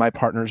have my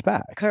partner's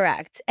back.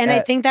 Correct. And I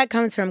think that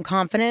comes from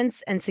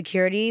confidence and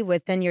security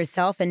within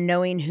yourself and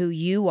knowing who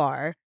you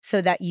are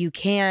so that you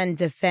can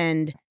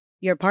defend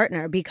your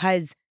partner.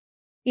 Because,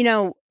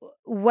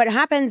 what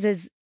happens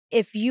is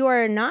if you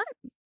don't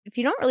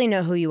really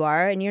know who you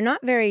are, and you're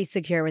not very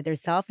secure with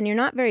yourself, and you're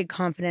not very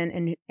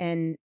confident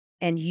in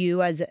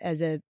you as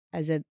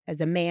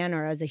a man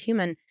or as a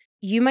human,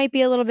 you might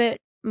be a little bit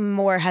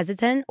more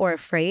hesitant or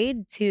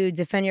afraid to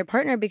defend your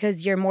partner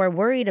because you're more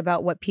worried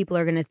about what people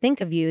are going to think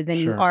of you than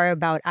you are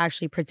about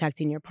actually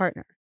protecting your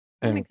partner.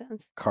 And that makes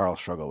sense. Carl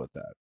struggled with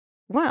that.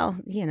 Well,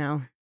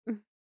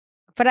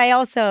 but I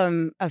also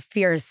am a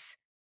fierce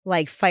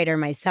fighter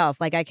myself.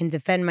 Like I can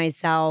defend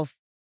myself.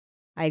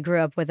 I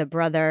grew up with a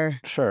brother.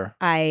 Sure.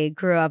 I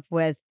grew up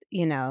with,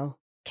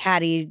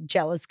 catty,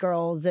 jealous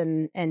girls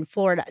in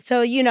Florida.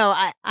 So,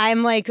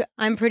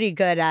 I'm pretty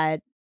good at,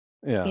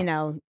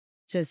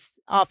 just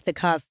off the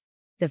cuff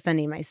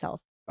defending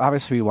myself.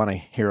 Obviously, we want to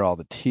hear all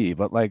the tea,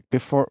 but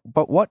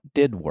but what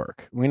did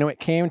work? It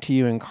came to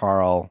you and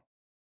Carl,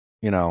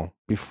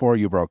 before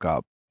you broke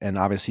up, and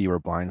obviously you were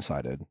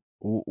blindsided.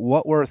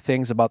 What were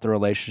things about the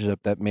relationship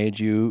that made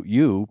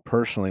you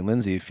personally,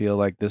 Lindsay, feel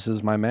like this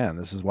is my man?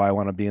 This is why I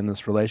want to be in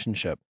this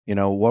relationship.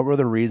 What were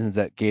the reasons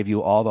that gave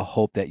you all the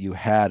hope that you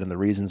had, and the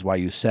reasons why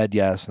you said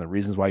yes, and the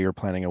reasons why you were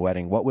planning a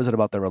wedding? What was it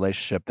about the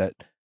relationship that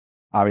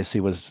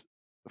obviously was,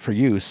 for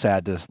you,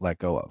 sad to let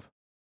go of?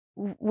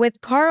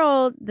 With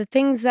Carl, the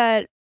things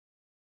that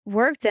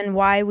worked and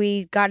why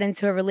we got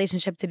into a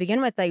relationship to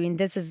begin with,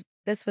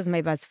 this was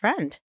my best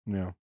friend.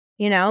 Yeah.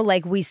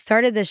 We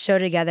started this show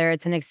together.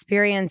 It's an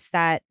experience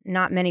that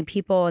not many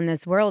people in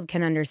this world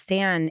can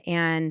understand.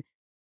 And,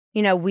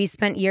 we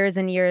spent years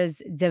and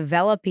years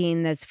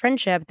developing this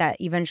friendship that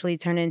eventually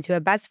turned into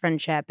a best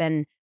friendship.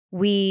 And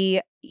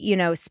we,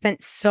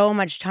 spent so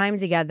much time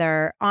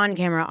together on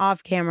camera,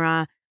 off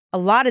camera, a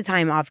lot of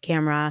time off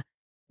camera,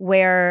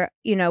 where,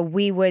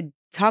 we would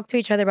talk to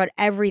each other about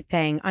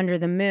everything under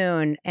the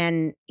moon.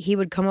 And he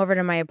would come over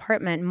to my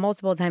apartment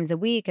multiple times a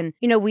week. And,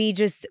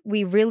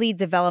 we really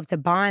developed a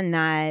bond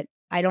that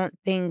I don't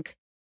think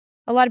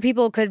a lot of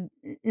people could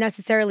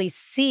necessarily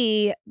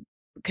see,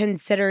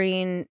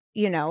 considering,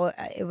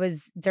 it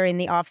was during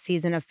the off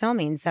season of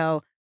filming.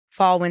 So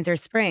fall, winter,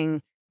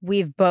 spring,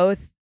 we've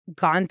both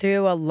gone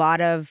through a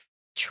lot of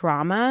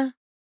trauma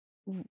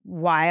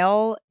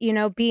while,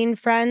 being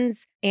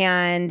friends.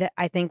 And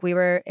I think we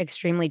were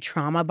extremely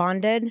trauma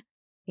bonded.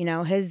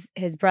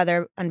 His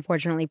brother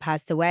unfortunately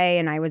passed away,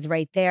 and I was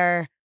right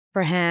there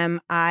for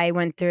him. I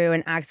went through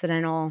an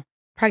accidental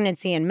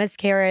pregnancy and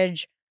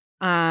miscarriage.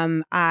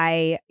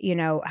 I,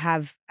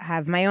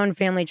 have my own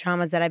family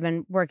traumas that I've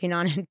been working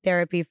on in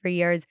therapy for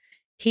years.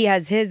 He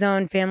has his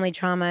own family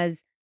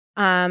traumas.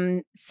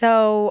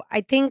 So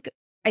I think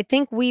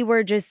we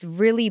were just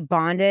really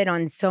bonded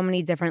on so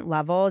many different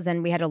levels,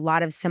 and we had a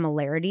lot of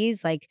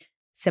similarities, like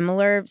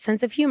similar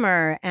sense of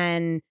humor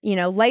and,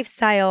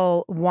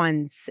 lifestyle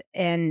ones.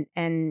 And,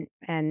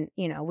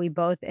 we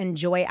both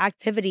enjoy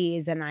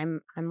activities, and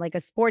I'm like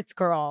a sports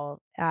girl,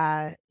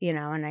 and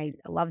I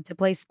love to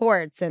play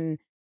sports. And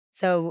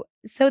so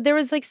there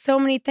was like so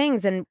many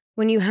things. And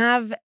when you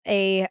have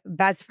a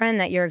best friend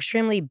that you're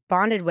extremely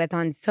bonded with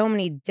on so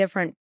many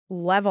different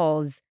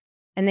levels,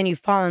 and then you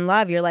fall in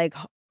love, you're like,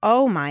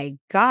 oh my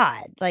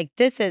God, like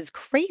this is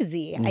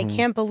crazy. I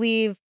can't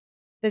believe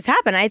this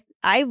happened.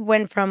 I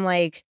went from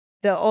like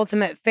the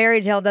ultimate fairy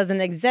tale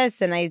doesn't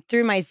exist, and I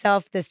threw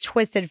myself this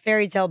twisted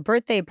fairy tale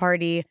birthday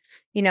party,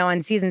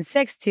 on season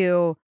 6,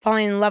 to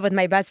falling in love with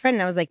my best friend.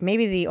 And I was like,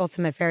 maybe the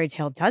ultimate fairy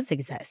tale does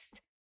exist.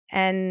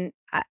 And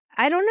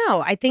I don't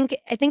know. I think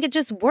it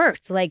just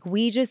worked. Like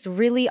we just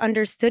really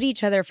understood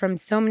each other from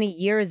so many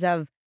years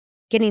of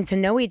getting to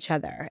know each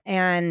other.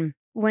 And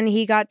when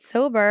he got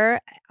sober,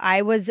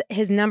 I was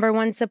his number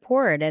one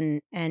support.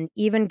 And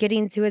even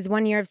getting to his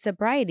 1 year of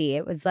sobriety,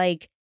 it was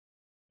like,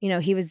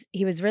 he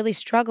was really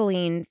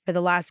struggling for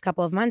the last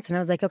couple of months. And I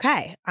was like,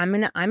 okay, I'm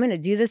gonna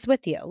do this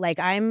with you. Like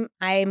I'm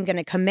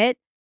gonna commit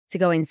to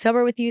going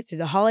sober with you through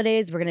the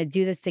holidays. We're gonna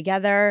do this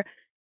together,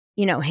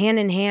 hand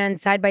in hand,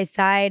 side by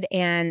side.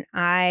 And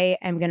I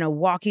am gonna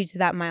walk you to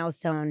that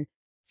milestone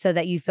so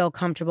that you feel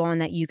comfortable and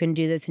that you can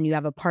do this and you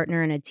have a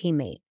partner and a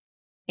teammate.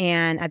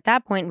 And at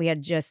that point, we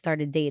had just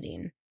started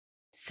dating.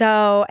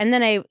 So, and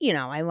then I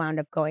wound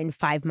up going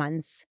 5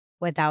 months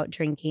without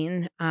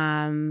drinking,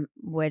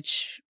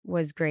 which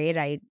was great.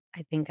 I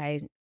think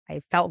I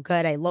felt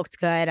good. I looked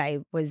good. I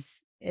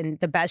was in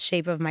the best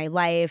shape of my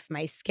life.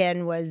 My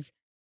skin was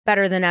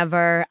better than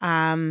ever.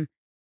 And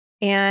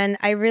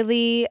I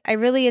really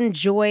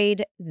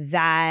enjoyed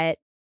that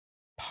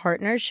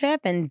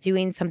partnership and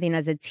doing something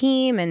as a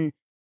team. And,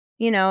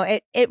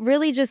 it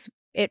really just,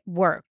 it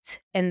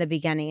worked in the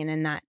beginning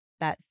and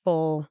that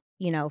full,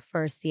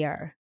 first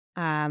year.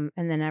 And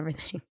then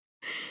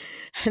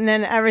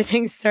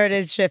everything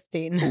started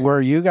shifting.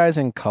 Were you guys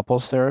in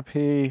couples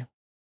therapy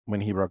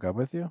when he broke up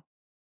with you?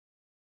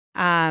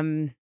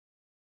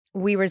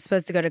 We were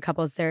supposed to go to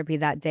couples therapy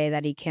that day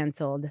that he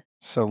canceled.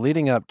 So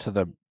leading up to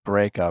the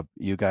breakup,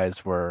 you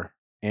guys were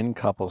in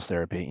couples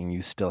therapy and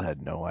you still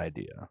had no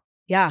idea.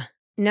 Yeah.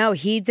 No,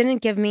 he didn't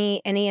give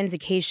me any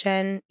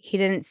indication. He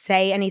didn't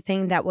say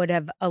anything that would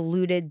have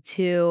alluded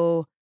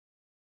to,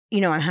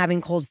 I'm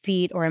having cold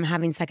feet, or I'm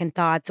having second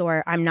thoughts,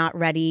 or I'm not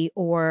ready,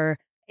 or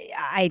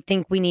I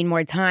think we need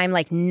more time.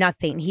 Like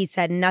nothing. He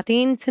said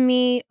nothing to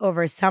me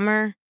over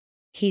summer.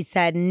 He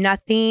said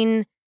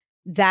nothing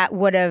that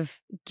would have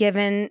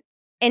given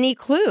any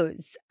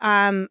clues.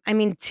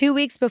 2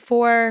 weeks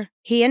before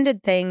he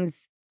ended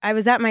things, I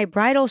was at my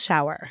bridal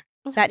shower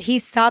that he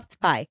stopped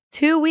by.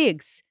 2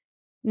 weeks.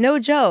 No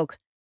joke.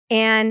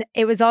 And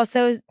it was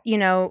also,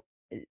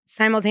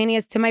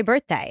 simultaneous to my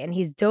birthday. And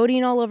he's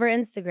doting all over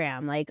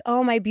Instagram. Like,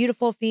 oh, my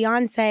beautiful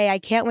fiance, I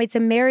can't wait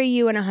to marry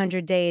you in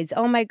 100 days.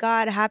 Oh my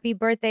God, happy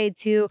birthday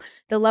to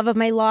the love of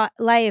my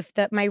life,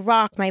 my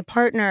rock, my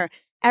partner,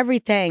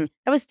 everything.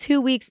 That was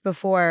 2 weeks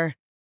before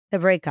the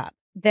breakup.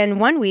 Then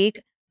 1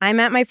 week, I'm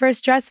at my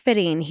first dress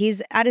fitting.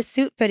 He's at a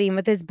suit fitting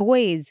with his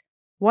boys.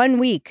 1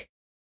 week.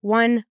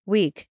 1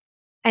 week.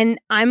 And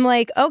I'm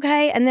like,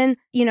 okay. And then,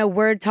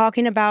 we're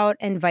talking about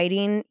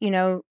inviting,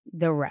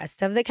 the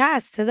rest of the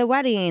cast to the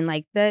wedding,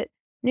 like the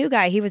new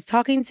guy. He was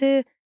talking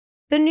to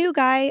the new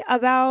guy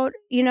about,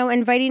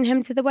 inviting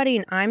him to the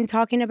wedding. I'm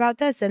talking about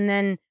this. And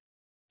then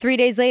 3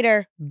 days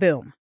later,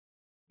 boom,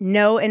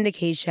 no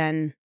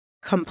indication,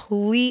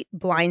 complete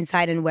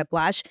blindside and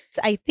whiplash.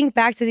 I think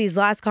back to these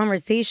last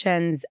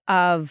conversations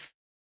of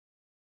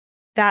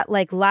that,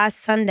 like last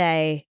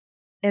Sunday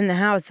in the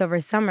house over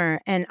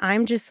summer. And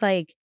I'm just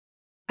like,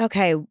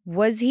 okay,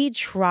 was he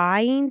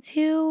trying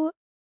to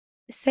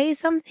say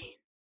something?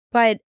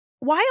 But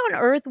why on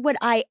earth would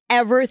I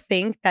ever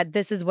think that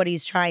this is what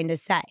he's trying to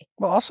say?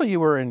 Well, also you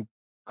were in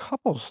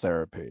couples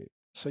therapy.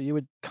 So you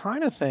would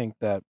kind of think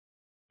that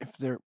if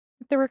there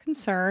were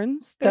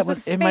concerns, there's a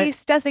space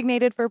might,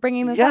 designated for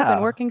bringing those up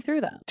and working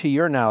through them. To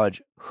your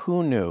knowledge,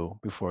 who knew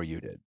before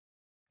you did?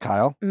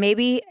 Kyle?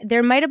 Maybe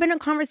there might have been a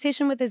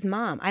conversation with his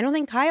mom. I don't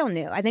think Kyle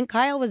knew. I think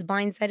Kyle was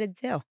blindsided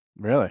too.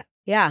 Really?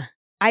 Yeah.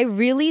 I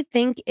really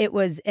think it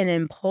was an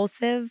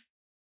impulsive,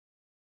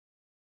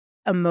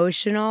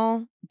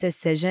 emotional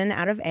decision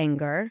out of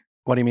anger.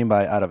 What do you mean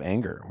by out of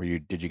anger?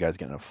 Did you guys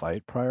get in a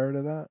fight prior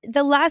to that?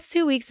 The last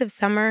 2 weeks of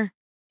summer,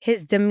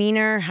 his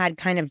demeanor had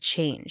kind of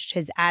changed.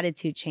 His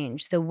attitude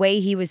changed. The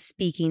way he was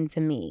speaking to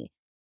me,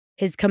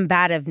 his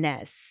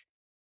combativeness.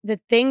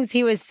 The things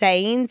he was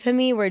saying to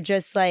me were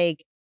just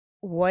like,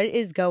 what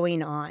is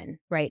going on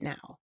right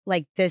now?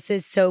 Like, this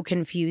is so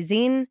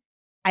confusing.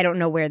 I don't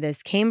know where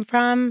this came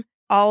from.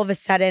 All of a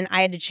sudden,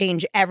 I had to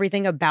change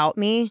everything about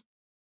me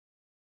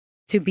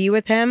to be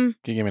with him.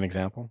 Can you give me an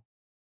example?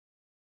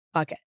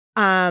 fuck it.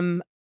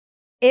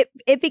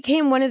 It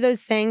became one of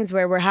those things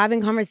where we're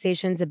having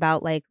conversations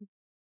about like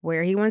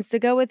where he wants to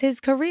go with his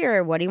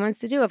career, what he wants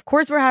to do. Of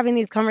course, we're having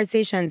these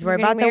conversations. We're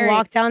about to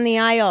walk down the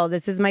aisle.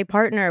 This is my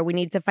partner. We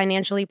need to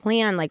financially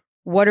plan. Like,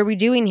 what are we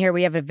doing here?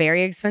 We have a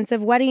very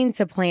expensive wedding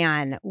to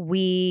plan.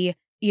 We,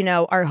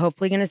 are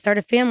hopefully going to start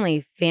a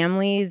family.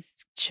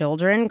 Families,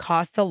 children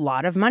cost a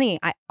lot of money.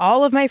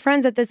 All of my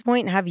friends at this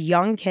point have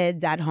young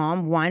kids at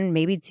home, 1,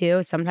 maybe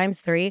 2, sometimes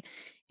 3.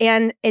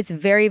 And it's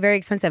very, very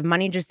expensive.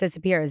 Money just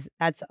disappears.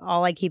 That's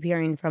all I keep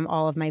hearing from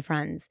all of my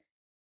friends.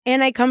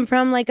 And I come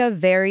from like a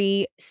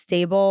very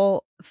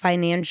stable,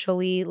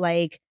 financially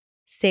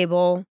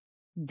stable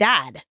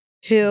dad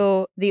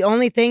who the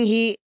only thing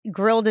he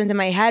grilled into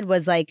my head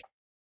was like,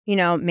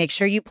 make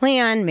sure you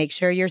plan, make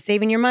sure you're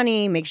saving your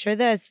money, make sure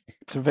this.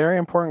 It's a very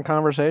important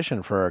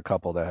conversation for a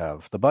couple to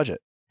have. The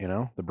budget,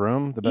 the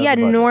broom, the bed, yeah,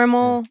 the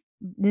budget.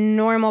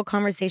 normal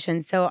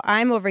conversation. So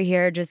I'm over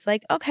here just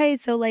like, okay,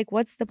 so like,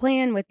 what's the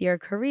plan with your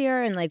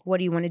career? And like, what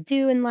do you want to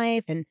do in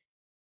life? And,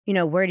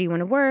 where do you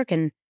want to work?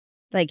 And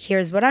like,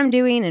 here's what I'm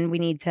doing. And we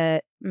need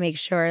to make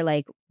sure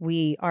like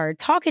we are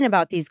talking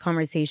about these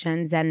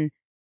conversations. And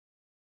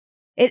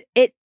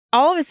it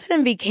all of a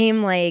sudden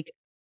became like,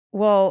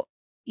 well,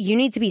 you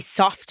need to be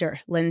softer,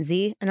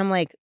 Lindsay. And I'm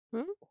like,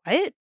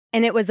 what?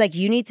 And it was like,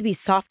 you need to be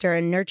softer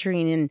and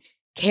nurturing and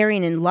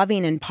caring and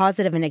loving and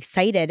positive and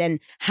excited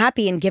and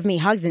happy and give me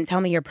hugs and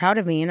tell me you're proud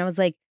of me. And I was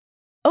like,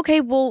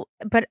 okay, well,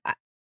 but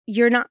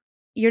you're not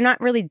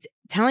really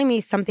telling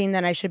me something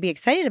that I should be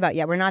excited about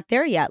yet. We're not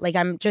there yet. Like,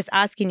 I'm just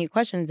asking you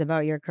questions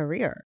about your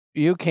career.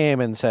 You came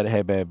and said,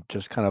 hey, babe,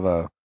 just kind of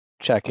a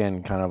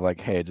check-in, kind of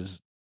like, hey,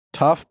 just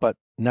tough but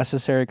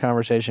necessary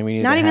conversation we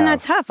need to have. Not even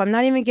that tough. I'm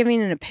not even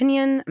giving an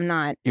opinion. I'm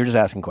not. You're just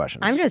asking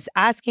questions. I'm just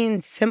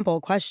asking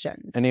simple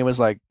questions. And he was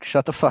like,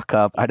 shut the fuck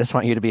up. I just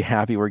want you to be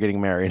happy we're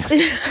getting married.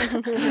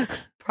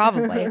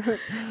 Probably.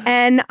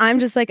 And I'm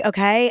just like,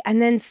 okay.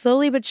 And then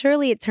slowly but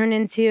surely it turned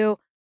into,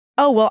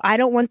 oh, well, I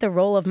don't want the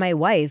role of my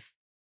wife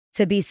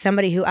to be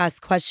somebody who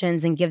asks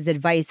questions and gives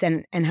advice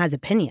and has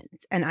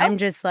opinions. And I'm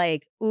just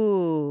like,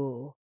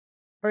 ooh,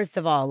 first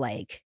of all,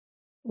 like,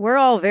 we're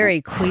all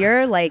very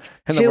clear, like,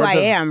 who I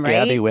am, right?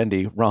 Gabby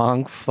Wendy,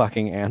 wrong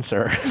fucking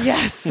answer.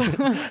 Yes.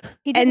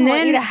 He didn't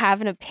want you to have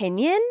an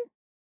opinion?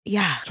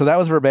 Yeah. So that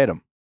was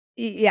verbatim.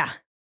 Yeah.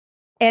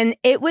 And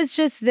it was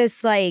just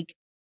this, like,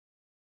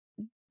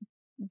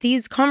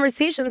 these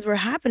conversations were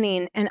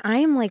happening. And I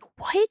am like,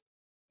 what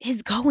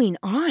is going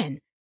on?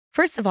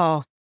 First of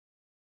all,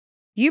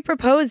 you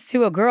proposed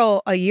to a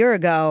girl a year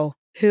ago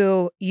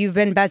who you've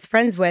been best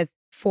friends with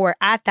for,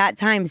 at that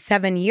time,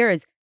 7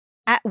 years.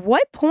 At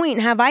what point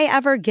have I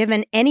ever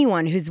given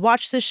anyone who's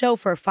watched the show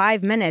for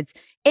 5 minutes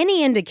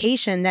any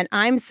indication that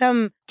I'm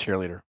some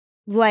cheerleader?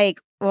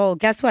 Like, well,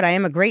 guess what? I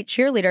am a great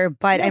cheerleader,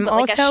 but I'm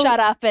like also a shut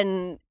up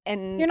and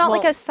you're not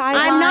like a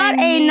sideline. I'm not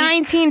a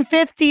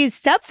 1950s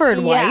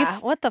Stepford wife. Yeah,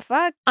 what the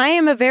fuck? I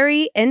am a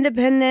very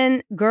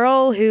independent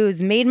girl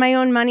who's made my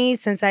own money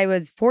since I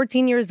was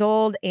 14 years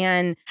old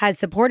and has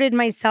supported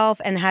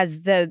myself and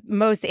has the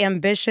most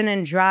ambition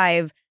and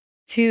drive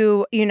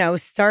to,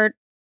 start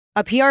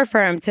a PR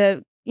firm,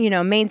 to,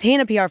 maintain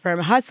a PR firm,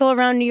 hustle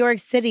around New York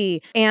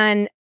City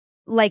and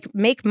like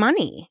make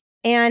money.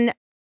 And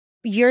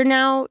you're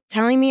now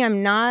telling me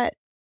I'm not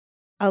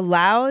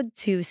allowed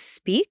to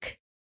speak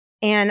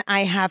and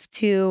I have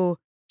to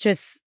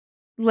just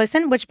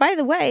listen, which, by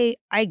the way,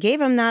 I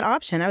gave him that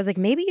option. I was like,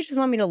 maybe you just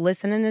want me to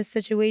listen in this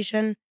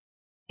situation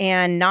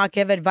and not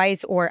give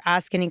advice or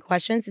ask any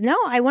questions. No,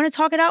 I want to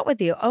talk it out with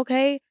you.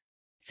 Okay.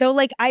 So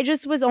like, I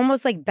just was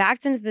almost like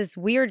backed into this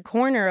weird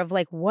corner of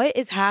like, what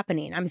is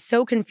happening? I'm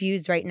so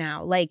confused right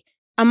now. Like,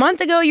 a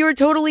month ago, you were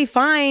totally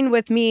fine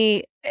with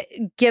me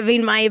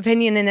giving my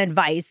opinion and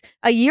advice.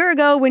 A year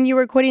ago, when you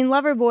were quitting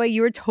Loverboy,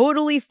 you were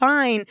totally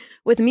fine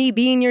with me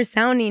being your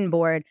sounding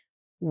board.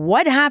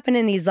 What happened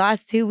in these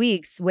last 2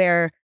 weeks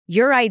where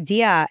your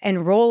idea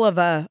and role of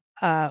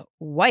a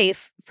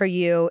wife for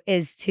you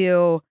is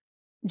to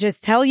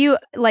just tell you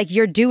like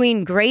you're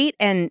doing great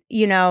and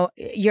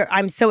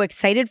I'm so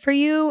excited for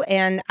you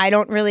and I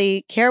don't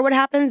really care what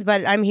happens,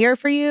 but I'm here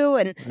for you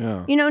and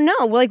no,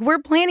 like we're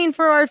planning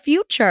for our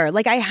future.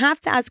 Like I have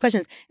to ask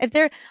questions.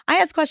 I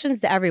ask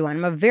questions to everyone.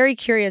 I'm a very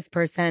curious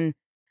person.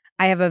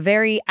 I have a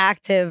very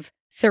active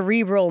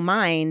cerebral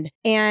mind,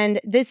 and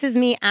this is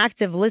me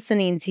active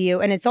listening to you,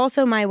 and it's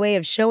also my way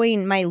of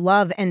showing my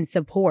love and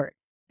support.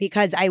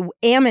 Because I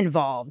am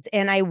involved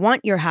and I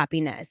want your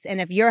happiness.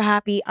 And if you're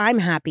happy, I'm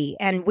happy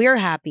and we're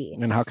happy.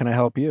 And how can I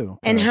help you?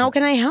 And how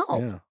can I help?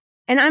 Yeah.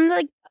 And I'm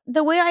like,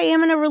 the way I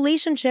am in a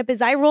relationship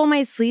is I roll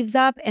my sleeves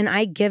up and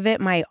I give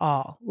it my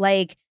all.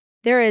 Like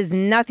there is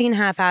nothing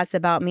half-assed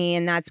about me.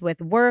 And that's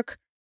with work.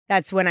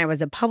 That's when I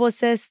was a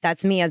publicist.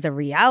 That's me as a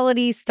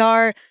reality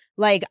star.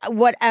 Like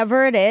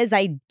whatever it is,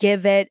 I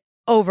give it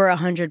over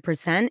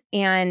 100%.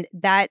 And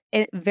that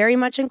it very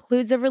much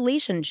includes a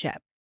relationship.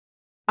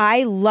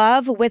 I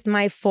love with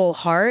my full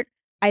heart.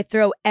 I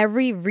throw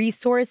every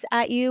resource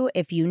at you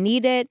if you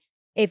need it.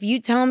 If you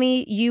tell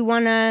me you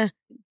want to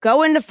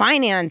go into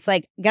finance,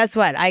 like, guess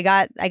what? I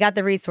got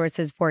the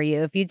resources for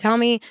you. If you tell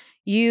me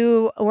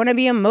you want to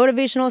be a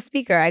motivational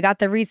speaker, I got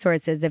the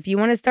resources. If you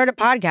want to start a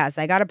podcast,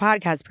 I got a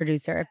podcast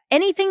producer.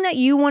 Anything that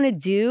you want to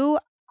do,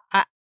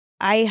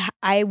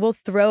 I will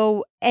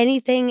throw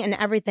anything and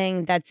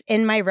everything that's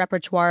in my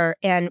repertoire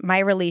and my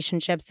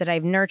relationships that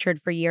I've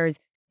nurtured for years,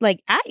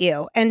 like, at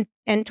you and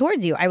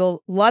towards you. I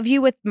will love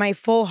you with my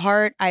full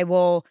heart. I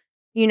will,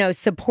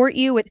 support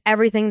you with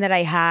everything that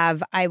I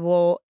have. I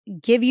will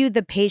give you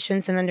the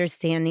patience and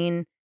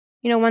understanding.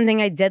 One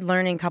thing I did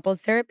learn in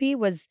couples therapy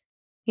was,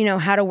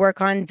 how to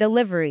work on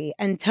delivery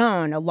and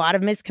tone. A lot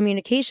of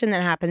miscommunication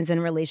that happens in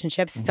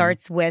relationships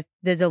starts with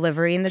the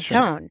delivery and the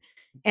tone.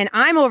 And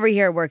I'm over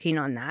here working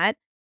on that,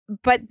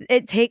 but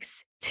it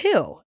takes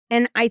two.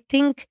 And I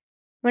think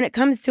when it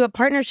comes to a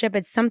partnership,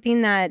 it's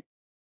something that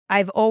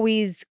I've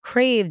always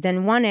craved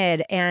and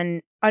wanted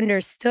and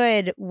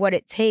understood what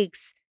it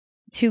takes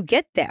to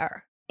get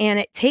there. And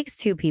it takes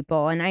two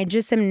people. And I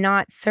just am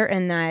not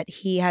certain that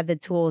he had the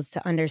tools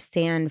to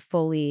understand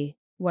fully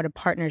what a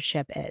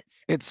partnership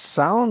is. It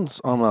sounds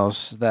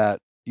almost that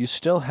you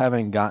still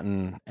haven't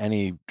gotten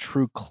any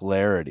true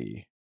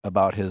clarity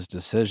about his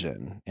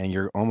decision, and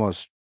you're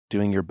almost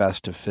doing your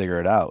best to figure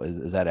it out.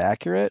 Is that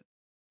accurate?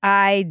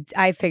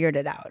 I figured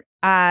it out.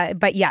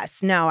 But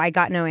yes, no, I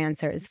got no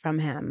answers from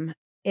him.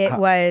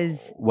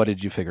 What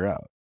did you figure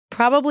out?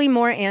 Probably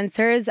more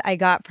answers I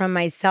got from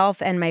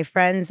myself and my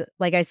friends.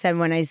 Like I said,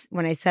 when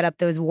I set up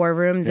those war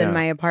rooms in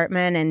my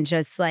apartment, and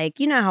just like,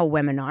 how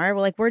women are,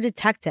 we're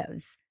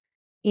detectives.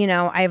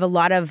 I have a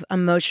lot of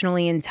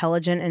emotionally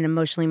intelligent and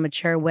emotionally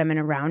mature women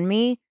around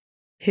me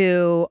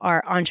who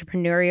are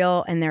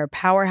entrepreneurial and they're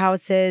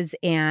powerhouses.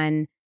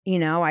 And,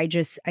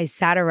 I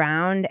sat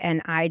around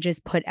and I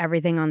just put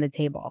everything on the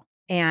table.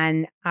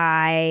 And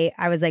I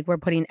was like, we're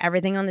putting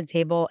everything on the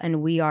table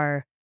and we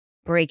are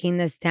breaking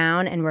this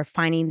down and we're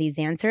finding these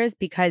answers,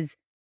 because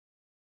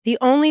the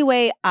only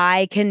way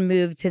I can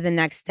move to the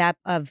next step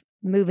of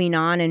moving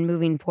on and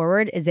moving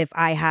forward is if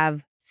I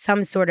have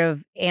some sort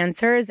of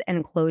answers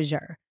and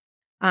closure.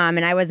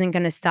 And I wasn't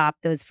going to stop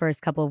those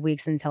first couple of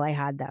weeks until I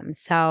had them.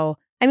 So,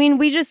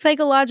 we just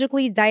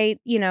psychologically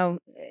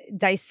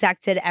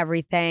dissected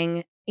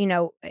everything,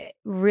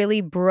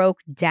 really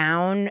broke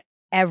down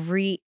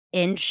every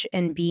inch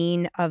and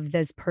being of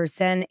this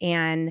person.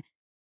 And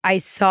I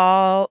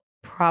saw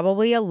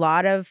probably a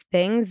lot of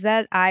things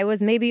that I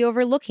was maybe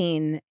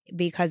overlooking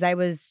because I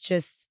was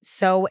just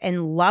so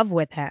in love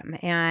with him,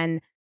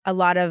 and a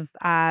lot of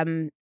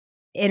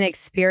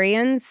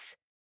inexperience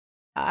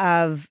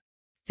of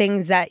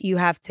things that you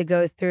have to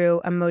go through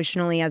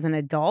emotionally as an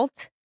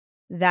adult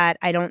that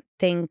I don't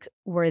think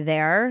were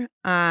there.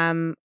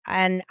 There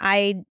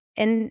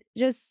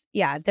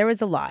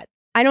was a lot.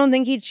 I don't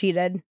think he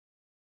cheated.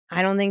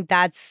 I don't think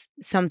that's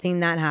something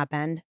that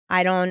happened.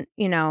 I don't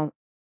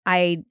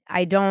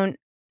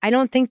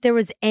think there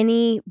was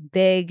any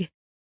big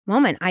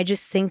moment. I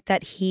just think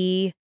that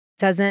he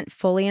doesn't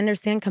fully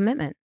understand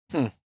commitment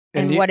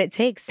and what it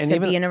takes to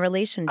be in a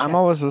relationship. I'm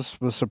always was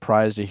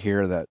surprised to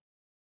hear that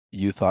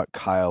you thought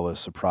Kyle was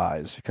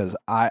surprised, because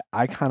I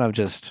kind of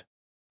just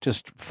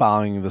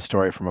following the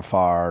story from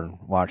afar and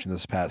watching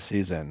this past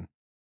season,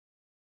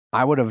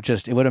 it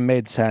would have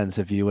made sense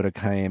if you would have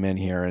came in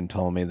here and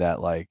told me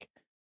that, like,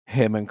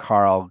 him and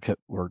Carl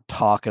were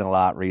talking a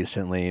lot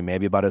recently,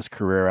 maybe about his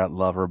career at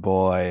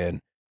Loverboy, and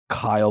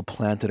Kyle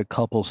planted a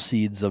couple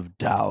seeds of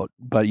doubt.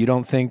 But you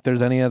don't think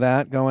there's any of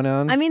that going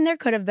on? There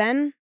could have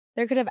been.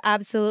 There could have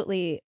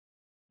absolutely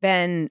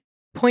been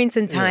points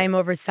in time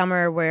over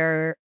summer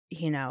where,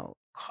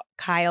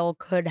 Kyle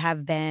could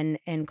have been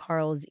in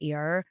Carl's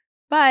ear.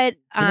 But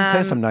he did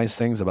say some nice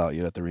things about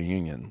you at the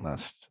reunion,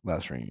 last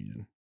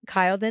reunion.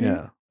 Kyle didn't?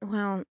 Yeah.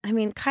 Well,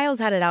 Kyle's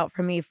had it out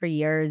for me for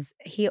years.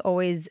 He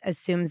always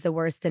assumes the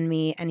worst in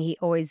me, and he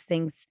always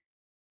thinks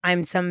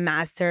I'm some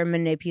master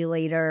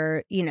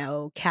manipulator,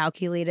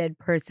 calculated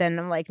person.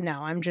 I'm like,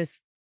 no, I'm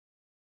just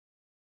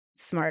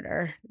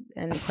smarter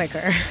and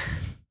quicker.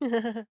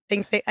 I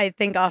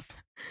think on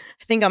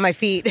my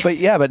feet. But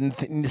yeah,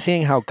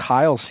 seeing how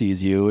Kyle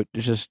sees you,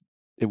 it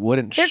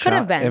wouldn't. There could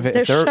have been.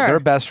 If they're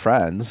best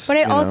friends. But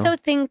I also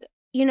think,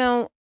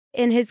 in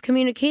his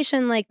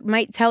communication, like,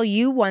 might tell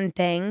you one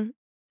thing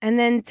and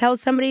then tell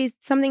somebody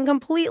something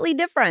completely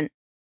different.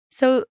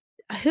 So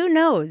who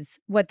knows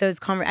what those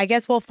I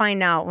guess we'll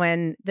find out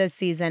when the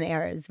season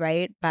airs,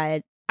 right?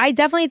 But I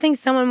definitely think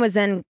someone was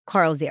in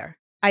Carl's ear.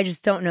 I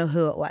just don't know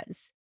who it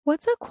was.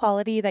 What's a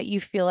quality that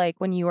you feel like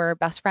when you were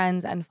best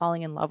friends and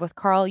falling in love with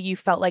Carl, you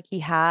felt like he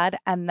had,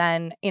 and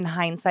then in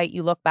hindsight,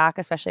 you look back,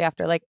 especially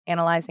after like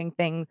analyzing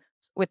things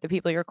with the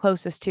people you're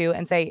closest to,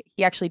 and say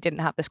he actually didn't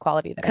have this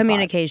quality that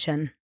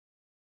communication.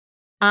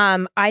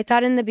 I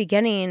thought in the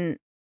beginning,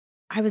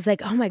 I was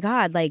like, oh my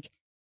God, like,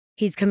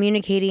 he's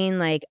communicating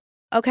like,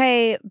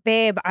 okay,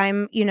 babe,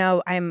 I'm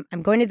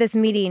going to this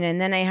meeting, and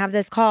then I have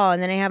this call,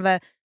 and then I have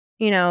a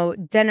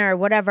dinner,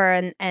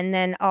 whatever, and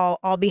then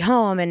I'll be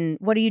home, and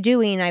what are you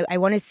doing? I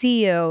want to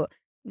see you.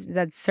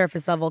 That's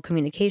surface level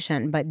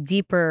communication, but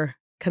deeper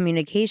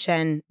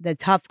communication, the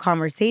tough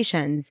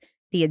conversations,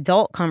 the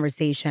adult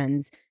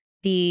conversations,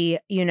 the,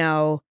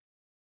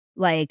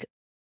 like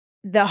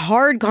the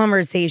hard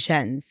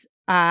conversations,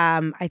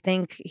 I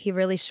think he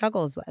really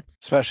struggles with.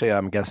 Especially,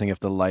 I'm guessing if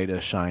the light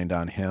is shined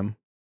on him,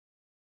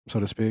 so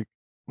to speak.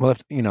 Well,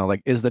 if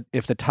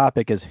if the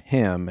topic is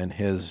him and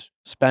his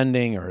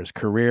spending or his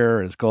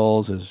career, his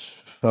goals, his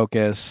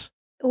focus.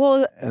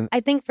 Well, I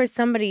think for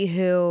somebody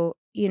who,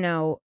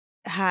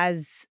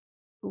 has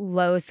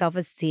low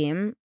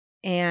self-esteem,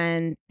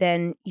 and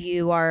then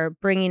you are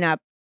bringing up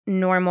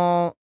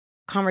normal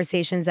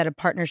conversations that a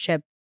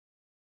partnership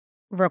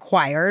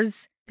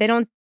requires, they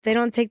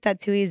don't take that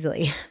too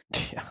easily.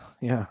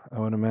 Yeah, I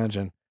would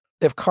imagine.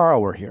 If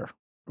Carl were here,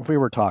 if we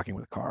were talking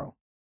with Carl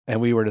and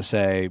we were to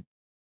say,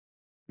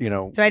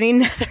 do I need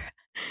another?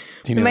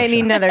 We might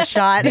need another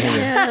shot.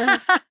 Yeah.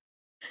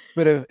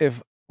 But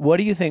if what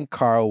do you think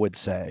Carl would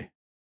say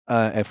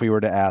if we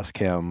were to ask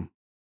him,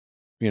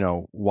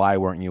 why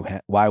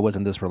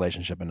wasn't this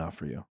relationship enough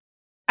for you?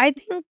 I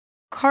think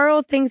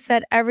Carl thinks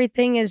that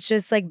everything is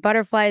just like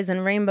butterflies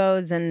and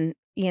rainbows and,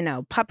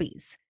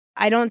 puppies.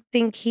 I don't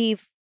think he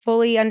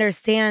fully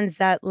understands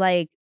that,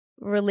 like,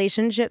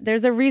 relationship.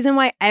 There's a reason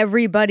why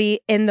everybody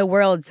in the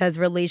world says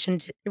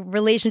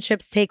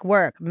relationships take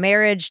work.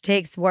 Marriage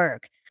takes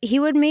work. He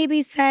would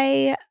maybe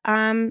say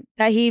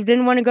that he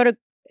didn't want to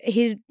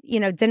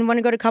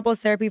go to couples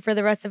therapy for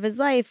the rest of his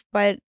life,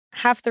 but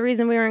half the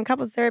reason we were in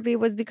couples therapy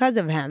was because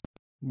of him.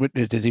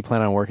 Does he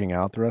plan on working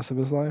out the rest of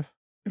his life?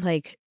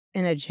 Like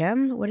in a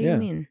gym? What do you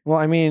mean? Well,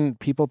 I mean,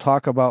 people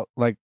talk about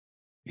Natalie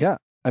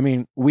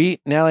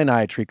and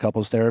I treat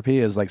couples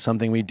therapy as like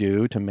something we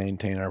do to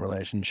maintain our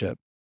relationship.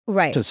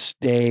 Right. To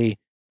stay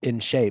in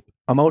shape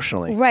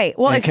emotionally. Right.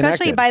 Well, especially,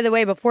 connected. by the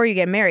way, before you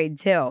get married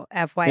too,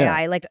 FYI.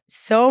 Yeah. Like,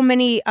 so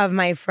many of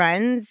my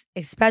friends,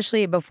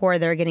 especially before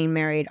they're getting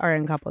married, are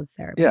in couples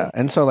therapy. Yeah.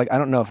 And so, like, I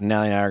don't know if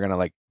Natalie and I are going to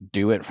like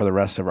do it for the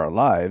rest of our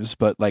lives,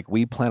 but like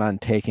we plan on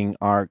taking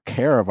our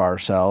care of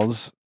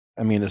ourselves.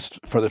 I mean, it's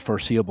for the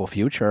foreseeable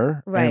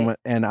future. Right.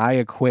 And I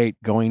equate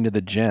going to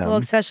the gym. Well,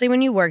 especially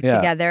when you work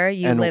together,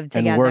 you live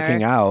together. And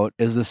working out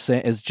is the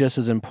same, is just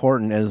as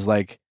important as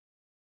like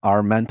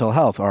our mental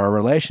health, our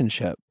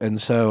relationship. And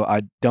so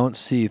I don't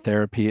see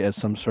therapy as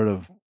some sort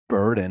of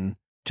burden.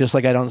 Just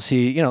like I don't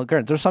see,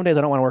 there's some days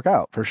I don't want to work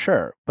out for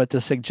sure. But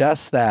to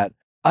suggest that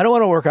I don't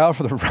want to work out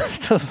for the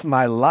rest of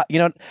my life,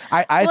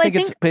 I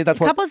think that's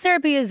what couples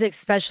therapy is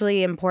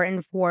especially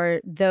important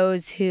for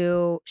those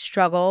who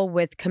struggle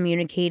with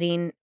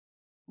communicating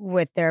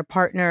with their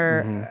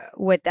partner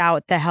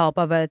without the help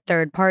of a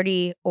third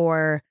party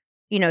or,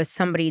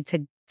 somebody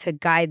to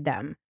guide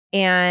them.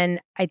 And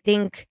I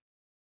think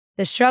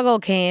the struggle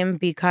came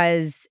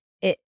because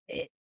it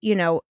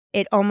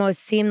almost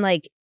seemed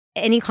like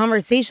any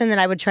conversation that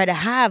I would try to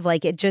have,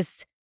 like it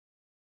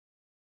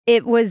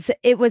was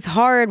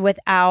hard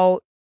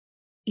without,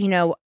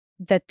 the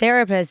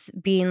therapist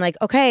being like,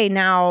 okay,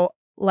 now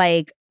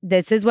like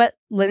this is what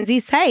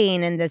Lindsay's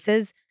saying. And I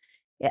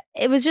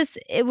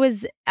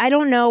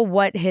don't know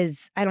what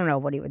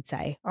he would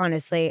say.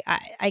 Honestly,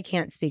 I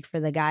can't speak for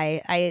the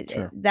guy.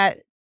 Sure. That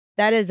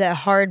is a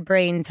hard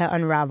brain to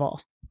unravel.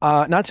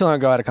 Not too long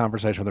ago, I had a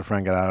conversation with a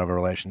friend, got out of a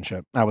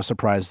relationship. I was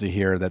surprised to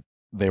hear that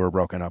they were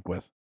broken up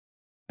with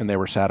and they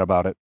were sad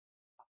about it.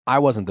 I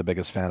wasn't the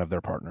biggest fan of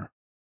their partner.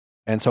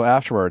 And so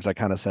afterwards, I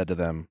kind of said to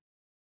them,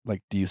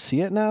 like, do you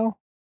see it now,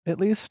 at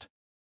least?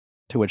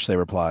 To which they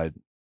replied,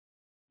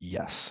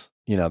 yes.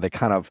 They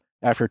kind of,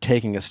 after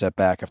taking a step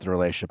back after the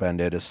relationship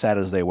ended, as sad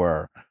as they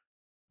were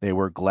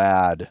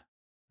glad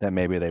that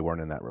maybe they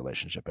weren't in that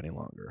relationship any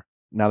longer.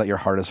 Now that your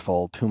heart is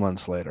full 2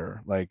 months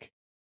later, like,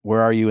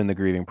 where are you in the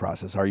grieving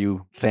process? Are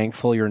you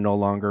thankful you're no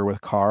longer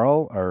with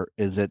Carl, or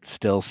is it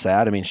still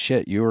sad? I mean,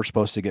 shit, you were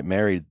supposed to get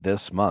married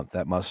this month.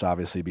 That must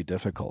obviously be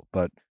difficult.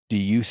 But do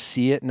you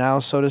see it now,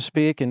 so to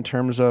speak, in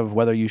terms of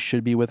whether you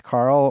should be with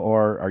Carl,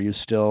 or are you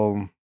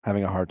still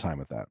having a hard time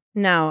with that?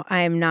 No,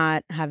 I am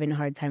not having a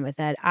hard time with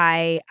it.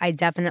 I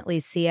definitely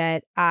see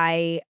it.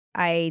 I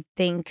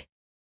think,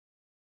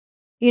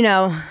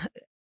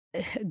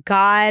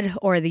 God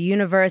or the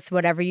universe,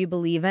 whatever you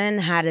believe in,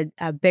 had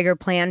a bigger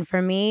plan for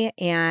me,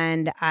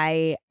 and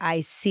I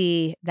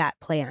see that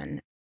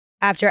plan.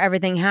 After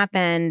everything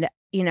happened,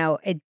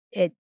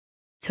 it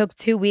took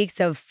 2 weeks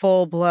of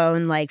full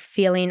blown like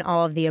feeling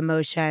all of the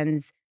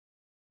emotions,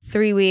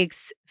 3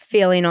 weeks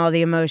feeling all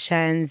the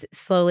emotions,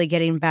 slowly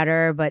getting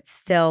better, but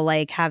still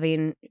like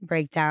having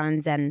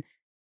breakdowns, and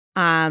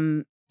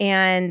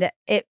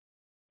it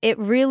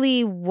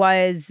really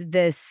was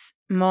this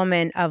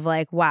moment of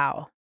like,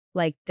 wow.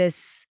 Like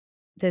this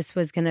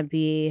was going to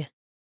be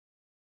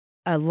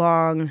a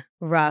long,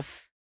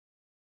 rough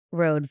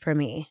road for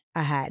me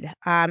ahead,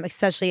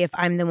 especially if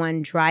I'm the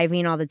one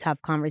driving all the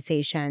tough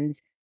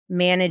conversations,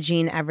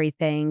 managing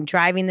everything,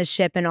 driving the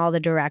ship in all the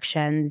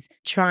directions,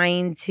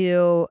 trying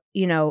to,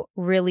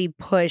 really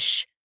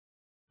push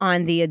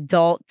on the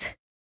adult,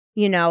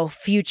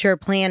 future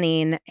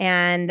planning.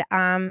 And,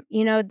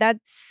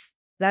 that's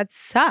that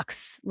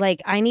sucks.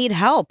 Like, I need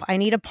help. I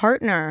need a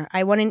partner.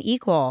 I want an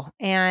equal.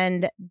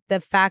 And the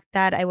fact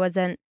that I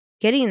wasn't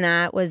getting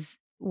that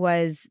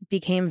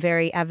became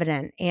very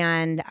evident.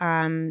 And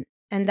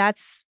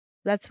that's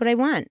what I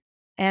want.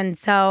 And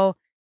so,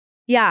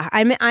 yeah,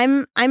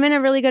 I'm in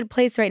a really good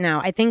place right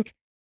now. I think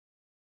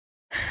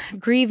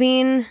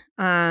grieving,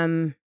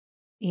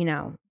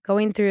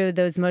 going through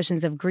those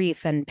motions of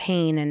grief and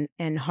pain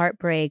and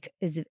heartbreak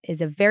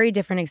is a very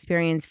different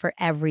experience for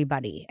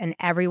everybody. And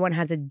everyone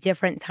has a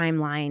different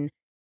timeline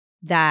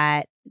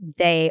that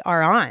they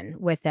are on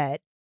with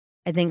it.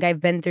 I think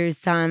I've been through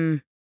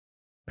some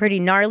pretty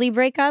gnarly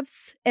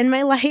breakups in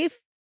my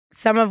life,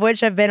 some of which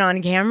have been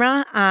on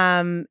camera.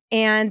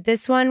 And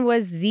this one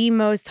was the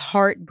most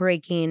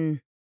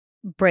heartbreaking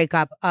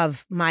breakup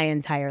of my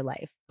entire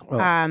life. Well,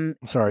 I'm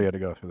sorry you had to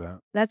go through that.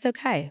 That's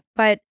okay.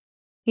 But,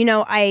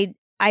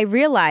 I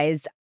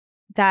realized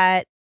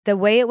that the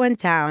way it went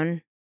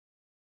down,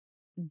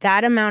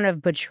 that amount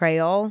of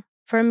betrayal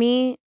for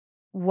me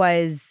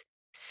was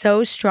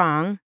so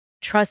strong.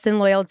 Trust and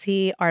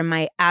loyalty are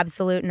my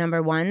absolute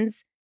number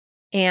ones.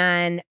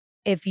 And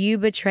if you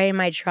betray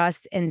my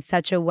trust in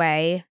such a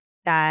way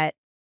that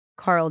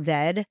Carl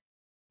did,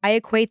 I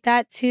equate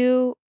that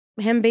to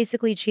him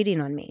basically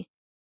cheating on me.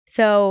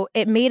 So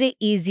it made it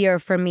easier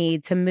for me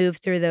to move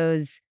through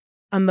those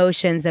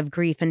emotions of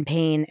grief and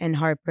pain and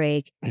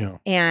heartbreak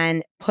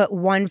and put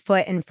one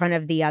foot in front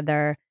of the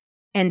other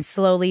and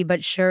slowly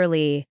but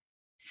surely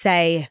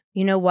say,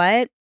 you know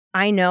what?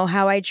 I know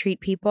how I treat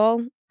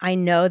people. I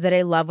know that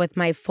I love with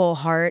my full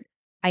heart.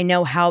 I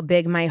know how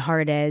big my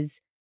heart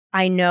is.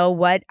 I know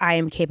what I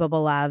am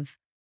capable of.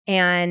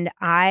 And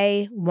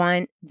I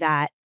want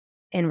that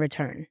in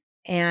return.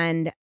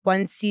 And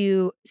once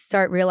you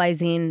start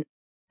realizing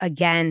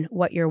again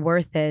what your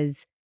worth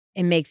is,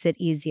 it makes it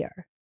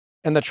easier.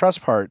 And the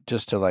trust part,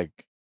 just to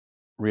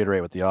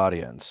reiterate with the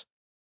audience,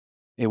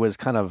 it was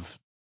kind of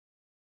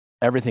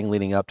everything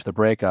leading up to the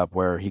breakup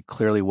where he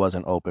clearly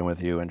wasn't open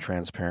with you and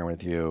transparent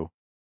with you.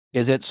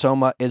 Is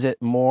it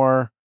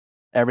more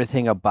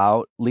everything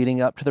about leading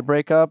up to the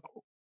breakup,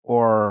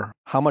 or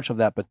how much of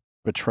that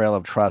betrayal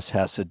of trust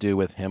has to do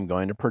with him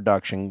going to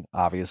production,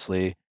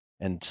 obviously,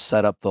 and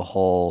set up the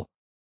whole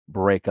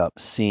breakup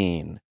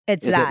scene?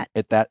 It's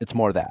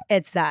more that.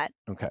 It's that.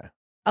 Okay.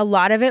 A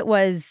lot of it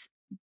was,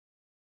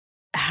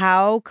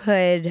 how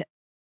could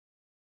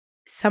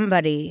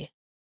somebody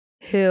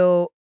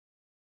who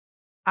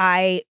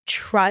I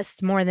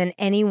trust more than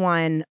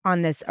anyone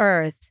on this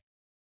earth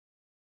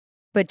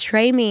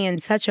betray me in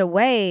such a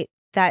way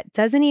that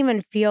doesn't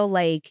even feel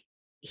like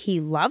he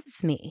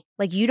loves me?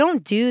 Like, you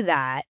don't do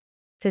that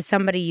to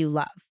somebody you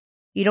love.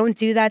 You don't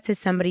do that to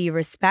somebody you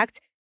respect.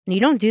 And you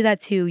don't do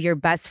that to your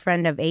best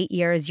friend of 8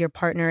 years, your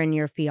partner, and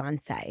your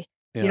fiance.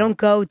 Yeah. You don't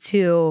go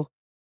to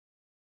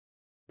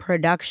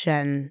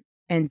production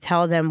and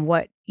tell them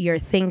what you're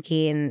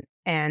thinking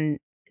and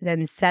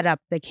then set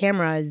up the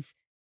cameras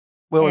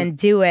and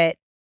do it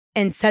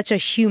in such a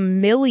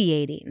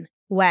humiliating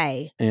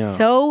way. Yeah.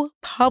 So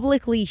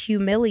publicly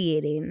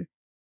humiliating.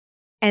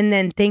 And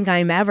then think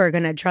I'm ever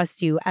going to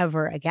trust you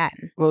ever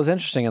again. Well, it was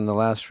interesting in the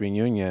last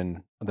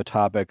reunion, the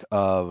topic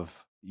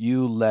of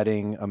you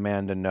letting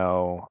Amanda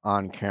know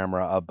on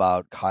camera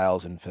about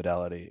Kyle's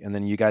infidelity. And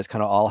then you guys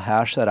kind of all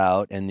hashed that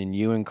out. And then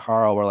you and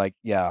Carl were like,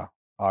 yeah,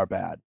 our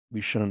bad. We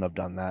shouldn't have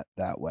done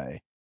that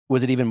way.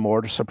 Was it even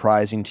more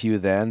surprising to you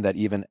then that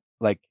even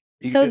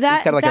So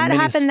that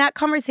happened, that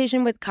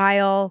conversation with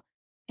Kyle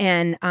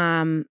and,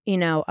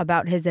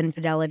 about his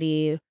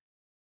infidelity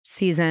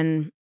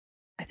season,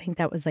 I think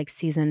that was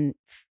season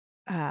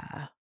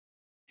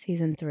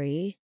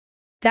 3.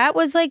 That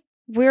was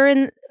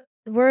we're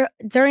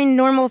during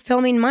normal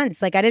filming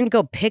months. I didn't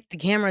go pick the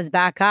cameras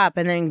back up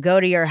and then go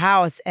to your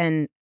house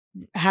and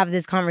have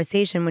this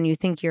conversation when you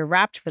think you're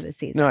wrapped for the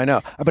season. No, I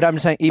know. But I'm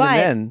saying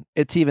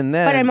it's even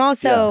then. But I'm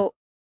also,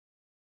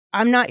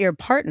 I'm not your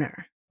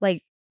partner.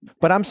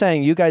 But I'm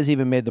saying you guys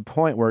even made the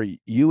point where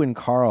you and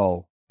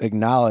Carl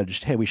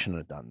acknowledged, hey, we shouldn't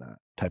have done that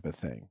type of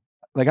thing.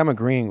 I'm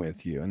agreeing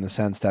with you in the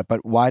sense that,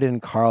 but why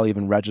didn't Carl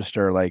even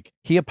register?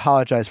 He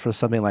apologized for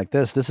something like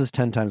this. This is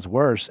 10 times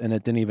worse, and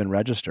it didn't even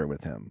register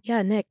with him.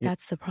 Yeah, Nick,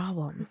 that's the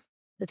problem.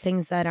 The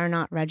things that are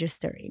not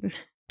registering.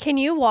 Can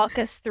you walk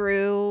us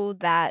through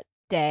that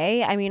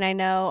day? I mean, I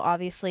know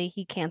obviously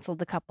he canceled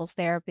the couples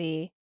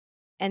therapy,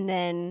 and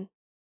then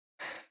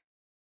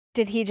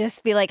did he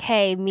just be like,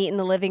 hey, meet in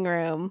the living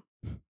room?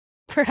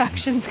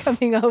 Production's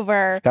coming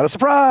over. Got a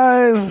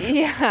surprise.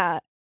 Yeah.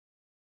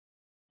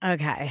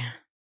 Okay.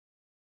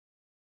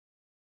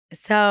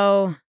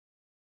 So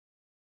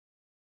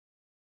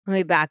let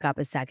me back up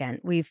a second.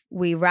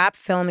 We wrapped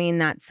filming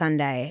that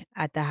Sunday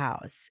at the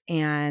house,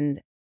 and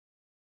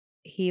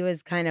he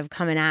was kind of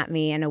coming at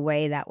me in a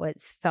way that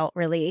felt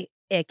really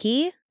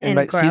icky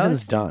and gross.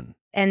 Season's done.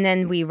 And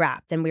then we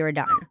wrapped and we were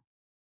done.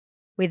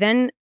 We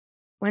then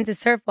went to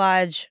Surf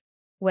Lodge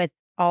with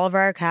all of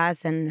our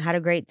cast and had a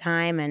great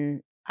time.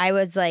 And I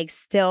was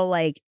still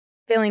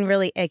feeling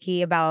really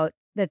icky about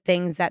the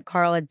things that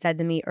Carl had said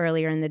to me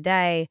earlier in the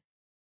day.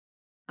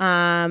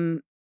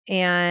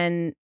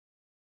 And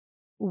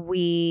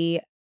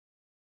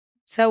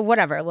so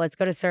whatever, let's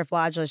go to Surf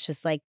Lodge. Let's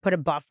just like put a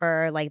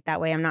buffer. Like that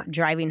way I'm not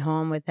driving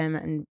home with him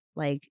and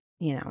like,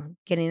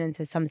 getting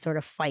into some sort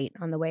of fight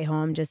on the way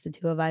home, just the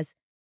two of us,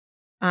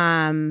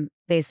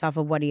 based off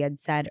of what he had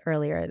said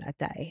earlier that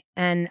day.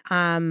 And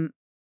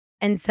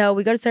so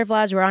we go to Surf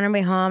Lodge, we're on our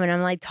way home, and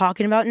I'm like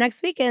talking about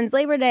next weekend's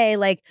Labor Day.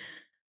 Like,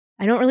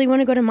 I don't really want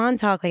to go to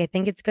Montauk. Like, I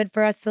think it's good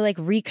for us to like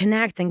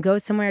reconnect and go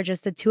somewhere,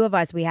 just the two of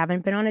us. We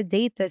haven't been on a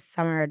date this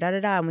summer,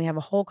 And we have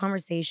a whole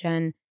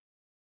conversation,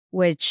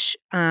 which,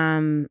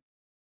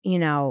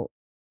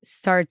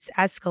 starts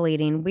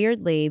escalating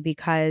weirdly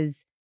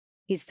because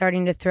he's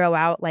starting to throw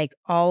out like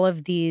all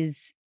of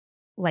these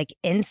like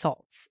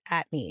insults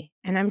at me.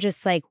 And I'm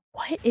just like,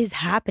 what is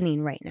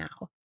happening right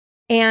now?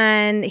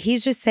 And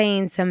he's just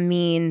saying some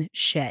mean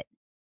shit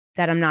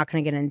that I'm not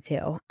going to get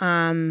into.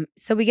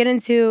 So we get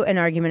into an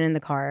argument in the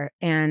car,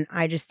 and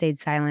I just stayed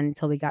silent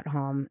until we got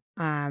home.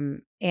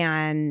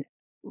 And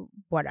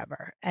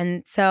whatever.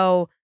 And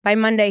so by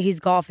Monday, he's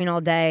golfing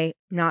all day,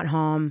 not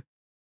home.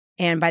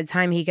 And by the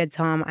time he gets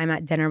home, I'm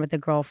at dinner with a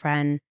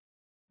girlfriend.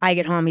 I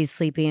get home, he's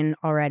sleeping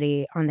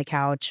already on the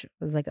couch.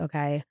 I was like,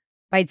 okay.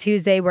 By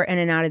Tuesday, we're in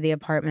and out of the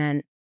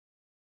apartment,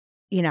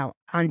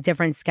 on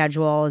different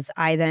schedules.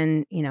 I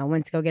then,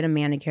 went to go get a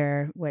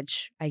manicure,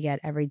 which I get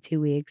every 2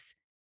 weeks.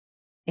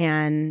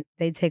 And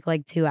they take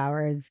like 2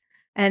 hours.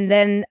 And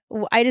then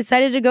I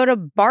decided to go to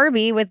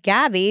Barbie with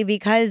Gabby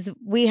because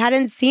we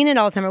hadn't seen it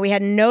all summer. We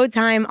had no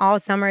time all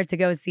summer to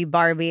go see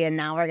Barbie. And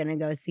now we're going to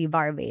go see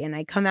Barbie. And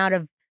I come out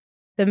of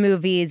the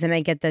movies and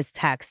I get this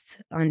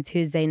text on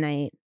Tuesday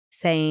night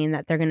saying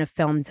that they're going to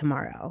film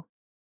tomorrow.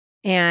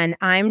 And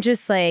I'm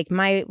just like,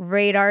 my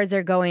radars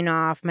are going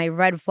off. My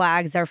red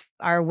flags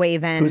are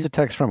waving. Who's the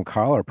text from,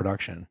 Carl or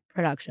production?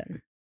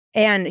 Production.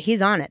 And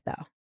he's on it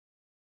though.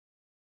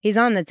 He's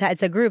on the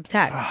it's a group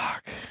text.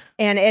 Fuck.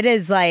 And it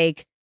is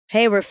like,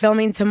 hey, we're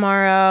filming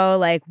tomorrow.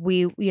 Like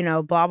we,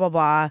 blah, blah,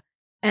 blah.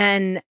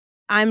 And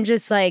I'm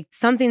just like,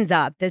 something's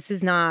up. This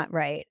is not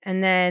right.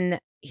 And then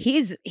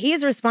he's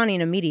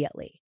responding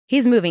immediately.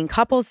 He's moving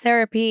couples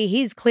therapy.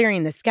 He's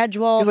clearing the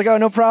schedule. He's like, oh,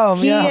 no problem.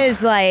 He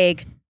is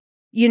like,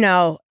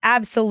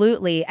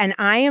 absolutely. And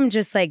I am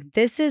just like,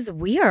 this is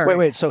weird.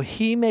 Wait. So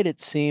he made it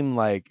seem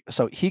like,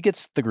 so he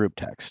gets the group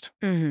text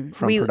from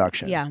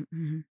production. Yeah.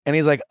 Mm-hmm. And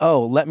he's like,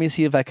 oh, let me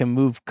see if I can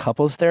move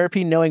couples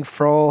therapy, knowing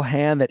full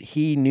hand that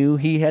he knew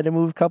he had to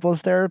move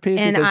couples therapy.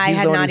 And I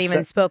had not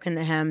even spoken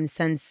to him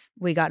since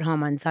we got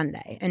home on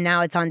Sunday. And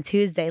now it's on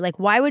Tuesday. Like,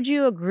 why would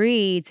you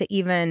agree to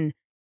even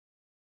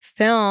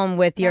film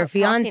with your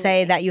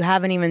fiance that you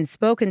haven't even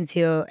spoken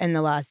to in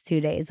the last 2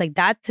 days? Like,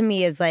 that to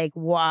me is like,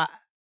 what?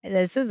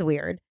 This is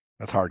weird.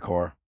 That's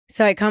hardcore.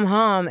 So I come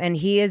home and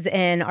he is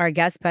in our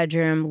guest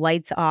bedroom,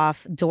 lights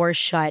off, door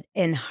shut,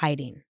 in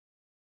hiding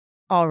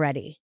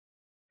already.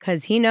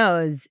 Because he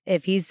knows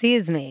if he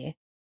sees me,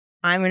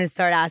 I'm going to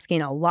start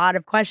asking a lot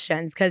of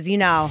questions because,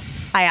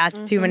 I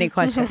ask too many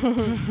questions.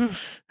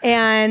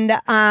 And he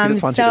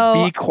just wants you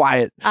to be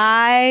quiet.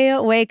 I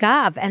wake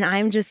up and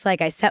I'm just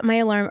like, I set my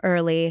alarm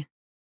early.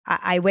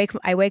 I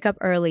wake up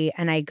early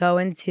and I go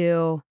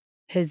into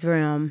his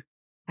room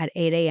at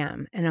 8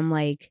 a.m. And I'm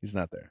like, he's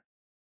not there.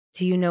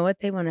 Do you know what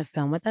they want to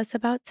film with us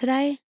about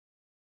today?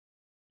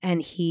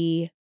 And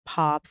he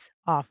pops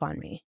off on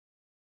me.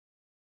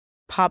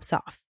 Pops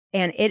off.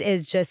 And it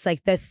is just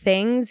like the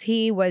things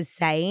he was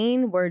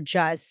saying were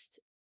just,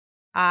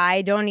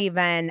 this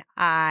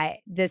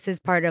is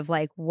part of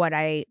like what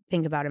I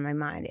think about in my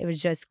mind. It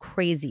was just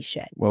crazy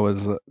shit. What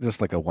was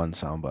just like a one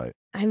soundbite?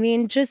 I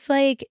mean, just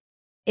like,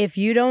 if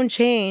you don't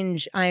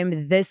change,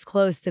 I'm this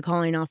close to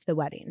calling off the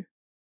wedding.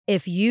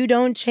 If you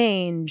don't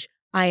change,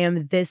 I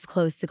am this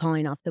close to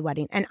calling off the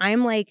wedding. And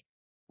I'm like,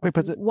 wait,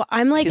 but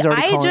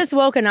I just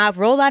woken up,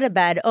 rolled out of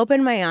bed,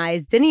 opened my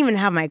eyes, didn't even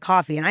have my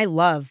coffee. And I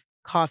love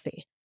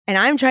coffee. And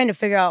I'm trying to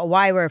figure out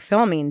why we're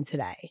filming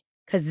today,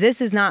 because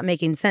this is not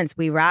making sense.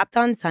 We wrapped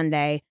on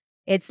Sunday.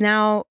 It's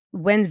now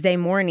Wednesday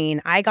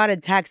morning. I got a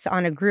text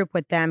on a group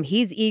with them.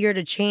 He's eager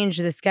to change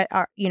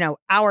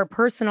our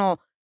personal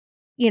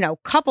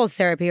couples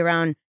therapy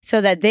around so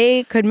that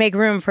they could make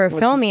room for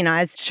filming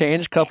us.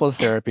 Change couples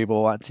therapy, but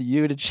wants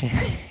you to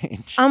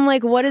change. I'm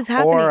like, what is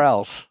happening? Or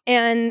else.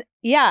 And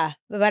yeah,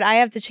 but I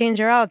have to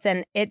change or else.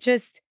 And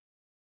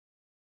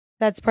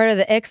that's part of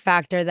the ick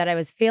factor that I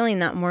was feeling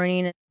that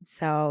morning.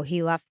 So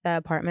he left the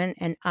apartment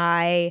and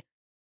I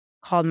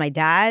called my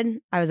dad.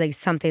 I was like,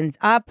 something's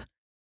up.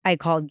 I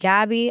called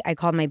Gabby. I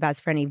called my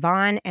best friend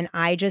Yvonne. And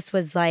I just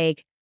was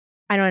like,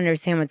 I don't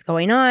understand what's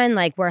going on.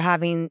 Like, we're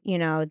having,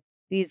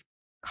 these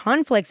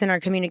conflicts in our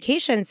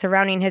communication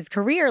surrounding his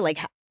career. Like,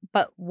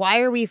 but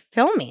why are we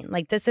filming?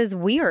 Like, this is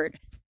weird.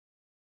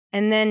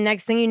 And then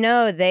next thing you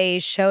know, they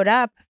showed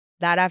up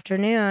that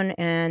afternoon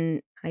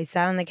and I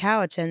sat on the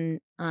couch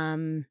and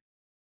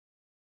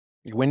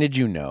when did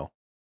you know?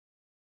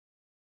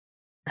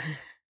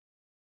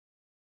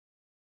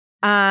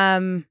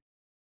 I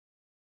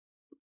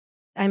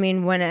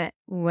mean,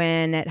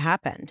 when it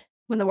happened.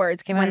 When the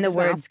words came out. When the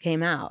words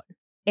came out.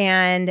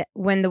 And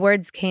when the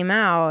words came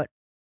out,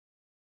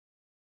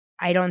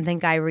 I don't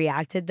think I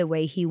reacted the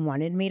way he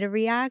wanted me to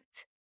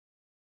react.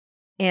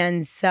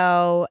 And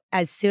so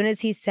as soon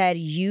as he said,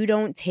 you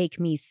don't take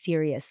me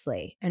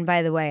seriously, and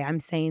by the way, I'm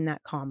saying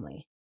that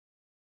calmly.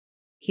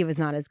 He was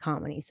not as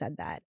calm when he said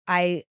that.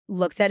 I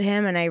looked at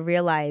him and I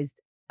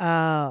realized,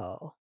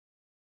 oh,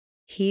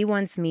 he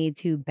wants me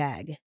to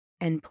beg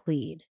and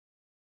plead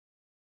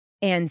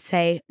and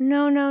say,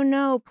 no, no,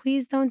 no,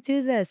 please don't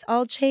do this.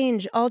 I'll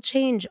change. I'll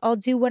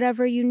do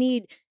whatever you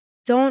need.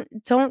 Don't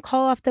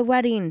call off the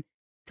wedding.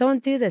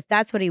 Don't do this.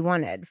 That's what he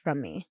wanted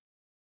from me.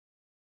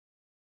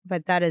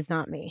 But that is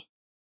not me.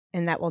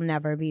 And that will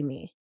never be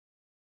me.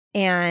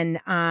 And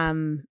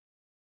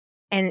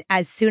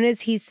as soon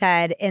as he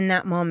said in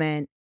that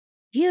moment,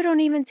 you don't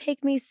even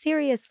take me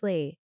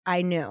seriously,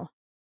 I knew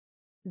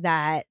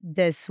that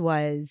this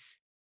was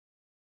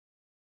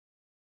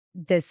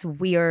this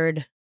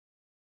weird,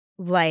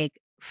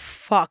 like,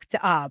 fucked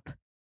up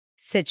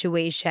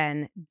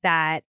situation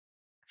that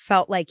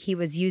felt like he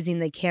was using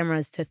the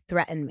cameras to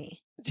threaten me.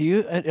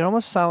 It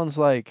almost sounds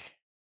like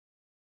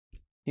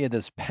he had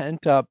this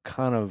pent up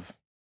kind of,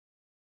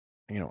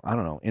 I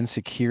don't know,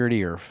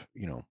 insecurity or,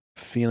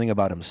 feeling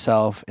about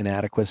himself,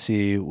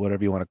 inadequacy,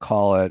 whatever you want to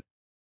call it.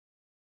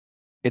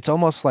 It's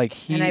almost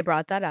like And I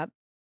brought that up.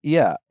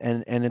 Yeah.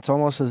 And it's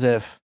almost as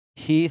if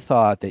he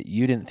thought that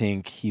you didn't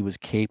think he was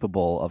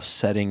capable of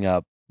setting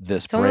up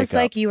this breakup. It's almost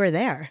like you were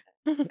there.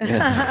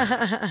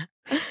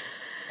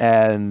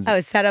 And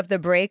set up the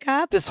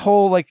breakup? This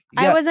whole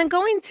I wasn't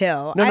going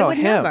to. I would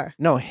never.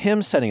 No,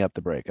 him setting up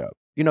the breakup.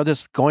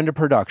 Just going to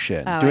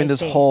production, doing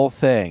this see. whole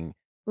thing.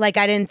 Like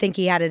I didn't think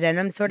he had it in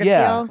him sort of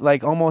deal? deal?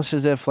 Like almost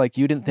as if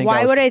you didn't think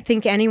Why would I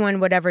think anyone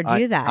would ever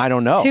do that? I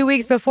don't know. 2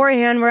 weeks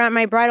beforehand, we're at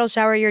my bridal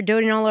shower, you're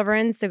doing all over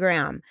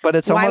Instagram. But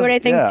it's Why almost, would I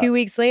think 2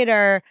 weeks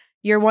later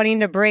you're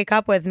wanting to break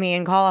up with me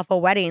and call off a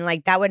wedding?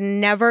 Like that would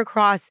never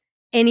cross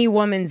any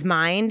woman's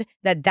mind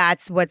that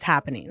that's what's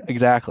happening.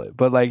 Exactly.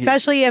 But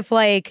especially if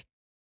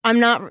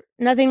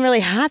nothing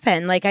really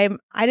happened. Like I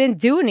didn't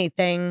do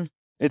anything.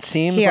 It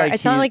seems here. like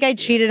it's not like I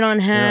cheated on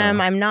him.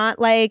 Yeah. I'm not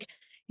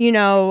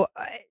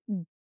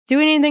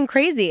doing anything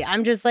crazy.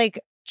 I'm just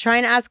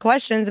trying to ask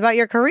questions about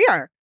your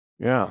career.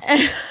 Yeah.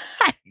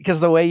 Because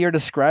the way you're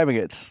describing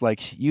it, it's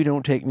like, you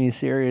don't take me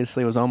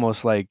seriously. It was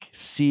almost like,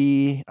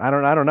 see, I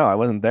don't know. I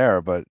wasn't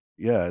there, but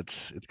yeah,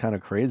 it's kind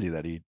of crazy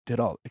that he did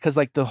all, because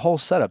the whole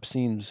setup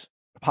seems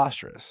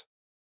preposterous.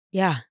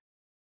 Yeah.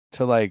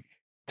 To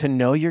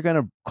know you're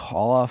going to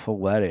call off a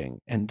wedding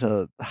and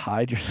to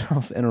hide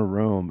yourself in a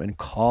room and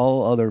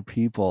call other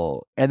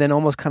people and then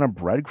almost kind of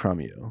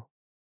breadcrumb you.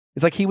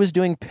 It's like he was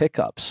doing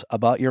pickups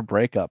about your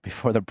breakup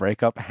before the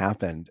breakup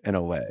happened in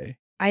a way.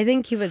 I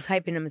think he was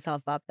hyping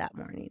himself up that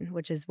morning,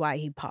 which is why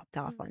he popped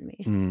off on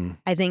me. Mm.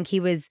 I think he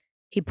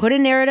put a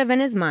narrative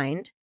in his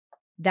mind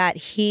that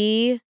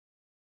he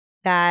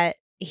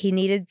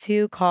needed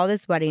to call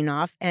this wedding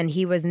off, and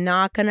he was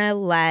not going to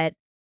let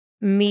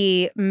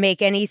me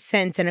make any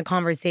sense in a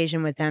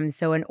conversation with him.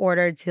 So in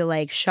order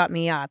to shut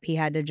me up, he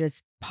had to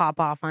just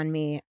pop off on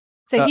me.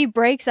 So he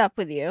breaks up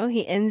with you,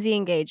 he ends the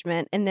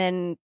engagement, and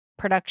then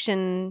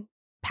production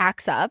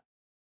packs up.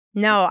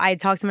 No, I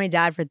talked to my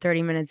dad for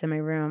 30 minutes in my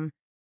room.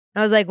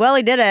 I was like, well,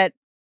 he did it.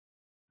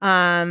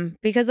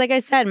 Because like I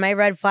said, my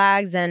red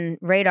flags and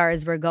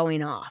radars were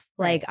going off.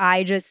 Right.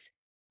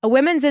 A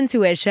woman's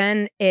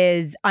intuition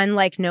is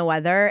unlike no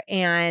other.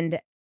 And,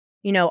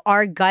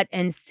 our gut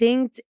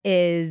instinct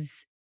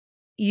is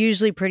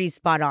usually pretty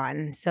spot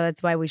on. So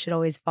that's why we should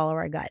always follow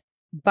our gut.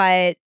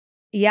 But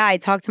yeah, I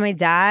talked to my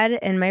dad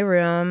in my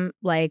room,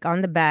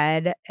 on the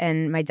bed.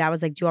 And my dad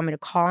was like, do you want me to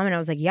call him? And I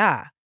was like,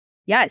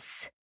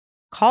 yes,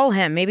 call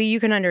him. Maybe you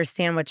can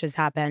understand what just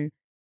happened.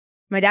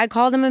 My dad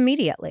called him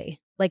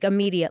immediately, because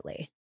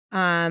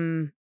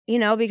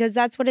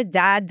that's what a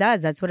dad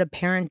does. That's what a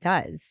parent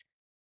does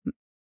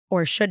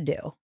or should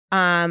do.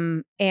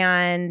 And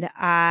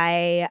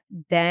I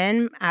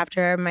then,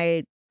 after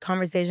my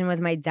conversation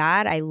with my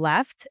dad, I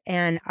left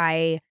and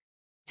I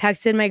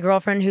texted my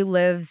girlfriend who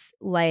lives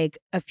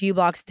a few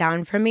blocks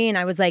down from me. And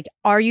I was like,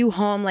 are you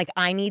home?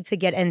 I need to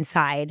get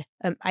inside.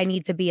 I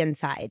need to be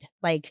inside.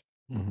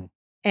 Mm-hmm.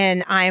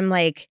 And I'm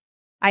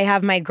I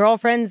have my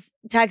girlfriends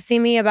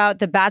texting me about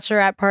the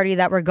bachelorette party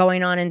that we're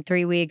going on in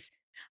 3 weeks.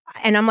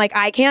 And I'm like,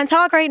 I can't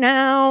talk right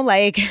now.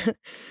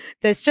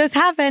 This just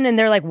happened. And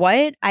they're like,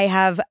 what? I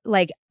have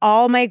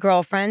all my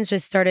girlfriends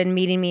just started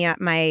meeting me at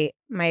my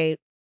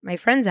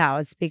friend's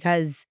house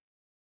because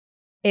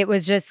it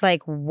was just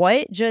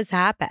what just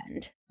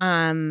happened?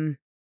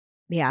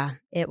 Yeah,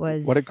 it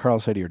was. What did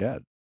Carl say to your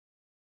dad?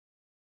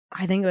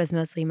 I think it was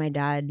mostly my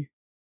dad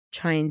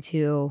trying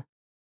to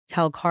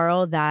tell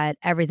Carl that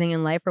everything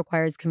in life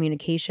requires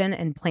communication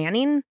and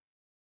planning.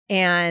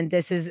 And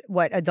this is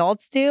what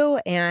adults do.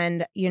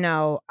 And,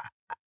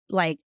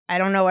 I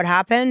don't know what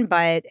happened,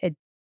 but it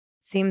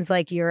seems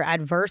like you're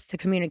adverse to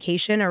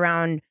communication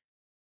around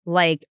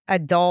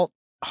adult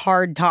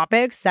hard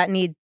topics that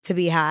need to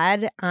be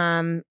had.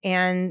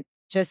 And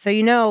just so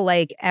you know,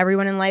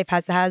 everyone in life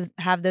has to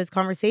have those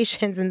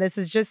conversations. And this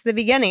is just the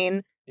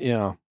beginning.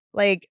 Yeah.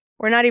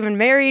 We're not even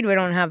married. We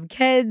don't have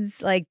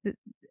kids. Like,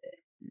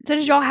 So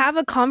did y'all have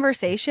a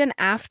conversation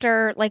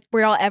after, like,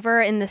 were y'all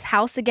ever in this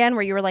house again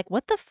where you were like,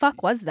 what the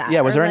fuck was that?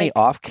 Yeah, was Or, there any like,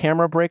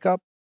 off-camera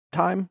breakup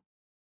time?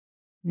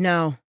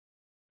 no,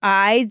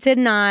 I did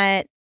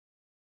not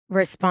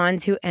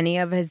respond to any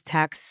of his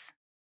texts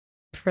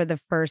for the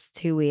first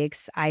 2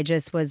 weeks. I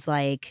just was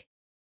like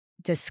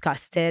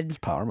disgusted,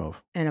 Power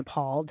move. and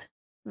appalled.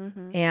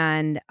 Mhm.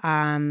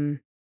 And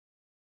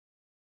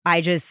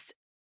I just,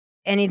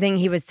 anything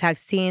he was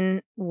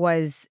texting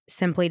was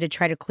simply to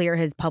try to clear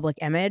his public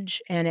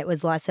image. And it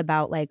was less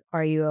about like,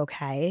 are you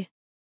okay?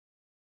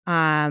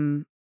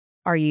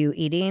 Are you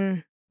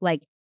eating?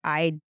 Like,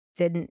 I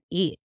didn't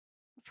eat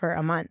for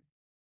a month,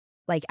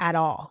 like at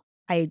all.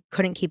 I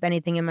couldn't keep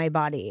anything in my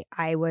body.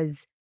 I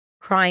was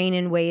crying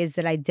in ways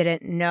that I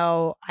didn't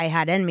know I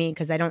had in me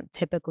because I don't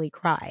typically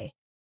cry.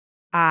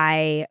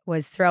 I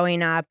was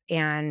throwing up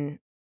and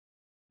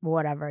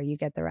whatever, you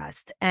get the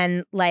rest.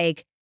 And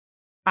like,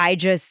 I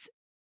was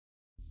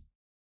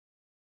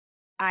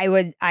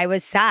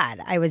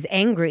sad. I was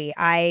angry.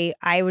 I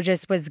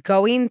just was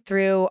going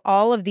through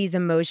all of these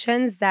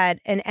emotions that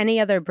in any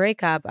other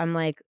breakup, I'm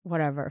like,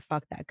 whatever,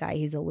 fuck that guy.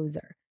 He's a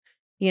loser,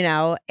 you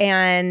know?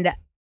 And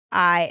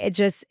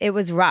it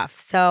was rough.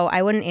 So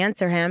I wouldn't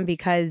answer him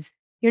because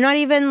you're not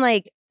even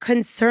like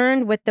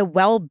concerned with the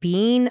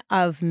well-being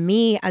of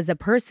me as a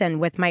person,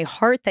 with my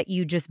heart that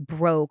you just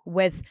broke,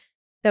 with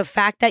the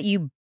fact that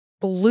you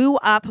blew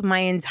up my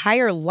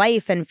entire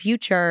life and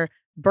future,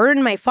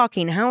 burned my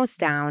fucking house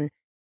down.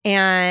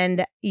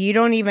 And you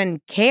don't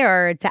even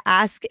care to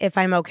ask if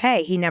I'm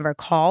okay. He never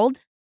called.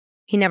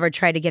 He never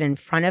tried to get in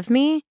front of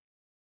me.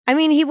 I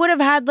mean, he would have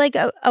had like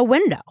a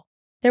window.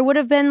 There would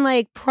have been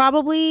like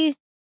probably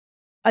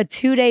a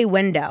 2-day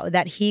window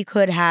that he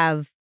could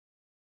have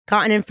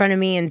gotten in front of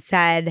me and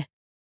said,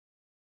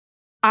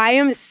 I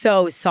am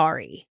so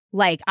sorry.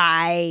 Like,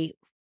 I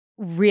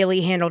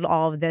really handled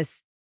all of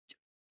this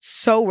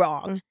so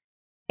wrong.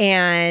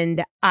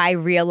 And I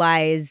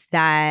realized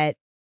that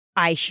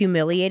I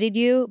humiliated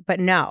you, but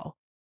no.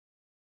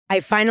 I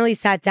finally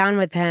sat down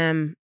with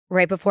him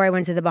right before I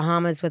went to the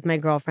Bahamas with my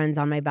girlfriends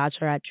on my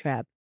bachelorette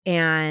trip.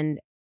 And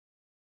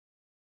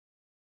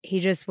he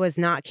just was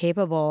not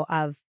capable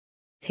of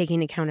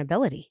taking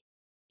accountability.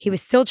 He was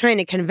still trying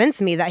to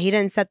convince me that he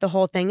didn't set the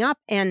whole thing up.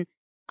 And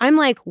I'm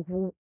like,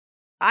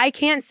 I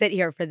can't sit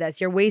here for this.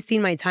 You're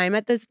wasting my time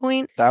at this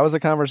point. That was a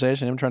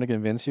conversation, him trying to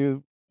convince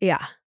you?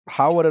 Yeah.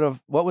 How would it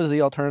have, what was the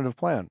alternative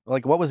plan?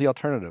 Like, what was the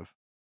alternative?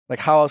 Like,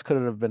 how else could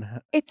it have been?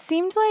 It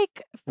seemed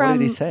like What did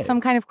from he say?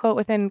 some kind of quote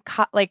within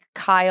like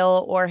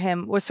Kyle or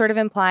him was sort of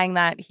implying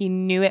that he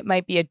knew it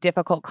might be a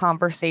difficult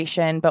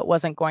conversation, but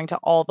wasn't going to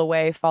all the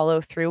way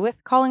follow through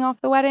with calling off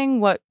the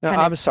wedding. What? No,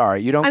 I'm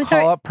sorry. You don't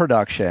call up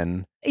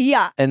production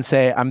and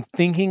say, I'm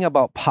thinking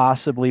about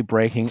possibly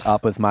breaking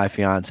up with my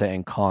fiance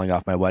and calling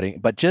off my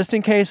wedding. But just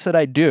in case that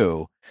I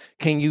do,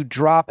 can you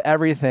drop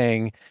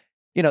everything?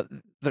 You know,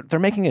 they're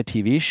making a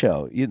TV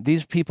show.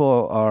 These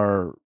people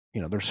are...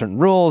 You know, there's certain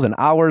rules and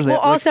hours. Well,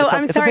 also,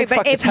 I'm sorry,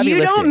 but if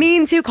you don't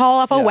mean to call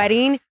off a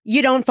wedding,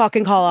 you don't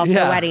fucking call off the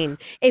wedding.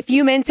 If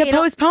you meant to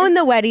postpone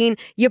the wedding,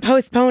 you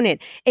postpone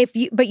it.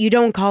 But you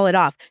don't call it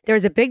off.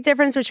 There's a big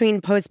difference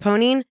between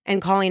postponing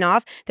and calling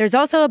off. There's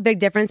also a big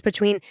difference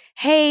between,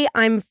 hey,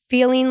 I'm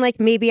feeling like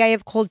maybe I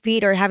have cold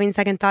feet or having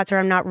second thoughts or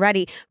I'm not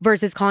ready,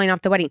 versus calling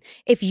off the wedding.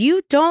 If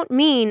you don't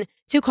mean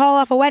to call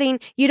off a wedding,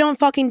 you don't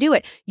fucking do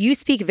it. You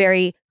speak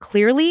very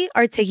clearly,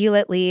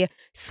 articulately,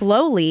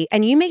 slowly,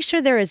 and you make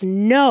sure there is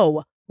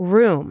no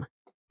room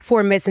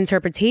for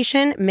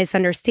misinterpretation,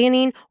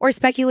 misunderstanding, or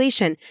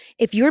speculation.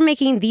 If you're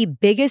making the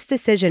biggest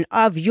decision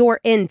of your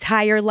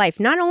entire life,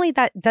 not only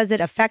that does it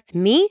affect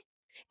me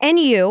and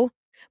you,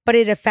 but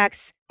it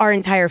affects our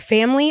entire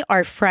family,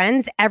 our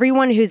friends,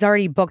 everyone who's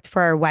already booked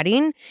for our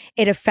wedding.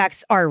 It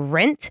affects our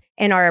rent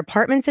and our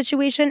apartment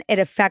situation. It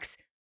affects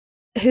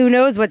who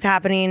knows what's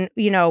happening,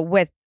 you know,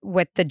 with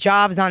the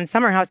jobs on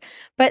Summer House.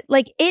 But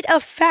like, it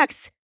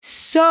affects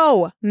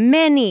so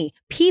many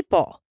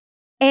people.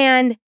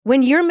 And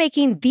when you're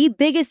making the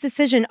biggest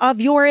decision of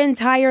your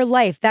entire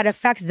life that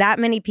affects that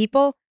many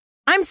people,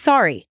 I'm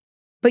sorry,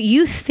 but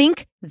you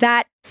think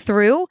that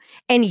through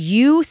and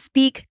you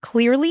speak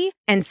clearly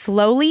and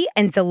slowly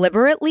and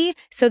deliberately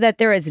so that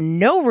there is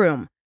no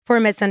room for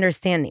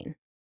misunderstanding.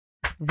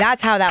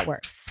 That's how that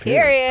works.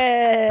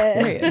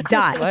 Period.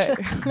 Dot.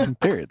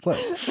 Period.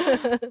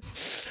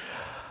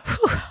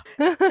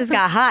 Just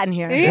got hot in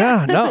here.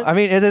 Yeah, no. I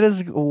mean, it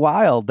is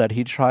wild that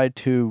he tried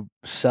to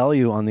sell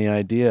you on the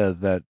idea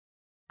that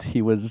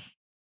he was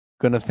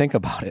going to think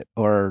about it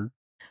or...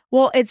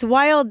 Well, it's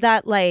wild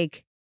that,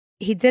 like,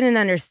 he didn't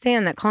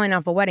understand that calling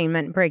off a wedding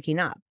meant breaking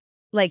up.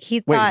 Like,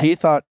 he thought... Wait, he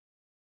thought...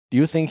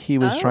 You think he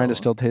was trying to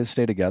still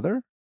stay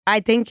together?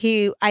 I think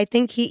he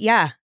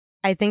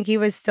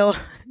was still...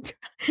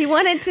 He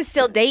wanted to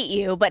still date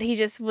you, but he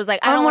just was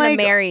like, I don't want to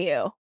marry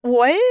you.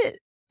 What?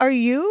 Are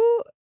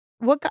you...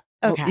 What?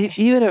 Okay.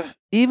 Well,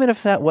 even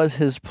if that was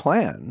his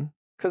plan,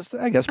 because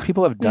I guess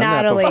people have done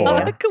Natalie.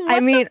 that before. I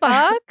mean,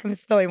 I'm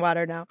spilling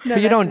water now. No,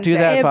 but you don't do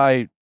that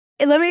by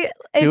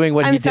doing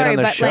what I'm he did sorry, on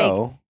the but,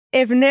 show.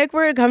 if Nick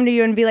were to come to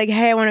you and be like,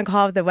 hey, I want to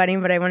call off the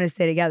wedding, but I want to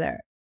stay together.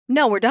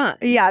 No, we're done.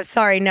 Yeah,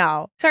 sorry,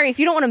 no. Sorry, if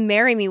you don't want to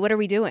marry me, what are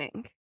we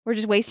doing? We're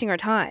just wasting our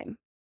time.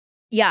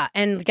 Yeah,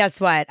 and guess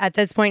what? At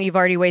this point, you've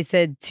already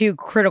wasted 2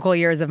 critical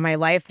years of my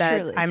life that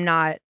Truly. I'm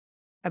not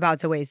about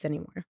to waste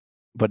anymore.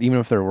 But even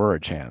if there were a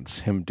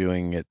chance, him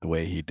doing it the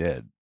way he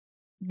did.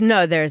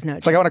 No, there's no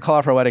It's like, I want to call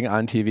off our wedding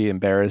on TV,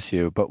 embarrass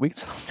you, but we can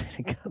still stay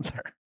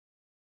together.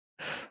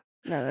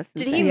 No, that's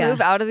Did insane. he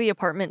move out of the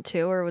apartment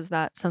too, or was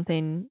that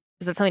something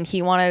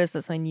he wanted? Is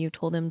that something you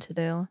told him to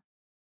do?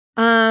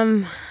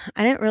 I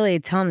didn't really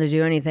tell him to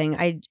do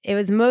anything. It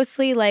was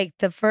mostly like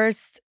the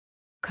first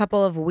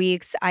couple of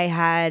weeks I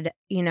had,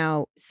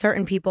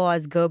 certain people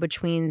as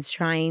go-betweens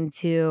trying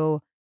to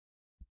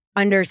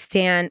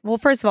understand. Well,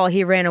 first of all,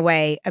 he ran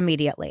away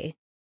immediately.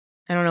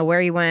 I don't know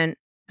where he went.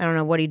 I don't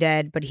know what he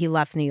did, but he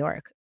left New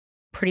York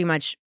pretty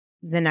much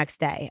the next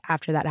day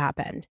after that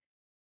happened.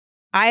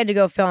 I had to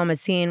go film a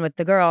scene with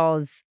the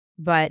girls,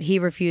 but he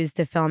refused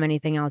to film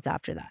anything else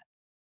after that.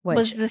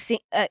 Was the scene?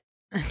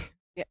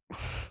 Yeah.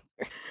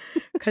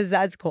 Because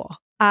that's cool.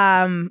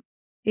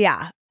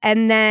 Yeah.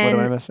 And then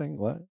What am I missing?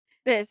 What?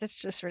 It's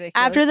just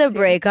ridiculous. after the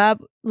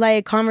breakup,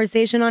 like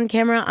conversation on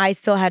camera, I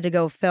still had to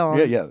go film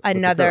Yeah, with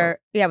another,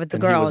 with the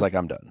and girls. he was like,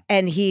 I'm done.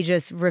 And he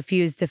just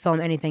refused to film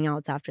anything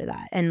else after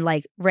that and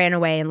like ran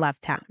away and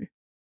left town.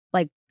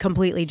 Like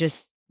completely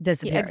just He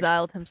disappeared.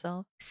 exiled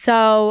himself.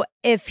 So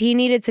if he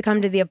needed to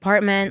come to the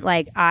apartment,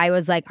 like I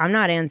was like, I'm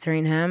not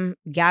answering him.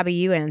 Gabby,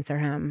 you answer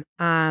him.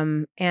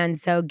 And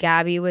so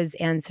Gabby was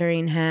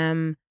answering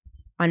him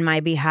on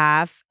my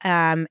behalf.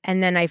 And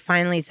then I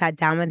finally sat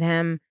down with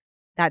him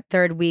that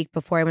 3rd week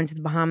before I went to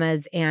the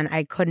Bahamas, and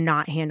I could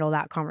not handle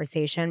that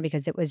conversation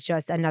because it was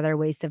just another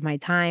waste of my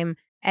time.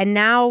 And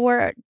now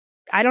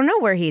I don't know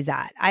where he's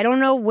at. I don't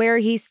know where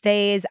he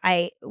stays.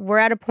 We're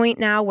at a point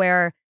now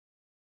where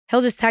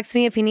he'll just text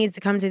me if he needs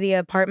to come to the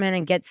apartment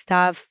and get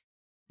stuff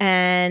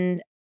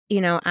and,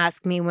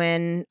 ask me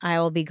when I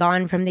will be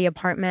gone from the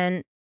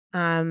apartment.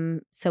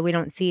 So we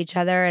don't see each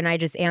other. And I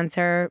just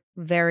answer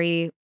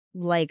very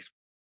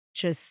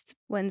just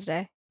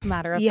Wednesday.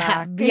 Matter of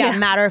fact. Yeah,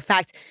 matter of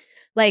fact.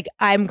 Like,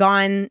 I'm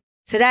gone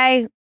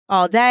today,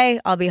 all day.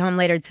 I'll be home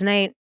later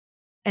tonight.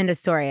 End of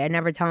story. I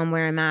never tell him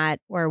where I'm at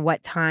or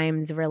what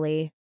times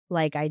really.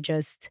 Like, I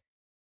don't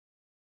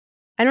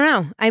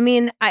know. I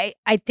mean, I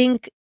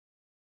think,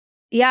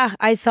 yeah,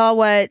 I saw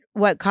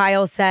what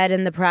Kyle said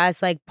in the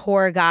press, like,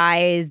 poor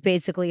guy is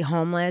basically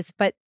homeless.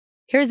 But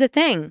here's the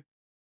thing.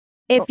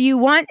 If you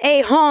want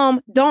a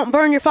home, don't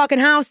burn your fucking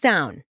house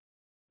down.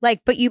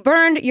 But you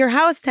burned your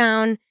house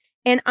down,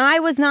 and I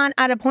was not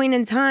at a point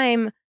in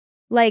time,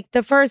 like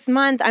the first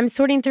month, I'm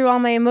sorting through all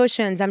my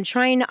emotions. I'm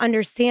trying to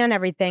understand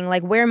everything,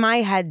 like where my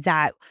head's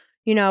at,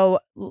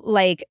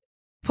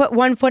 put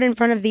one foot in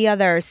front of the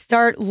other,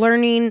 start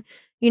learning,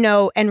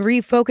 and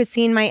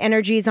refocusing my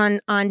energies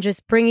on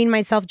just bringing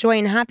myself joy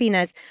and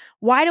happiness.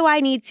 Why do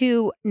I need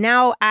to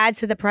now add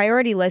to the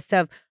priority list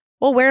of,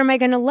 well, where am I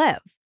going to live?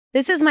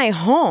 This is my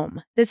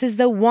home. This is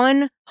the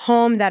one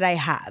home that I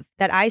have,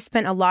 that I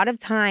spent a lot of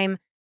time,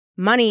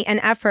 money, and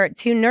effort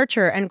to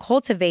nurture and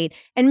cultivate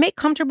and make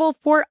comfortable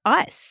for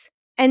us.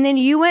 And then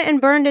you went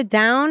and burned it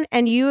down,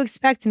 and you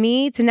expect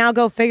me to now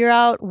go figure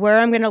out where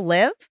I'm going to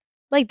live?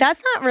 Like,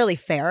 that's not really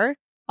fair.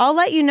 I'll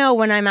let you know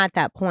when I'm at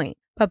that point.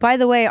 But by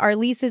the way, our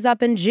lease is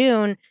up in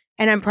June,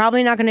 and I'm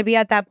probably not going to be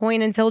at that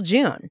point until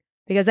June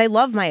because I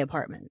love my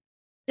apartment.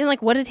 And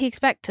what did he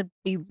expect? To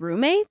be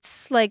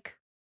roommates?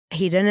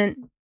 He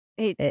didn't.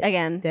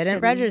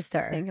 Didn't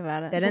register. Think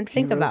about it. Didn't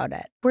think about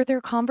it. Were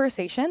there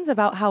conversations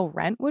about how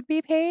rent would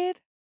be paid?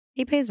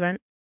 He pays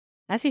rent.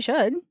 As he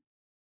should.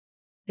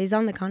 He's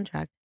on the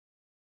contract.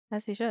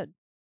 As he should.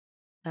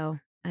 So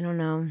I don't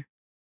know.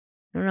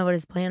 I don't know what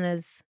his plan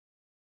is.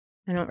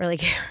 I don't really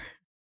care.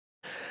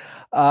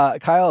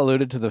 Kyle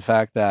alluded to the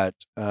fact that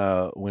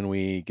when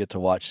we get to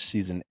watch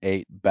season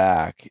 8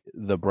 back,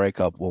 the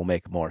breakup will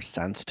make more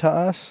sense to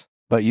us.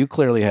 But you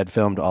clearly had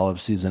filmed all of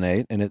season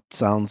 8, and it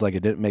sounds like it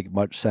didn't make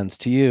much sense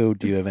to you.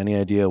 Do you have any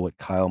idea what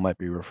Kyle might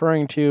be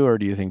referring to, or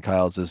do you think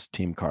Kyle's just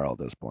Team Carl at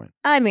this point?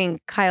 I mean,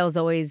 Kyle's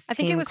always I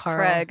think Team it was Carl.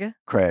 Craig.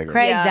 Craig.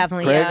 Yeah.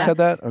 Definitely. Craig Yeah. said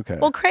that? Okay.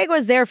 Well, Craig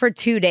was there for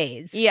 2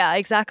 days. Yeah,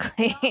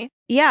 exactly.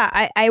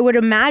 Yeah, I would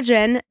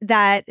imagine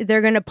that they're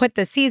going to put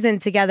the season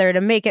together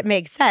to make it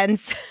make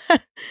sense.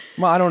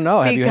 Well, I don't know.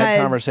 Have you had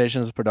Because-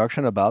 conversations with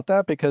production about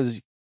that?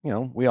 Because,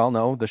 we all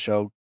know the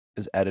show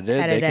is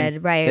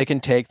edited. right. They can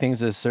take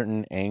things a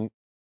certain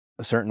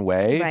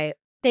way. Right.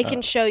 They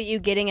can show you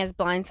getting as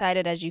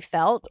blindsided as you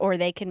felt, or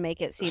they can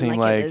make it seem Seem like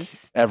it like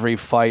was, every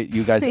fight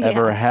you guys Yeah,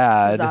 ever it was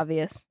had,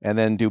 obvious. and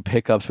then do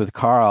pickups with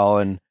Carl,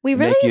 and We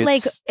make really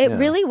it it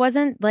really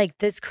wasn't like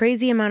this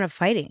crazy amount of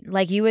fighting.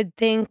 Like you would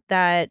think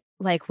that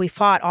we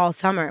fought all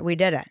summer. We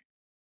didn't.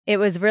 It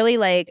was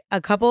really a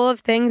couple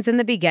of things in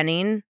the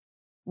beginning,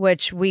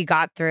 which we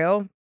got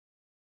through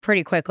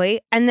pretty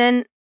quickly. And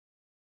then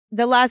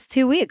the last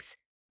 2 weeks.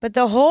 But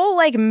the whole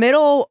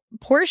middle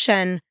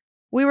portion,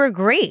 we were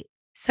great.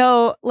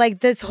 So like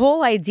this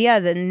whole idea,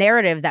 the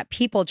narrative that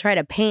people try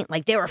to paint,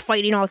 like they were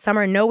fighting all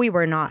summer. No, we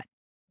were not.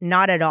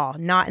 Not at all.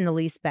 Not in the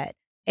least bit.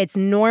 It's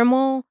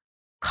normal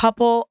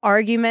couple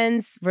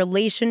arguments,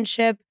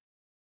 relationship,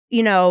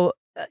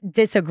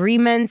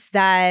 disagreements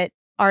that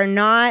are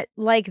not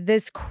like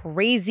this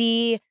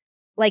crazy,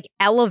 like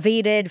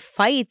elevated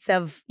fights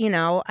of,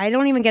 I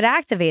don't even get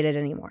activated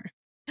anymore,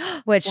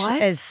 which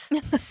What? is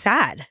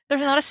sad.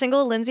 There's not a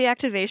single Lindsay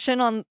activation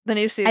on the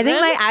new season. I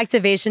think my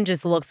activation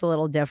just looks a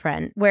little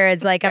different.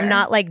 Whereas like I'm Fair.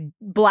 not like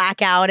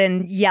blackout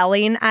and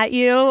yelling at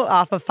you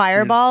off a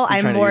fireball. You're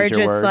I'm trying to more use your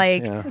just words,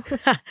 like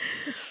yeah.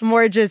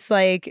 more just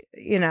like,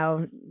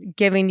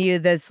 giving you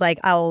this like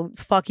I'll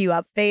fuck you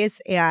up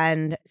face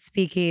and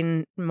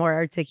speaking more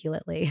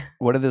articulately.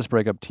 What did this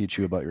breakup teach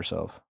you about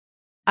yourself?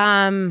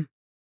 That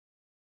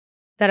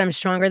I'm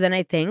stronger than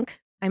I think.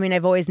 I mean,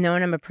 I've always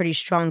known I'm a pretty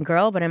strong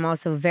girl, but I'm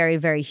also very,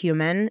 very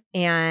human.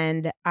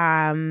 And,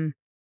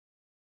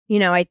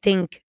 I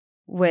think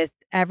with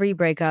every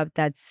breakup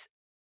that's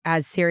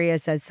as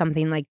serious as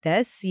something like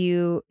this,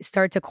 you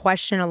start to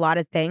question a lot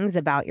of things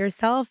about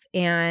yourself.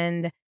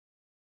 And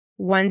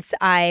once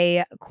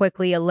I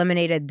quickly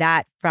eliminated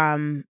that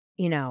from,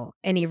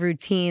 any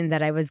routine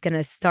that I was going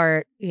to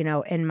start,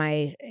 in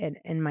my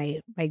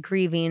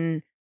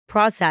grieving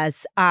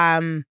process,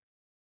 I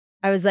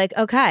was like,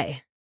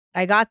 okay,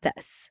 I got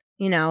this.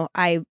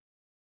 I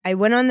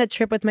went on the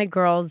trip with my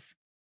girls,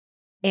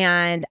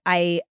 and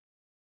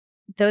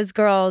those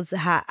girls,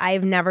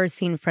 I've never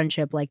seen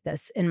friendship like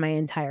this in my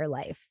entire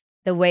life.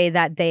 The way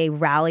that they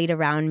rallied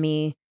around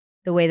me,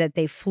 the way that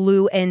they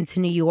flew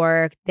into New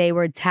York, they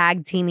were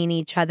tag teaming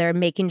each other,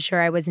 making sure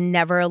I was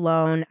never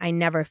alone. I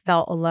never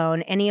felt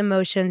alone. Any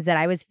emotions that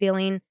I was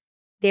feeling,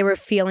 they were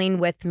feeling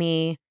with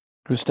me.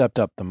 Who stepped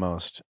up the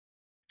most?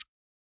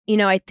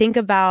 I think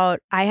about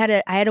I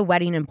had a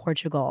wedding in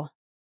Portugal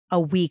a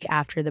week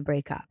after the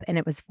breakup, and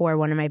it was for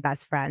one of my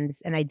best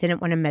friends, and I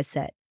didn't want to miss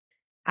it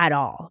at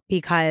all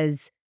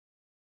because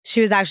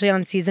she was actually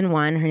on season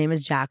 1. Her name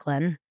is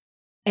Jacqueline,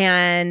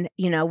 and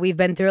we've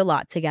been through a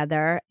lot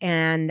together,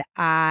 and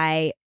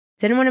I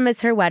didn't want to miss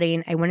her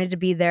wedding. I wanted to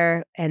be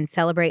there and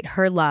celebrate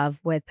her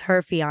love with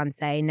her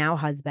fiance, now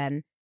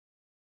husband.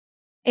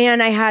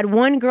 And I had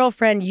one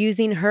girlfriend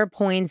using her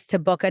points to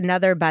book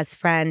another best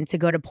friend to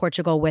go to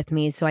Portugal with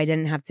me so I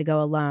didn't have to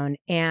go alone.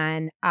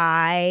 And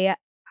I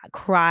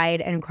cried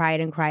and cried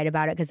and cried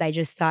about it because I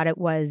just thought it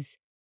was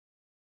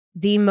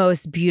the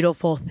most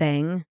beautiful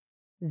thing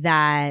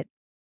that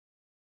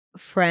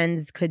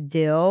friends could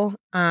do.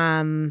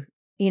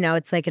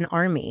 It's like an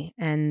army,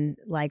 and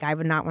like I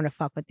would not want to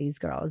fuck with these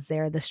girls.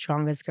 They're the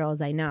strongest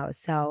girls I know.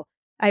 So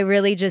I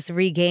really just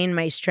regained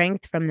my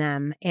strength from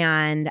them.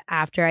 And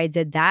after I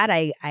did that,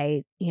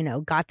 I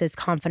got this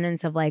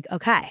confidence of like,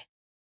 okay,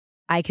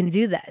 I can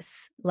do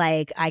this.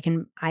 Like I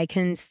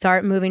can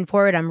start moving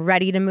forward. I'm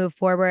ready to move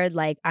forward.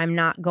 Like I'm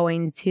not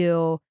going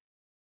to,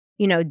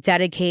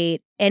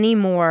 dedicate any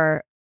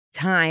more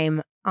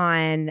time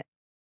on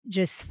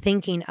just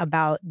thinking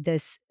about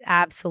this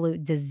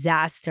absolute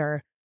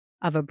disaster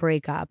of a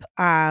breakup.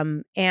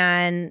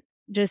 And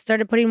just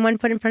started putting one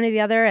foot in front of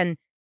the other and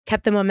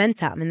kept the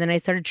momentum. And then I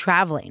started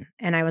traveling,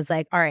 and I was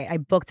like, all right, I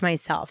booked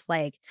myself.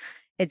 Like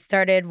it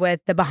started with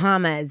the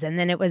Bahamas, and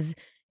then it was,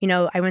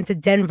 I went to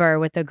Denver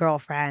with a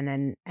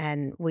girlfriend,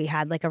 and we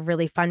had like a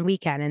really fun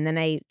weekend. And then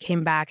I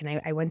came back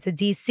and I went to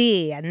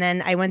DC, and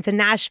then I went to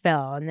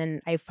Nashville, and then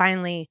I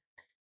finally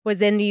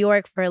was in New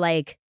York for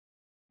like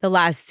the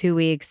last 2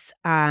 weeks,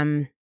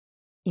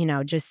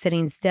 just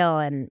sitting still,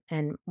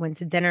 and went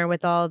to dinner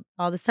with all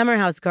the Summer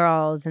House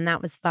girls, and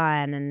that was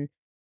fun. And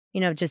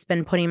just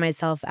been putting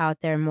myself out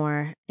there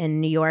more in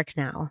New York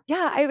now.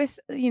 Yeah, I was,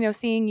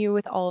 seeing you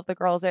with all of the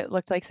girls. It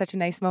looked like such a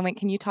nice moment.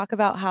 Can you talk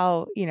about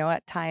how,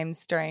 at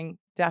times during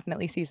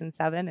definitely season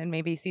 7 and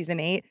maybe season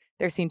 8,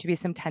 there seemed to be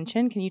some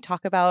tension. Can you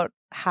talk about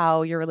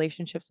how your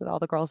relationships with all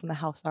the girls in the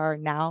house are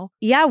now?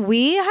 Yeah,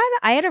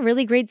 I had a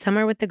really great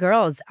summer with the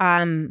girls.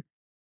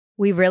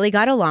 We really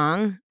got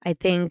along. I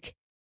think,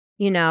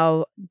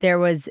 there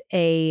was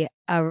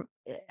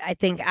I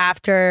think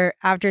after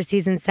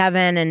season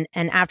 7 and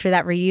after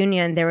that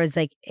reunion, there was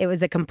like, it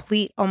was a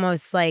complete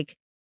almost like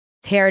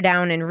tear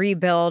down and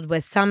rebuild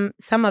with some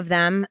of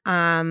them.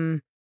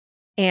 And,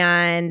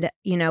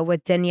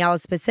 with Danielle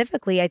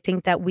specifically, I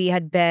think that we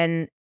had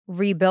been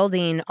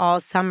rebuilding all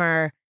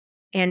summer.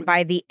 And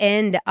by the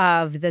end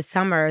of the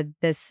summer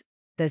this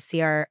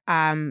year,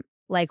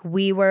 like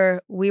we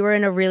were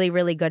in a really,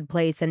 really good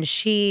place. And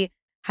she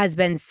has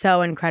been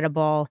so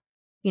incredible,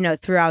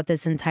 throughout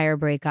this entire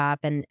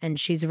breakup. And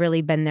she's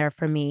really been there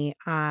for me,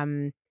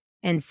 and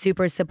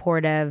super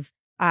supportive.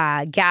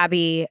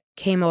 Gabby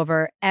came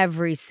over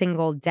every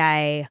single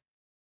day,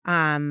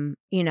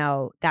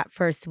 that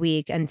first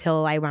week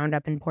until I wound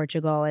up in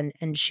Portugal,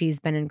 and she's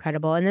been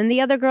incredible. And then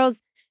the other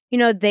girls,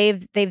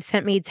 they've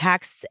sent me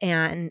texts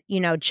and,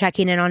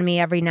 checking in on me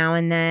every now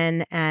and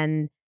then.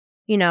 And,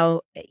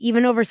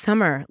 even over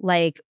summer,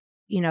 like,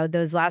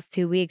 those last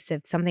 2 weeks,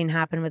 if something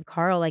happened with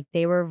Carl, like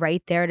they were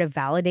right there to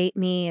validate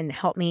me and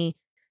help me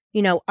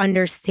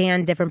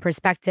understand different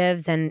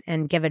perspectives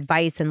and give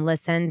advice and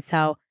listen.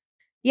 So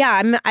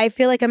yeah, I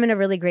feel like I'm in a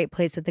really great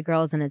place with the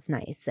girls, and it's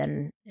nice.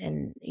 And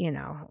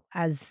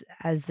as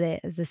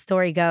the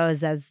story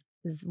goes, as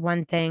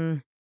one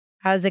thing,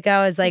 how does it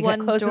go? Is like One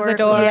closes door a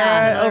door,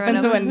 closes, opens another one a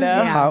opens. window.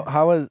 Yeah.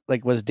 How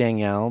was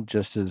Danielle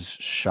just as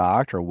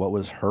shocked, or what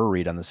was her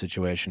read on the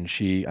situation?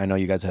 I know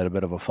you guys had a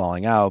bit of a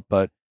falling out,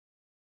 but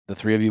the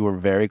three of you were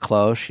very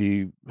close.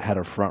 She had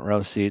a front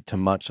row seat to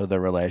much of the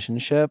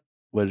relationship.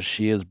 Was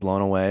she as blown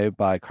away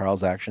by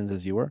Carl's actions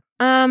as you were?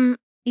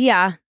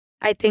 Yeah.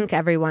 I think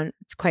everyone,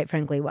 quite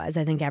frankly, was.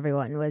 I think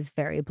everyone was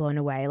very blown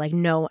away.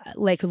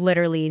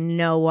 Literally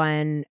no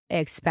one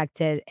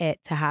expected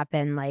it to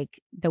happen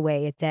like the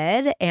way it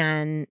did.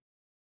 And,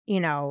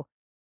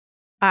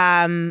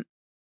 I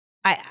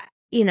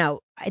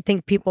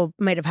think people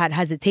might have had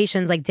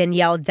hesitations. Like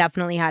Danielle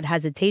definitely had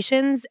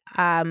hesitations.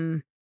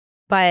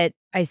 But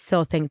I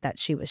still think that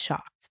she was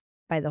shocked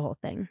by the whole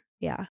thing.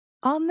 Yeah.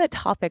 On the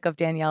topic of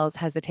Danielle's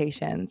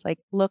hesitations, like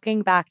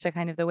looking back to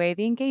kind of the way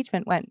the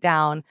engagement went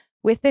down,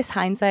 with this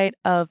hindsight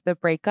of the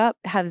breakup,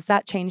 has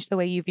that changed the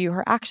way you view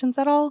her actions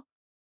at all?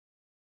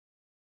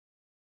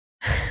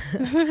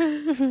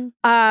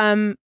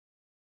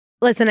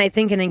 Listen, I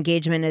think an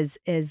engagement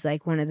is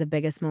like one of the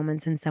biggest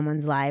moments in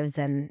someone's lives.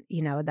 And,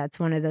 that's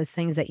one of those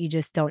things that you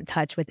just don't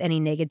touch with any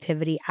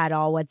negativity at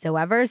all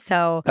whatsoever.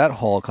 So that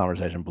whole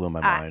conversation blew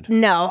my mind.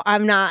 No,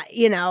 I'm not,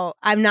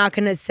 I'm not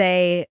going to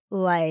say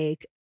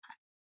like.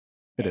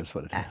 It is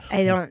what it is.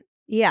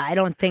 I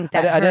don't think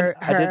that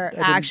her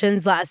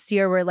actions last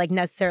year were like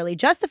necessarily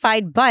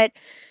justified, but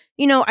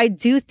I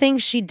do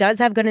think she does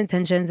have good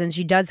intentions and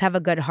she does have a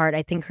good heart.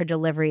 I think her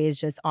delivery is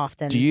just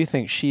often. Do you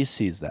think she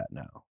sees that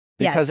now?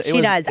 Because yes, she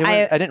does.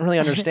 I didn't really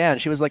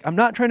understand. She was like, I'm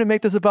not trying to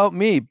make this about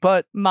me,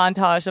 but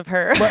montage of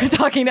her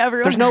talking to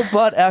everyone. There's no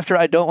but after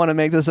I don't want to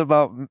make this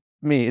about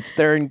me. It's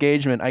their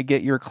engagement. I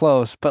get you're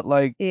close, but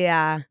like,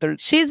 yeah,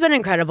 she's been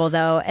incredible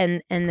though,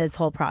 in this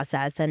whole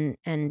process, and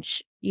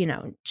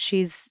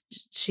she's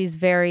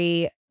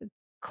very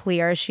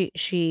clear.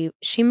 She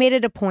made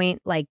it a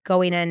point, like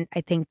going in,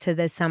 I think, to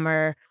this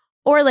summer,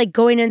 or like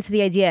going into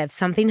the idea if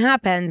something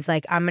happens,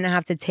 like I'm gonna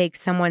have to take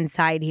someone's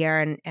side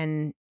here,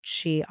 and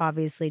she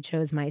obviously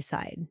chose my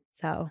side.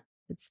 So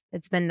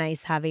it's been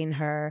nice having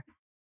her,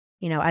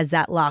 as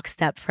that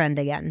lockstep friend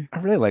again. I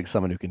really like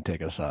someone who can take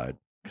a side,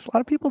 because a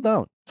lot of people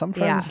don't. Some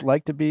friends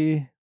like to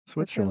be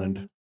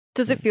Switzerland.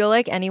 Does it feel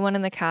like anyone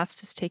in the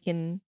cast has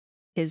taken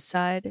his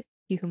side?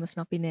 He who must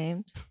not be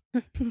named.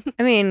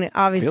 I mean,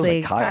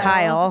 obviously, like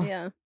Kyle.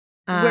 Yeah.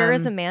 Where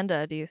is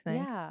Amanda, do you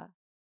think? Yeah.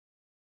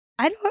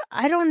 I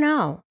don't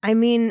know. I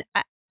mean,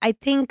 I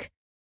think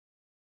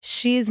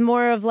she's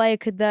more of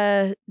like in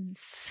the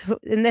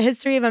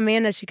history of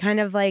Amanda, she kind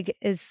of like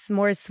is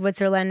more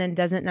Switzerland and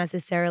doesn't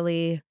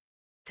necessarily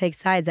take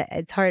sides.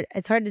 It's hard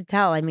to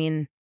tell. I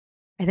mean,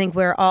 I think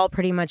we're all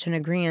pretty much in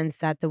agreement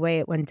that the way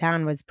it went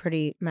down was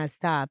pretty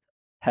messed up.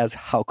 Has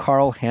how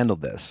Carl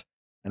handled this,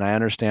 and I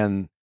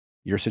understand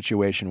your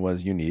situation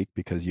was unique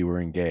because you were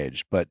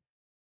engaged, but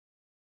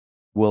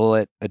will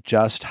it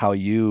adjust how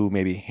you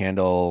maybe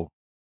handle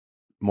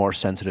more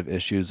sensitive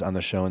issues on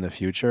the show in the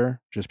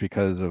future just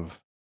because of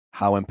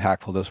how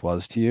impactful this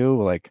was to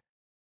you? Like,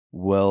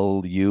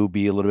 will you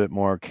be a little bit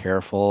more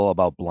careful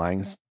about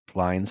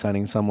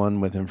blindsiding someone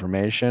with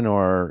information,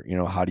 or,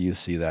 how do you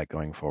see that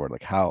going forward?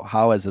 Like,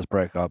 how has this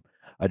breakup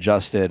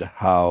adjusted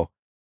how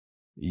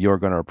you're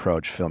going to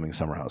approach filming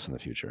Summer House in the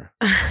future?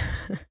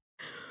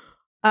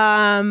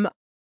 I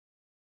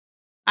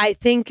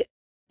think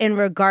in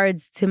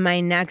regards to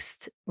my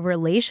next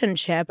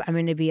relationship, I'm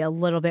going to be a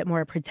little bit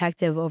more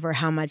protective over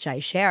how much I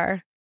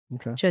share.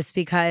 Okay. Just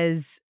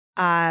because,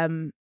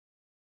 every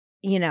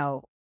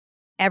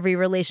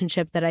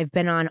relationship that I've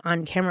been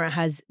on camera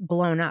has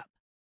blown up.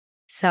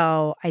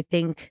 So I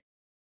think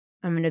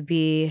I'm going to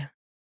be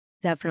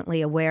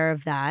definitely aware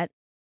of that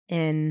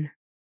in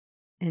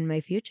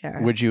my future.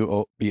 Would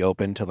you be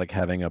open to like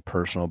having a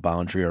personal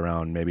boundary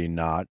around maybe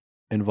not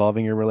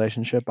involving your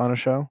relationship on a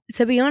show?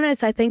 To be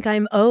honest, I think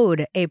I'm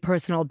owed a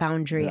personal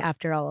boundary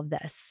after all of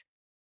this.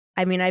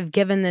 I mean, I've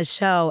given this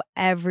show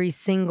every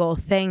single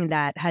thing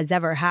that has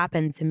ever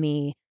happened to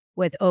me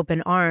with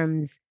open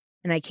arms,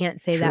 and I can't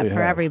say that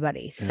for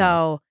everybody. Yeah.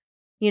 So,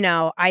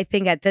 I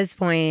think at this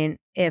point,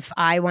 if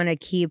I want to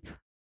keep,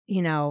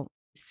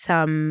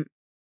 some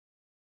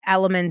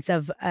elements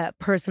of a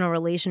personal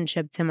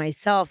relationship to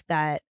myself,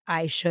 that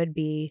I should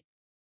be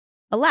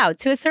allowed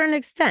to a certain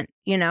extent,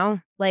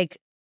 like,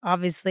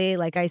 obviously,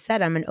 like I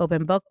said, I'm an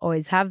open book,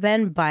 always have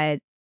been. But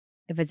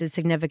if it's a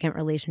significant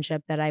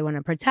relationship that I want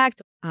to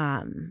protect,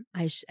 I'm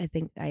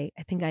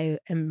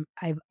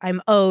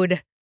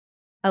owed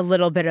a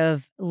little bit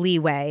of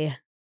leeway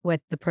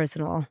with the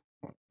personal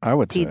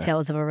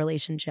details of a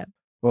relationship.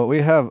 Well,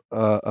 we have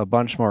a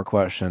bunch more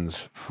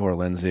questions for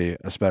Lindsay,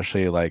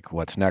 especially like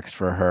what's next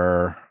for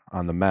her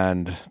on the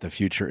mend. The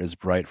future is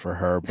bright for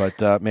her.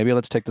 But maybe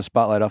let's take the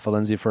spotlight off of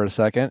Lindsay for a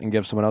second and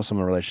give someone else some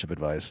relationship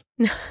advice.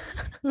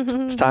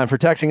 It's time for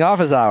texting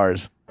office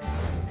hours.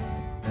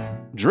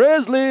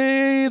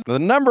 Drizzly, the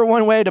number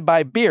one way to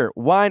buy beer,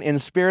 wine, and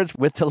spirits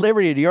with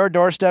delivery to your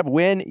doorstep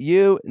when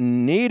you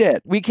need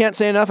it. We can't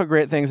say enough of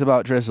great things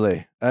about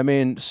Drizzly. I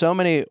mean, so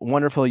many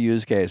wonderful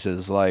use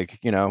cases, like,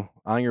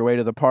 on your way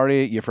to the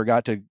party, you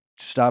forgot to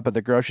stop at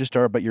the grocery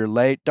store, but you're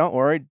late. Don't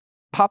worry.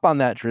 Pop on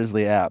that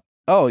Drizzly app.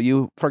 Oh,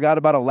 you forgot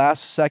about a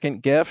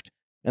last-second gift,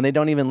 and they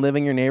don't even live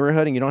in your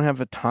neighborhood, and you don't have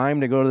the time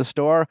to go to the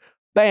store?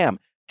 Bam!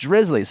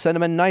 Drizzly. Send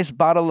them a nice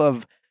bottle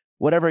of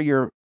whatever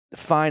your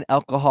fine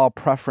alcohol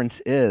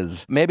preference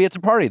is. Maybe it's a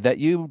party that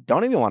you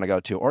don't even want to go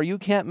to or you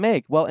can't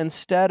make. Well,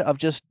 instead of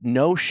just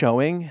no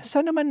showing,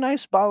 send them a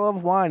nice bottle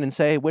of wine and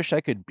say, wish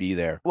I could be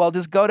there. Well,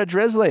 just go to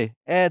Drizzly.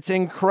 It's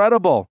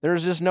incredible.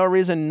 There's just no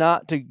reason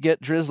not to get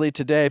Drizzly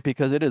today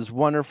because it is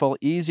wonderful,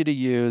 easy to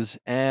use,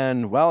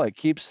 and, well, it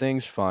keeps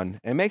things fun.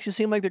 It makes you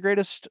seem like the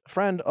greatest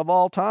friend of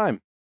all time.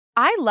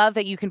 I love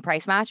that you can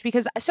price match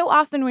because so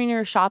often when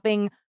you're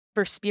shopping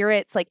for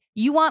spirits, like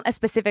you want a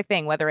specific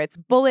thing, whether it's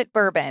Bullet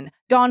Bourbon,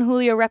 Don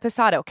Julio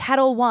Reposado,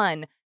 Kettle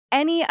One,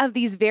 any of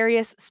these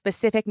various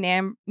specific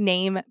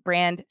name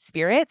brand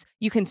spirits,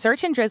 you can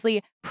search in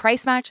Drizzly,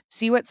 price match,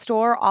 see what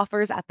store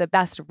offers at the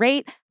best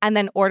rate, and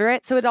then order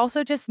it. So it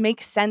also just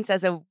makes sense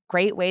as a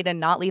great way to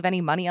not leave any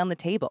money on the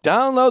table.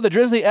 Download the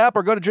Drizzly app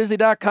or go to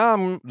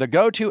drizzly.com. The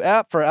go-to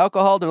app for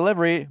alcohol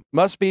delivery.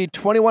 Must be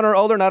 21 or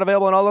older, not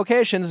available in all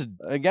locations.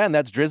 Again,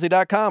 that's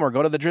drizzly.com or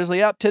go to the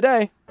Drizzly app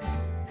today.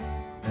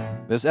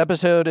 This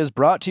episode is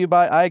brought to you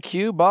by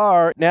IQ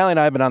Bar. Nally and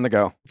I have been on the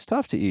go. It's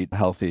tough to eat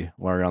healthy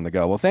while you're on the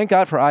go. Well, thank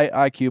God for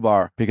IQ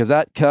Bar because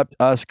that kept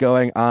us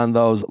going on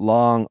those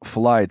long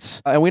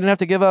flights. And we didn't have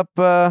to give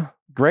up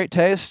great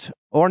taste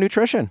or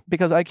nutrition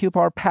because IQ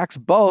Bar packs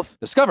both.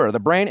 Discover the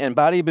brain and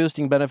body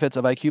boosting benefits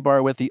of IQ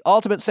Bar with the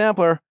Ultimate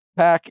Sampler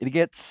Pack. You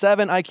get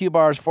 7 IQ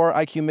Bars, 4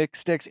 IQ Mix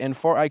Sticks, and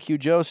 4 IQ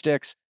Joe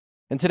Sticks.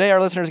 And today,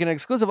 our listeners get an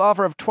exclusive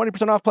offer of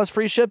 20% off plus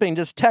free shipping.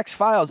 Just text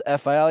FILES,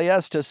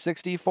 FILES, to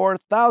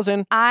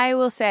 64,000. I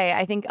will say,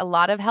 I think a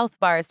lot of health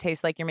bars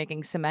taste like you're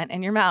making cement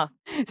in your mouth.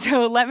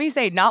 So let me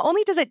say, not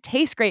only does it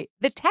taste great,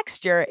 the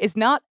texture is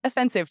not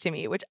offensive to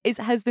me, which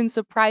has been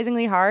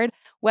surprisingly hard.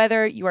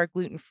 Whether you are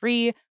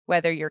gluten-free,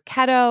 whether you're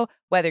keto,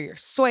 whether you're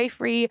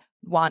soy-free,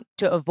 want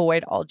to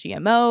avoid all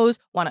GMOs,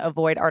 want to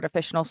avoid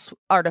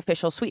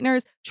artificial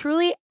sweeteners,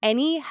 truly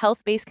any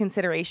health-based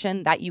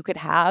consideration that you could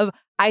have,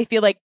 I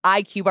feel like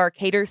IQ Bar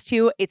caters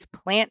to. It's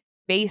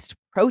plant-based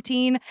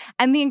protein,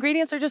 and the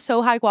ingredients are just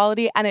so high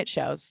quality, and it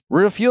shows.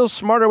 Refuel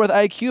smarter with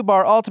IQ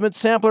Bar Ultimate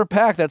Sampler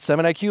Pack. That's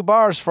 7 IQ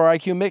Bars, 4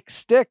 IQ Mix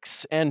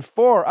Sticks, and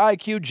 4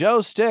 IQ Joe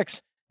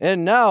Sticks.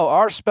 And now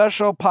our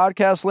special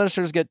podcast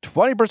listeners get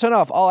 20%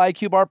 off all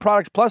IQ Bar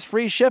products plus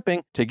free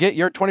shipping. To get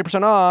your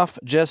 20% off,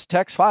 just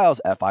text FILES,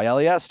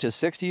 FILES, to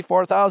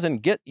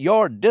 64,000. Get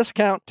your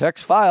discount.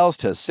 Text FILES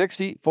to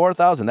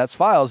 64,000. That's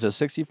FILES to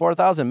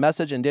 64,000.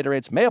 Message and data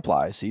rates may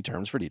apply. See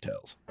terms for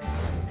details.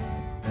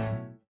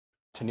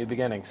 To new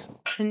beginnings.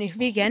 To new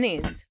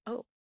beginnings.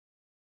 Oh.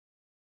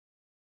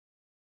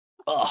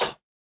 Oh.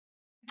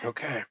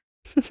 Okay.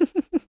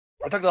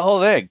 I took the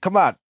whole thing. Come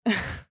on.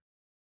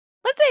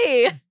 Let's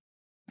see.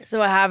 So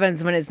what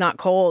happens when it's not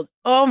cold?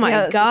 Oh my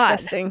that's God.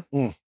 disgusting.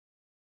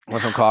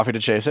 Want some coffee to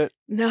chase it?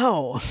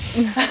 No.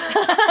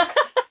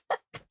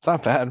 It's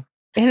not bad.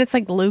 And it's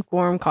like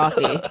lukewarm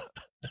coffee.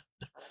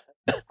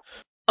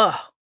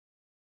 Oh.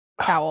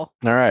 Towel.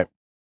 All right.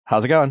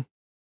 How's it going?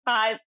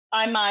 Hi,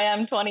 I'm Maya.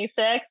 I'm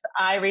 26.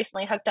 I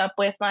recently hooked up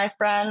with my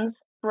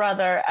friend's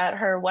brother at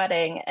her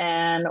wedding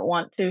and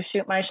want to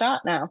shoot my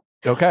shot now.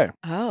 Okay.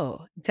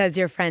 Oh. Does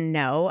your friend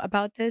know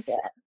about this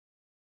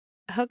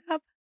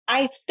hookup?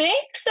 I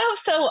think so.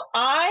 So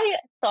I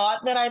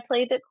thought that I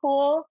played it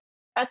cool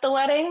at the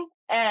wedding.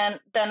 And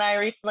then I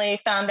recently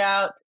found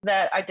out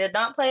that I did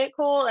not play it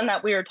cool and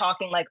that we were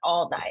talking like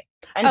all night.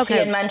 And she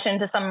had mentioned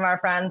to some of our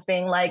friends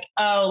being like,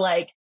 oh,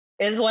 like,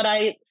 is what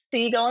I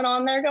see going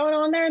on there?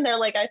 And they're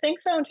like, I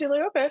think so. And she's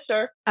like, okay,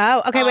 sure.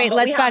 Oh, okay. Wait,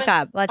 let's back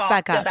up. Let's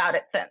back up about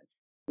it since.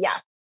 Yeah.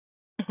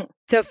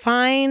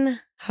 Define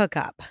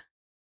hookup.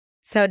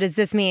 So does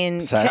this mean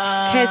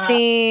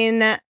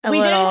kissing a we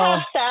little? didn't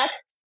have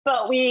sex,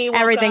 but we woke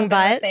everything up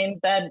but in the same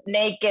bed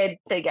naked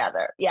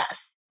together.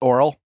 Yes.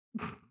 Oral?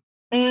 No.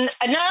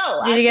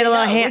 Did you get a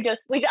little hand?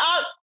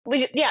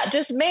 We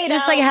just made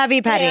just out, like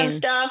heavy petting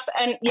stuff,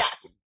 and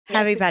yes.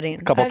 Heavy petting.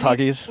 A couple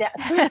tuggies. Yeah.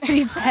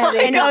 Heavy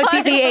petting. An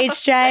OTP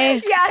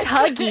HJ. Yes.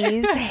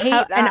 Tuggies. Hate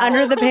that. An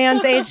under the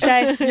pants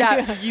HJ.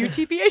 Yeah.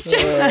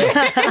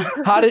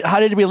 UTPHJ. How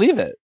did we leave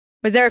it?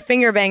 Was there a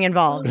finger bang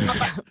involved?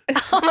 Famous.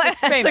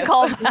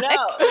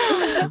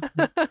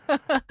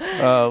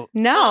 No.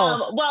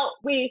 No. Well,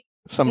 we.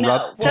 So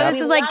this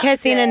is like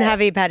kissing and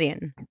heavy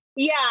petting.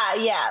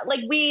 Yeah.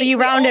 Like we. So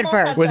you rounded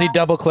first. Was he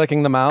double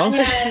clicking the mouse?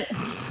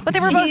 But they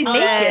were both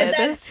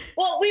naked.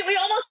 Well, we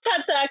almost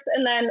had sex,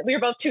 and then we were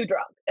both too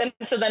drunk, and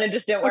so then it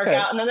just didn't work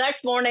out. And the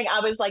next morning,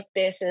 I was like,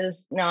 "This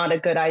is not a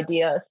good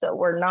idea, so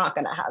we're not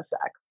going to have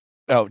sex."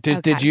 Oh,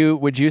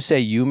 would you say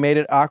you made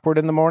it awkward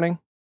in the morning?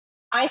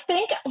 I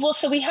think. Well,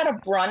 so we had a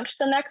brunch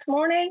the next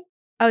morning.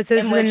 Oh, so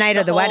this is the night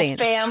of the wedding.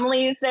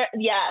 Families there.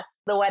 Yes,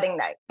 the wedding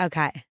night.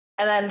 Okay.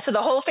 And then, so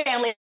the whole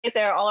family is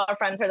there. All our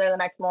friends are there the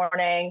next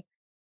morning.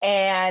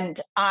 And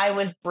I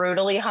was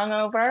brutally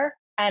hungover,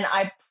 and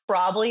I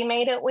probably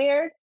made it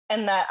weird.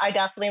 And that I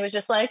definitely was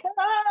just like,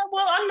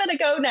 well, I'm going to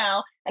go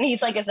now. And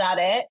he's like, is that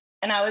it?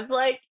 And I was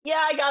like,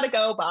 yeah, I got to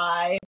go.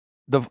 Bye.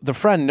 The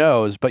friend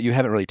knows, but you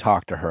haven't really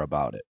talked to her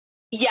about it.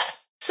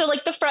 Yes. So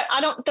like the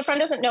friend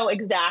doesn't know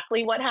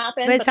exactly what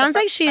happened. But it sounds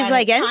like she's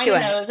like into it.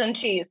 Knows, and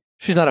she's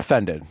not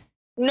offended.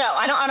 No,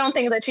 I don't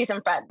think that she's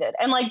offended.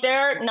 And like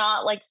they're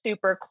not like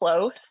super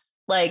close.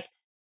 Like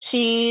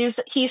he's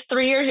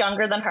 3 years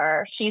younger than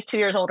her. She's 2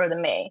 years older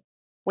than me.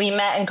 We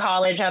met in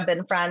college, have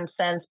been friends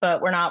since,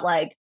 but we're not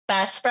like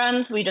best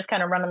friends. We just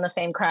kind of run in the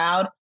same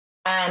crowd.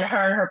 And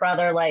her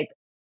brother, like,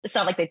 it's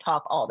not like they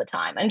talk all the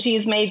time. And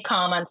she's made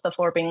comments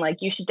before being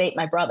like, you should date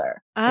my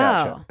brother.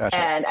 Oh. Gotcha.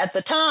 And at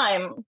the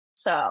time,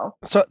 so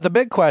the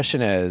big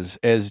question is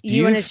do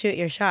you want to shoot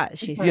your shot?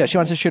 She said. Yeah, she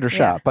wants to shoot her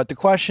shot. But the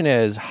question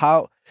is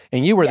how,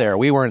 and you were there,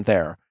 we weren't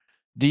there.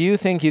 Do you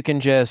think you can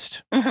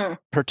just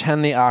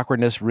pretend the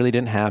awkwardness really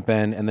didn't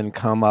happen and then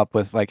come up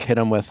with like, hit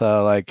him with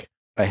a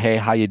hey,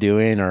 how you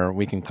doing? Or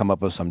we can come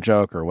up with some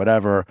joke or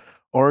whatever.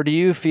 Or do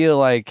you feel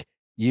like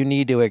you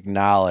need to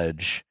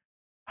acknowledge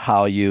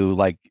how you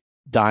like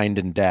dined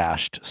and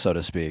dashed, so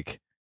to speak,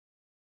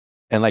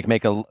 and like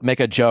make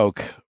a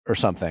joke or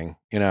something,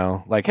 you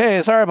know, like,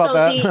 hey, sorry about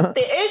that.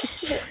 The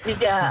issue,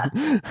 yeah,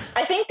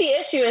 I think the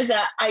issue is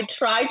that I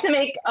tried to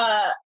make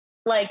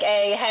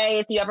hey,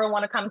 if you ever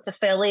want to come to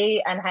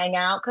Philly and hang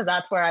out, because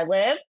that's where I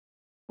live,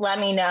 let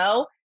me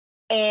know.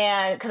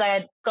 And because I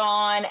had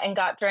gone and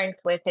got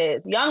drinks with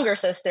his younger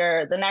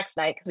sister the next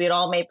night, because we had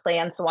all made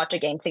plans to watch a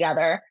game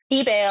together.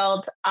 He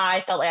bailed.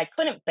 I felt like I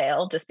couldn't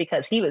bail just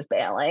because he was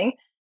bailing.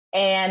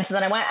 And so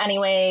then I went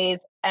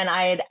anyways, and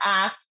I had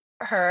asked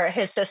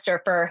his sister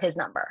for his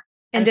number.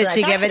 And did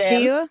she give it to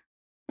you?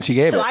 She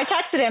gave it. So I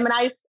texted him and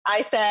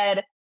I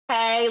said,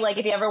 hey, like,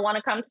 if you ever want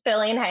to come to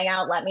Philly and hang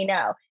out, let me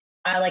know.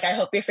 I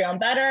hope you're feeling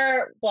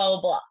better, blah,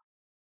 blah, blah.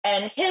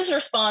 And his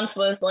response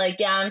was like,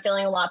 yeah, I'm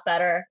feeling a lot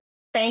better.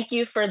 Thank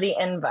you for the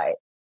invite.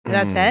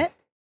 That's it?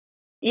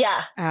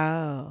 Yeah.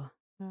 Oh.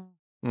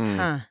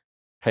 Huh.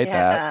 Hate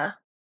that.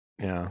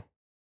 Yeah.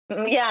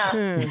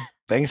 Yeah.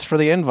 Thanks for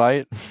the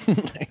invite.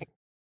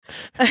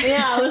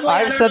 Yeah, I was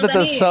like, I've said that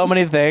there's so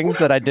many things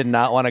that I did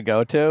not want to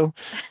go to.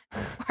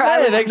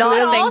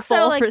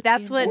 Also, like,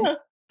 that's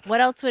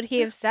what else would he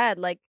have said?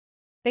 Like,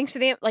 thanks for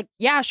the, like,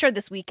 yeah, sure,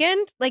 this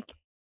weekend. Like,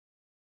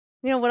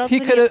 you know, what else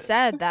would he have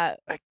said that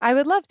I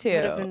would love to.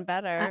 would have been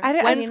better?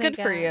 When's good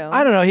for you?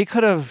 I don't know. He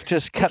could have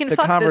just kept the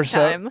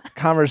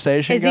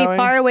conversation Is going. he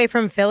far away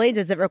from Philly?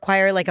 Does it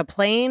require like a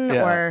plane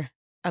or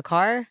a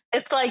car?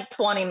 It's like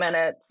 20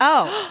 minutes.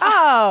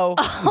 Oh.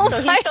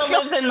 So he still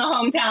lives in the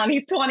hometown.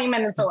 He's 20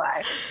 minutes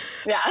away.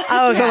 Yeah.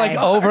 Okay. So like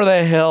over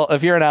the hill,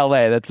 if you're in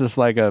LA, that's just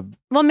like a...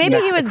 Well, maybe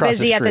he was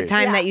busy at the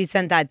time that you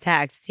sent that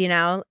text, you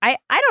know? I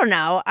don't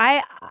know.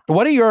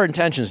 What are your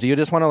intentions? Do you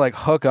just want to like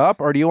hook up,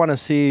 or do you want to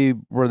see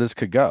where this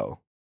could go?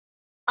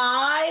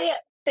 I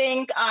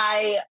think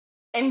I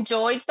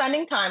enjoyed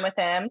spending time with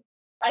him.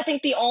 I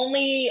think the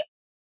only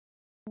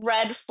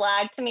red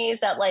flag to me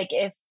is that like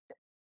if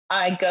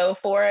I go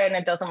for it and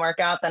it doesn't work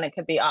out, then it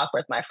could be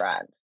awkward with my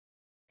friend.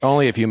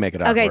 Only if you make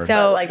it awkward. Okay,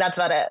 so but, like that's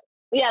about it.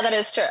 Yeah, that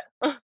is true.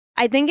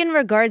 I think in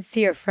regards to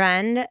your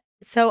friend,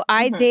 so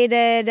I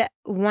dated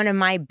one of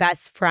my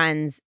best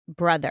friend's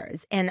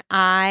brothers, and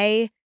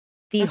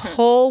the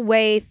whole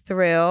way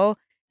through,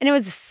 and it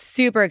was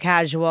super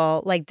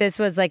casual. Like this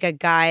was like a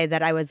guy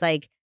that I was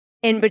like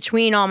in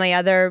between all my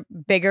other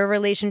bigger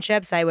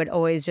relationships. I would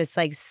always just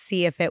like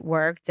see if it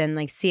worked and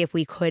like see if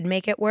we could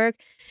make it work.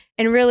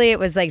 And really it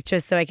was like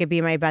just so I could be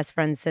my best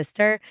friend's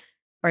sister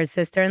or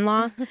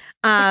sister-in-law.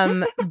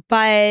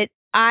 But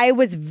I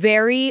was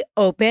very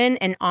open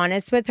and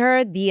honest with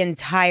her the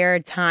entire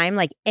time.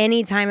 Like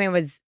anytime I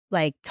was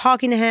like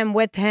talking to him,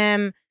 with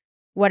him,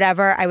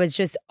 whatever, I was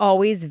just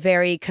always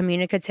very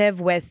communicative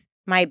with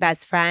my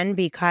best friend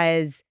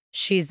because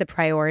she's the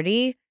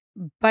priority.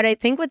 But I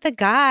think with the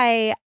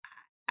guy,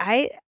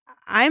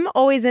 I'm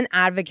always an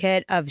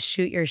advocate of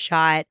shoot your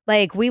shot.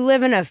 Like we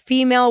live in a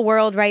female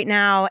world right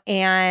now,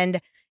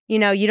 and you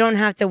know, you don't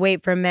have to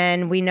wait for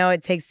men. We know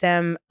it takes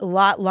them a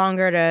lot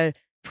longer to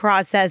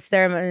process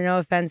their, no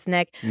offense,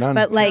 Nick,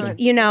 but like,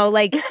 you know,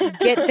 like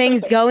get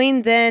things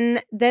going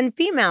than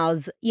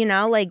females, you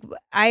know, like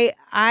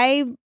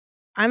I'm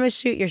a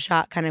shoot your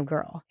shot kind of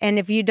girl. And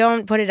if you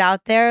don't put it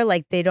out there,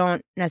 like they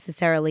don't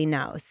necessarily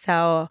know.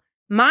 So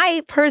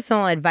my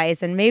personal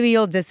advice, and maybe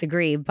you'll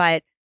disagree,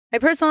 but my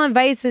personal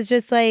advice is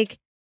just like,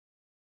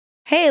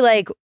 hey,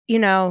 like, you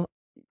know,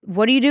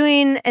 what are you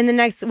doing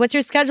what's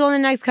your schedule in the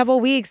next couple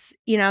of weeks?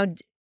 You know,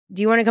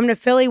 do you want to come to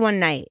Philly one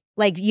night?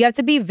 Like you have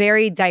to be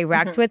very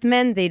direct with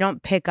men. They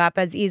don't pick up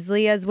as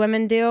easily as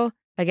women do.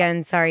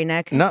 Again, sorry,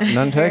 Nick. No,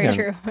 none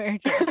taken. Very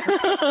true.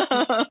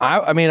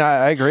 I mean,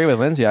 I agree with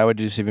Lindsay. I would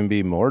just even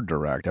be more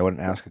direct. I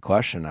wouldn't ask a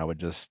question. I would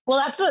just...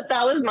 Well,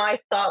 that was my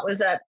thought, was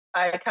that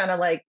I kind of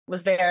like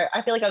was there.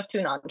 I feel like I was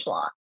too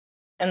nonchalant.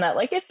 and that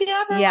like if you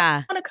ever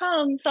Yeah. want to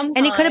come sometime.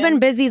 And he could have been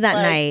busy that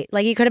like- night.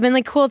 Like he could have been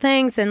like cool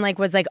things and like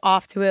was like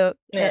off to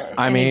Yeah.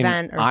 I an mean,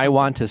 event or I something.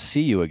 want to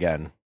see you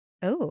again.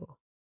 Ooh.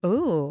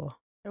 Ooh.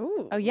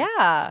 Oh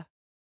yeah.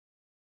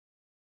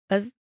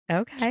 It's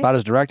Okay. about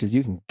as direct as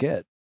you can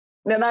get.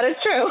 No, that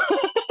is true.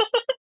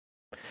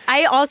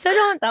 I also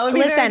don't That would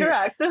be very listen.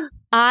 direct.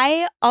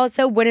 I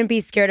also wouldn't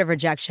be scared of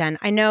rejection.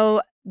 I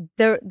know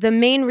the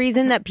main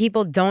reason that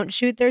people don't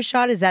shoot their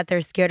shot is that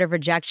they're scared of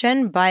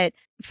rejection, but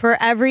for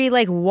every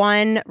like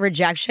one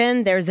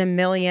rejection, there's a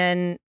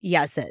million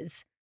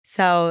yeses.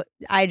 So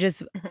I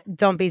just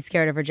don't be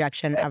scared of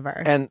rejection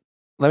ever. And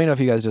let me know if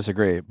you guys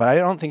disagree, but I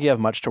don't think you have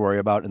much to worry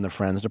about in the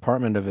friends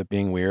department of it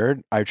being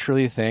weird. I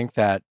truly think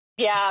that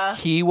Yeah.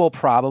 he will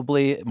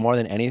probably, more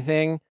than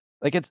anything,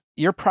 like I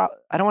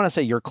don't want to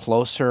say you're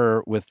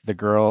closer with the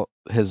girl,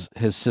 his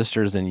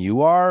sisters, than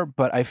you are,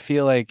 but I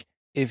feel like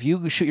if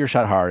you shoot your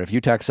shot hard, if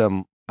you text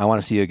him, I want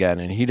to see you again,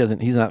 and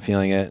he's not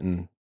feeling it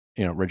and,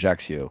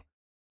 rejects you,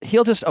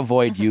 he'll just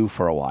avoid you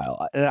for a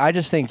while. And I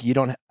just think I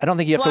don't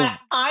think you have to.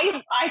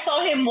 I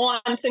saw him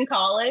once in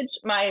college,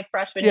 my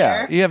freshman Yeah,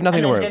 year. you have nothing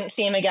and to then worry. didn't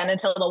see him again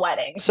until the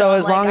wedding. So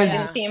as long I as-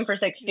 didn't see him for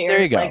 6 years,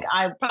 There you go. like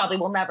I probably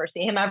will never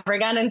see him ever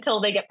again until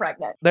they get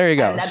pregnant. There you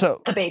go. And then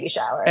So the baby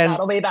shower. and-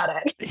 That'll be about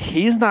it.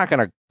 he's not going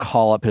to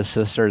call up his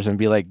sisters and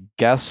be like,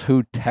 guess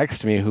who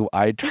texted me who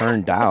I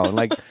turned down?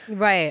 Like,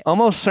 Right.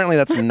 almost certainly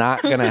that's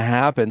not going to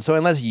happen. So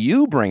unless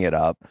you bring it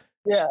up,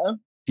 Yeah.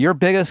 your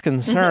biggest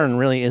concern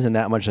really isn't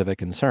that much of a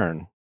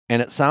concern.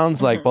 And it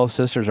sounds like Mhm. both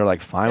sisters are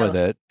like fine with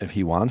it if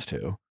he wants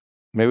to.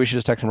 Maybe we should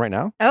just text him right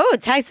now. Oh,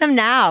 text him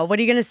now. What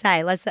are you gonna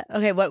say?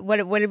 Okay, what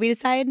did we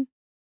decide?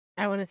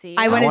 I want to see you.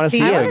 I wanna wanna see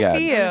see you you I wanna again.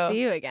 see I want to you.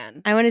 see you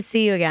again. I want to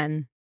see you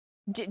again.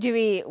 Do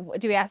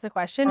we ask the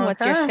question?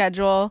 What's your Okay.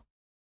 schedule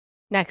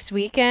next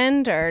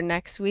weekend or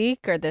next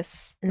week or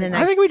this? In the I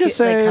next think we just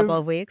say- couple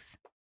of weeks.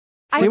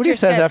 See what he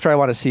says after I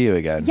want to see you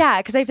again. Yeah,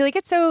 because I feel like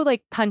it's so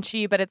like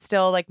punchy, but it's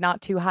still like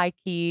not too high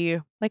key.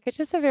 Like it's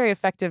just a very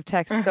effective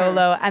text Mhm.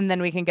 solo, and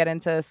then we can get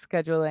into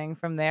scheduling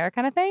from there,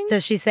 kind of thing.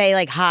 Does she say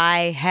like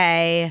hi,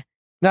 hey?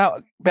 Now,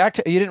 back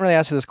to, you didn't really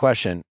answer this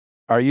question.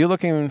 Are you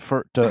looking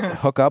to Mhm.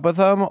 hook up with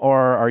him, or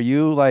are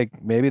you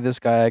like, maybe this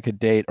guy I could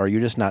date, or are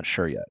you just not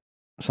sure yet?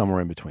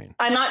 Somewhere in between.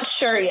 I'm not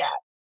sure yet.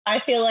 I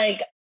feel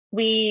like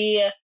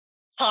we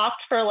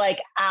talked for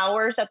like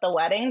hours at the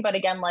wedding, but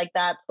again, like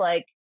that's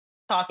like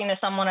talking to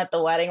someone at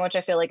the wedding, which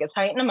I feel like is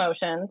heightened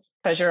emotions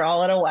because you're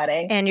all at a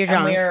wedding And you're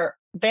drunk. And we're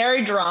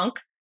very drunk.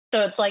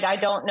 So it's like I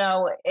don't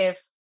know if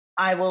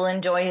I will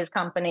enjoy his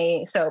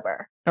company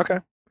sober. Okay.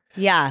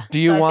 Yeah.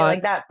 Do you So I feel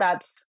want? like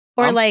that's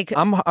Or I'm- like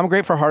I'm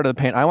great for Heart of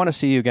the Pain. I want to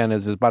see you again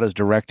is about as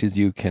direct as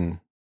you can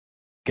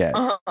get.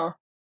 uh-huh.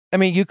 I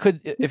mean, you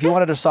could, if you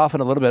wanted to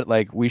soften a little bit,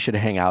 like we should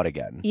hang out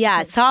again.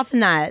 yeah, soften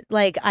that.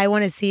 Like I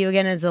want to see you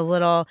again is a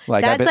little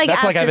Like that's like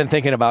I've after- been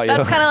thinking about you.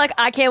 That's kind of like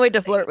I can't wait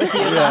to flirt with you.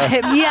 Yeah.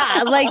 vibes.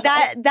 Yeah, like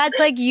that's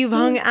like you've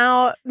hung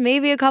out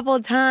maybe a couple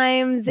of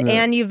times Yeah.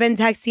 and you've been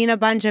texting a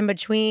bunch in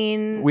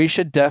between. We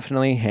should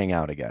definitely hang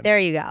out again. There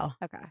you go.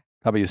 Okay.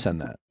 How about you send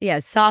that? Yeah,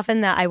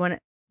 soften that. I want to.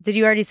 Did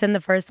you already send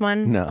the first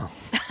one? No.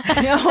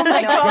 Oh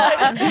my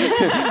god.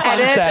 Unsend.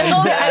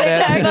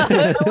 I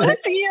Edit. want to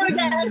see you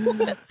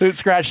again.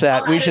 Scratch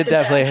that. I'll We should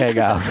edit definitely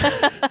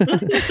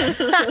that. hang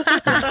out.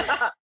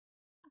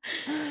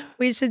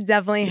 We should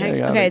definitely hang.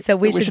 Hang out. Okay, so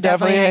we should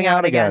definitely hang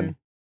out again.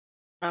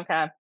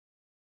 Okay.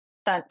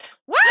 Sent.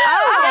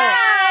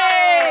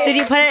 Did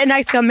you put an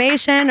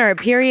exclamation or a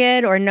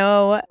period or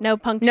no No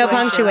punctuation. no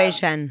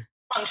punctuation?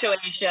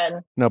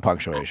 Punctuation. No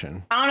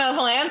punctuation. I don't know if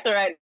he'll answer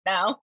right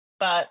now,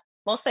 but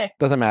we'll see.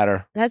 Doesn't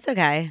matter. That's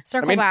okay.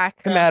 Circle I mean,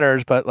 back. It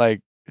matters, but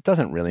like it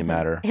doesn't really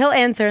matter. He'll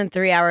answer in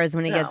 3 hours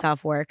when he No. gets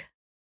off work.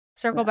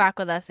 Circle back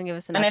with us and give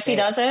us an And update. if he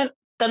doesn't,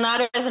 then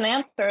that is an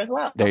answer as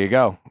well. There you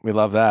go. We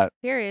love that.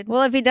 Period.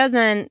 Well, if he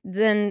doesn't,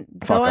 then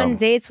Fuck go on him.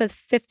 dates with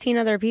 15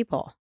 other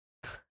people.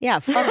 Yeah,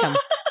 fuck him.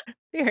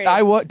 Period.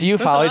 I would. Do you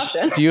That's follow? an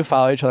option. Do you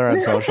follow each other on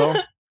social?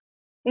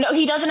 No,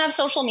 he doesn't have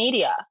social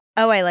media.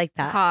 Oh, I like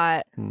that.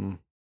 hot. Hmm.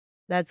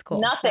 That's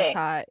cool. That's Nothing.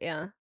 hot.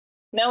 Yeah.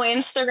 No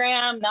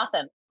Instagram,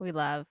 nothing. We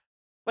love.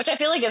 Which I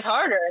feel like is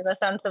harder in the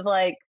sense of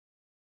like,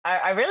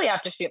 I really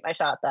have to shoot my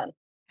shot then.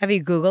 Have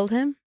you Googled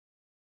him?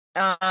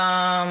 No, Mm,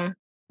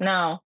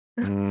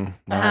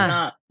 I no. have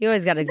not. You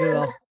always got to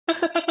Google.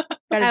 Gotta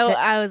I, t-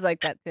 I was like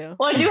that too.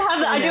 Well, I do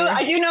have. Okay.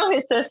 I do know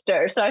his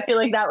sister, so I feel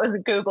like that was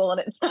Google in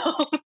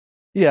itself.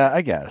 Yeah,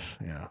 I guess.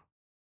 Yeah.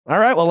 All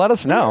right. Well, let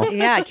us know.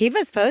 yeah, keep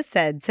us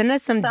posted. Send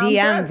us some Sounds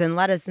DMs good. and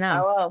let us I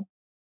know. will.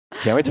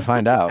 Can't wait to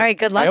find out. All right,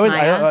 good luck, I always,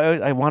 Maya.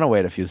 I want to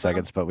wait a few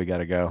seconds, but we got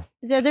to go.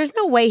 There's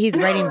no way he's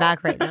writing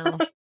back right now.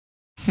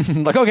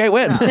 Like, okay,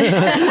 when?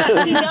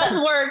 He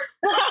does work.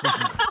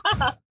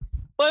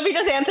 What if he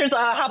just answers?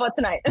 How about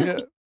tonight? Yeah,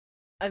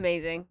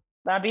 Amazing.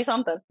 That'd be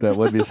something. that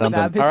would be something.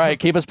 That'd be All right, something.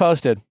 keep us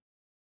posted.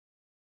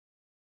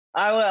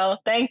 I will.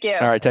 Thank you.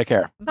 All right, take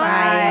care.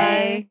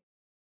 Bye.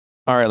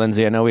 All right,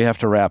 Lindsay, I know we have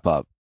to wrap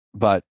up,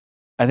 but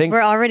I think,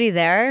 We're already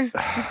there.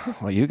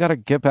 well, you got to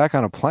get back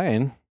on a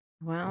plane.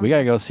 Well, We got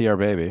to go see our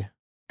baby.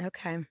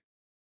 okay.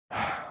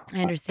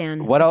 I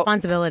understand. What else?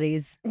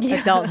 Responsibilities,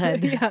 Yeah.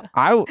 adulthood. Yeah.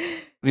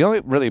 The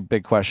only really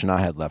big question I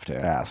had left to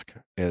ask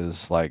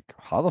is like,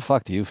 how the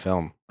fuck do you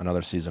film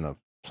another season of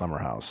Summer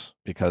House?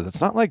 Because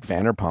it's not like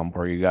Vanderpump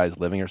where you guys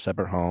live in your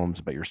separate homes,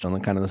 but you're still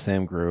in kind of the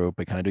same group,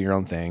 but kind of do your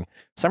own thing.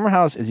 Summer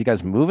House is you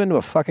guys move into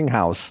a fucking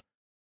house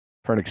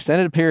for an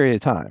extended period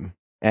of time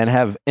and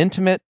have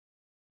intimate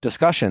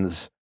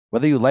discussions,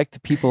 whether you like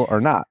the people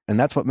or not. And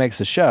that's what makes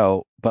the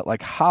show. But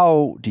like,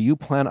 how do you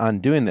plan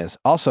on doing this?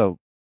 Also,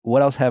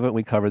 what else haven't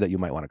we covered that you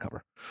might want to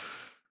cover?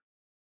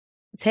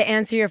 To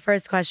answer your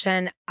first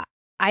question,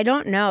 I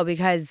don't know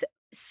because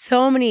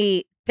so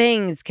many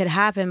things could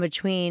happen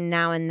between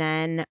now and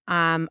then.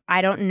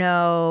 I don't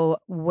know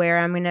where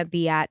I'm going to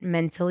be at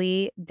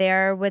mentally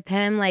there with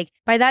him. Like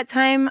by that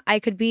time, I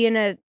could be in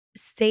a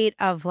state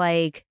of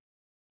like,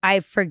 I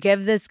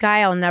forgive this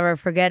guy. I'll never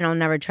forget. I'll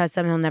never trust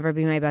him. He'll never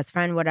be my best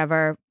friend,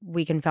 whatever,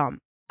 we can film.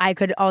 I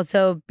could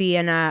also be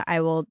in I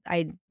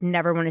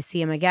never want to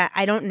see him again.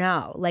 I don't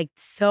know. Like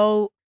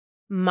so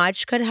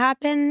much could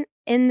happen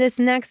in this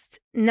next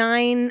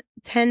 9-10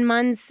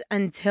 months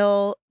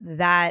until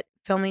that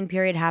filming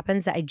period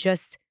happens. I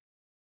just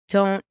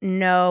don't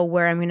know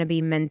where I'm going to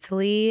be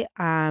mentally.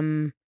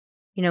 When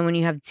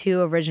you have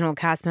 2 original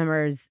cast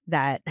members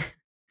that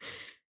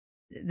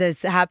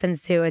this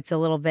happens to, it's a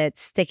little bit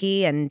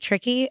sticky and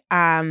tricky.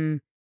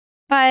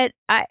 But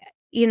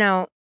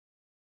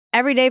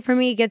every day for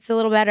me gets a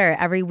little better.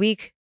 Every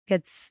week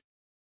gets,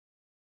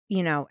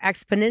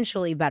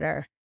 exponentially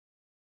better.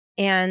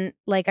 And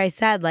like I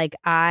said, like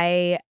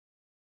I'm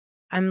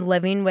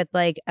living with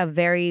like a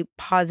very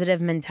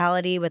positive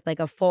mentality with like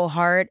a full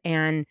heart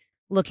and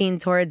looking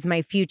towards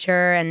my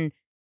future. And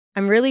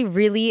I'm really,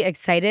 really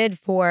excited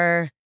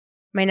for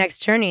my next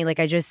journey. Like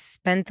I just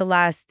spent the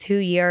last 2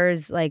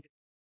 years like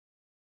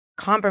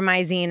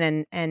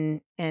compromising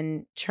and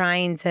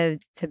trying to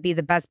be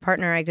the best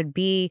partner I could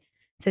be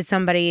to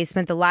somebody.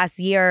 Spent the last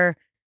year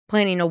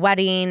planning a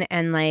wedding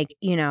and like,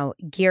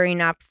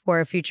 gearing up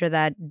for a future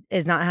that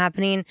is not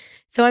happening.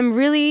 So I'm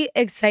really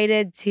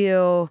excited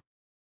to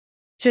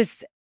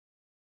just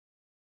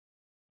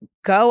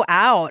go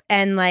out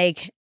and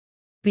like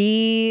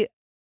be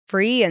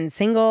free and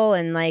single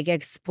and like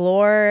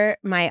explore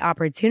my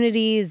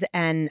opportunities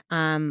and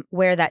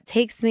where that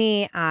takes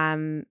me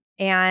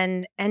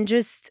and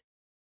just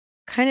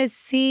kind of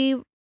see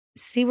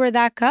where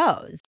that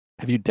goes.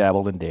 Have you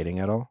dabbled in dating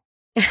at all?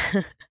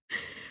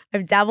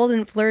 I've dabbled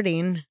in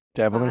flirting.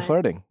 Dabbled in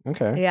flirting.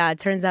 Okay. Yeah, it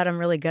turns out I'm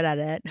really good at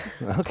it.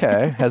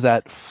 Okay. Has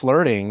that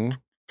flirting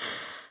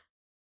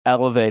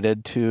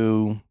elevated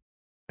to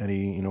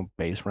any,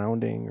 base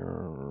rounding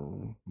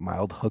or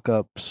mild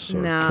hookups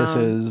or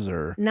kisses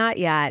or? Not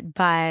yet,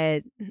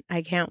 but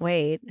I can't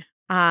wait.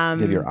 Do you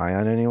have your eye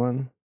on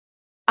anyone?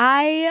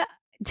 I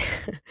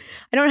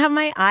don't have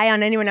my eye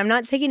on anyone. I'm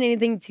not taking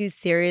anything too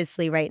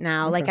seriously right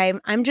now. Okay.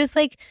 Like I'm just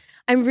like,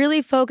 I'm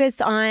really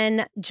focused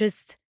on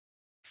just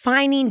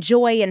finding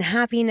joy and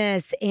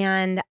happiness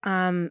and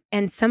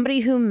somebody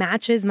who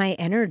matches my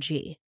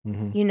energy.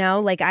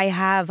 Mm-hmm. Like I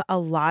have a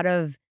lot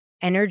of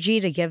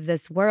energy to give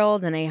this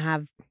world and I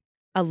have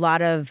a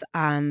lot of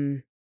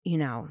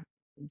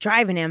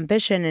drive and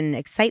ambition and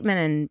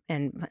excitement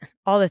and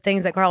all the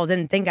things that Carl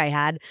didn't think I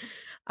had.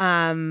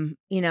 I'm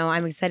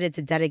excited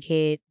to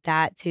dedicate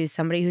that to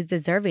somebody who's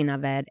deserving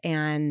of it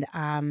and,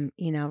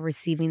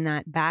 receiving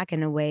that back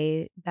in a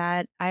way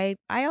that I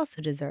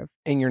also deserve.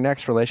 In your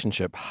next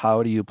relationship,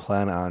 how do you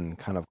plan on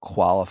kind of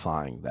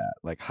qualifying that?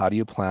 Like, how do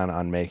you plan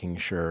on making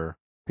sure,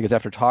 because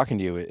after talking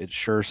to you, it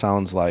sure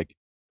sounds like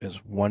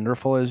as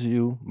wonderful as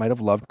you might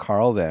have loved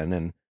Carl then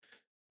and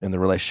in the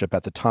relationship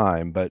at the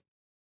time, but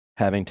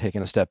having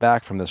taken a step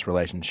back from this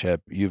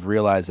relationship, you've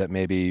realized that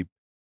maybe,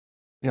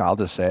 I'll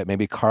just say it,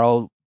 maybe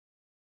Carl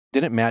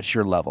didn't match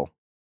your level,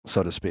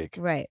 so to speak.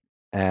 Right.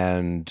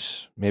 And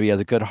maybe he has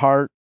a good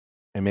heart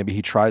and maybe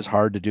he tries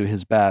hard to do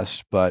his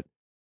best, but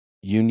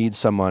you need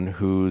someone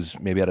who's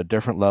maybe at a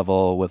different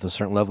level with a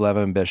certain level of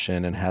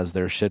ambition and has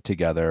their shit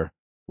together,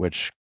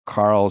 which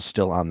Carl's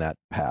still on that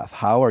path.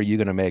 How are you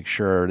going to make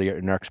sure that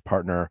your next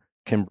partner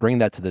can bring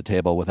that to the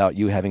table without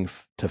you having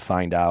to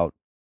find out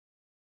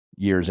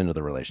years into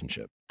the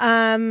relationship?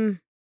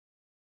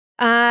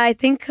 I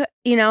think,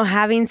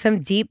 having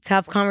some deep,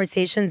 tough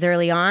conversations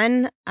early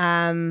on.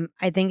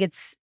 I think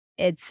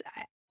I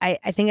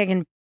think I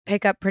can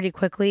pick up pretty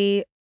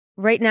quickly.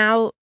 Right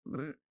now,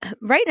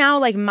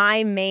 like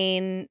my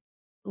main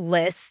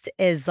list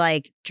is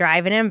like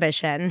drive and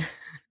ambition.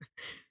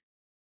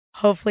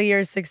 Hopefully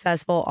you're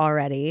successful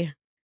already.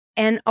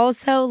 And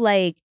also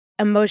like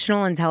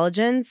emotional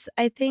intelligence,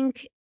 I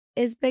think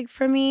is big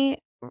for me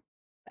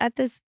at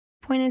this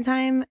point in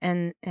time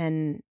and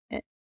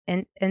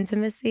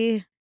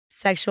intimacy,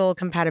 sexual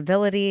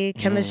compatibility,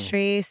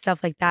 chemistry,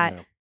 stuff like that.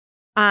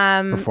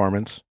 Yeah.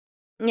 Performance.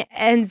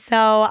 And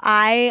so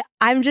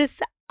I'm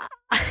just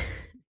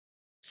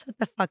shut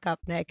the fuck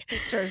up, Nick. It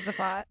stirs the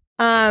pot.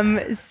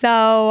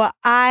 So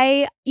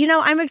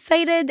I'm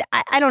excited.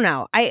 I don't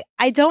know.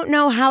 I don't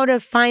know how to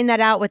find that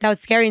out without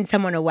scaring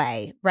someone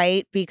away,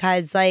 right?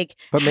 Because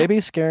But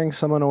maybe scaring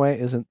someone away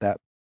isn't that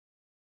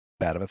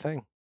bad of a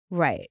thing.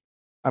 right.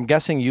 I'm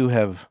guessing you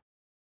have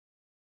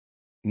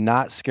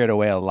not scared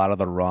away a lot of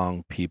the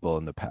wrong people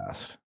in the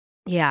past.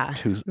 Yeah.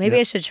 Maybe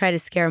I should try to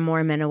scare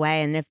more men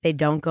away. And if they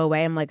don't go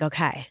away, I'm like,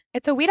 okay.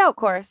 It's a weed out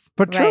course.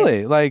 But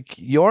truly,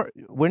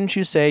 wouldn't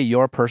you say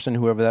your person,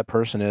 whoever that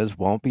person is,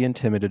 won't be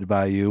intimidated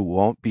by you,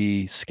 won't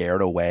be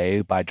scared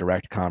away by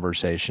direct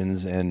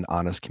conversations and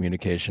honest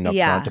communication up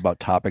front about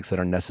topics that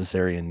are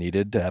necessary and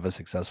needed to have a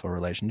successful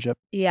relationship?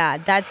 Yeah,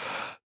 that's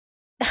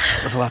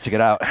a lot to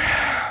get out.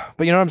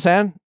 But you know what I'm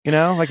saying?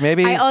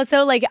 Maybe I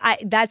also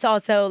that's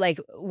also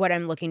what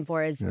I'm looking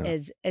for is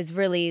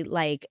really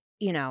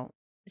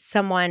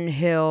someone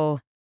who,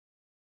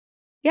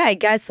 I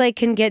guess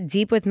can get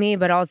deep with me,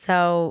 but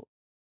also,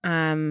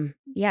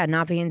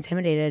 not be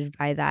intimidated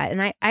by that.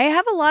 And I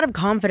have a lot of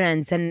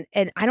confidence and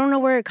I don't know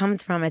where it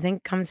comes from. I think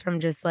it comes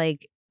from just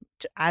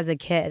as a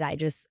kid, I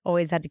just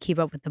always had to keep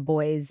up with the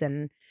boys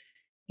and,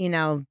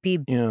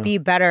 be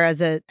better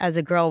as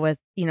a girl with,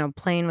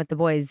 playing with the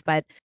boys.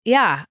 But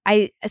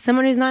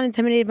someone who's not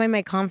intimidated by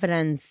my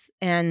confidence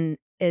and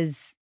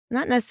is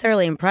not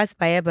necessarily impressed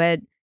by it,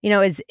 but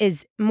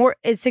is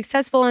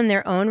successful in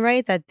their own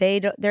right, that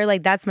they're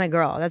like, that's my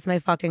girl. That's my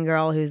fucking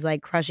girl who's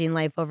crushing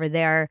life over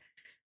there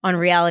on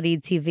reality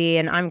TV,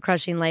 and I'm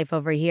crushing life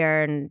over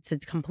here, and it's a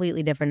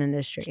completely different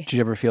industry. Did you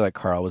ever feel like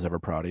Carl was ever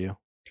proud of you?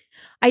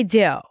 I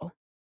do.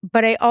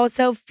 But I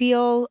also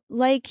feel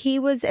like he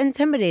was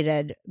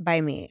intimidated by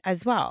me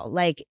as well.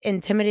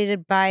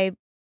 Intimidated by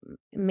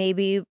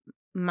maybe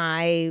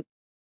my,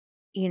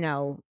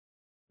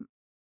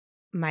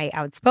 my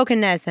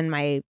outspokenness and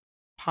my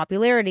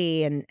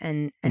popularity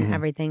and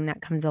everything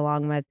that comes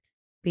along with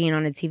being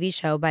on a TV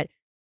show. But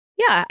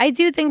I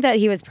do think that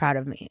he was proud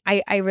of me.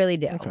 I really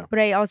do. Okay. But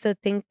I also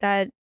think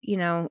that,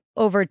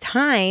 over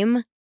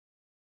time,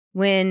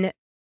 when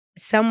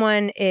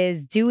someone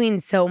is doing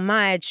so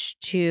much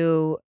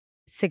to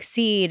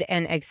succeed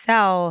and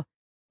excel,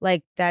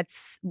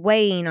 that's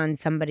weighing on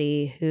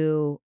somebody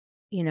who,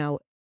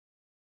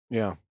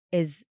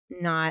 is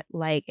not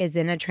is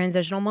in a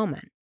transitional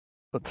moment.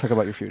 Let's talk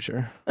about your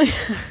future.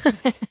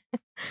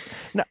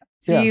 No,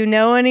 do you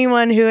know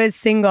anyone who is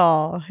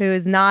single, who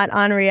is not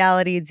on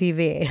reality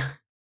TV?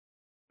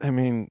 I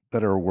mean,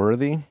 that are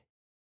worthy? Have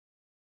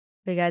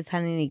you guys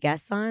had any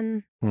guests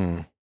on?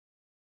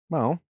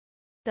 Well,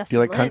 Dustin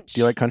do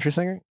you like country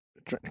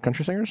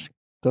singers?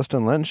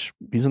 Dustin Lynch,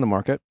 he's in the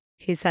market.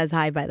 He says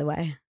hi, by the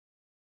way.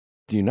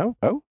 Do you know?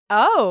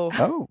 Oh.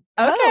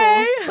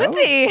 Okay.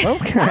 Lindsay.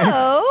 Okay.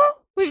 Oh.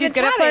 She's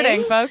good at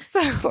flirting, folks.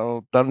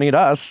 So don't need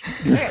us.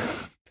 Okay.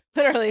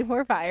 Literally,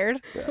 we're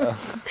fired. Yeah.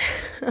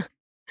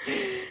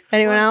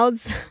 Anyone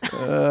else?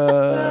 What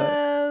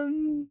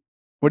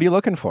are you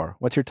looking for?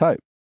 What's your type?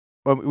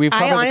 Well, we've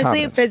covered honestly, the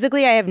confidence.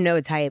 physically, I have no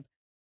type.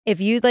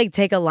 If you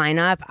take a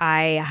lineup,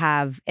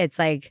 it's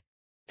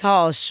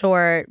tall,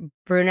 short,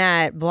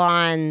 brunette,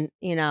 blonde,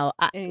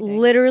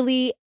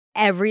 literally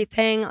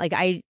everything.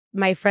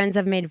 My friends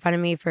have made fun of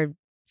me for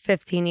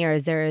 15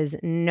 years. There is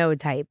no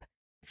type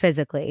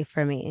physically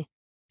for me.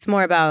 It's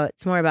more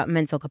about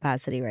mental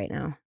capacity right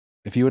now.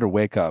 If you were to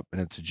wake up and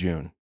it's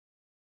June,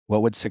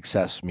 what would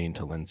success mean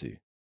to Lindsay?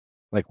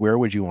 Where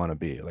would you want to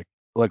be?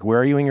 Where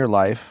are you in your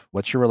life?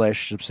 What's your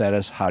relationship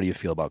status? How do you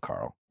feel about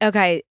Carl?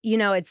 Okay.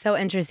 It's so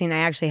interesting. I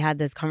actually had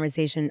this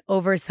conversation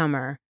over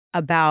summer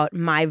about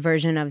my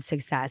version of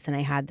success. And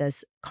I had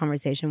this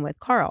conversation with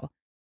Carl.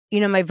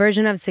 My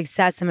version of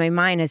success in my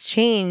mind has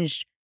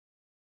changed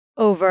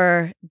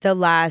over the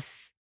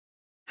last,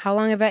 how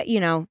long have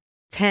I,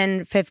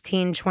 10,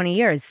 15, 20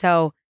 years.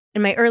 So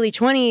in my early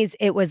 20s,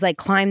 it was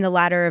climb the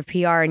ladder of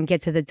PR and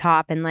get to the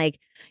top and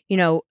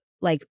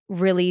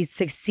really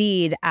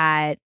succeed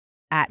at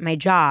my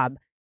job.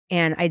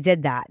 And I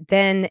did that.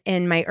 Then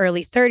in my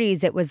early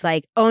 30s, it was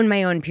own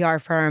my own PR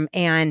firm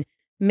and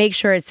make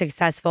sure it's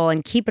successful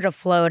and keep it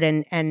afloat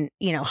and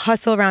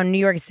hustle around New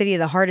York City,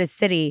 the hardest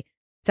city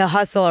to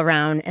hustle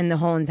around in the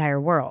whole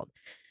entire world.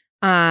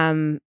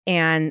 And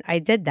I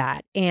did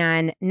that.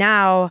 And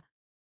now,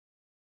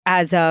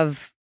 as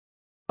of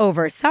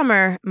over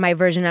summer, my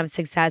version of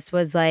success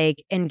was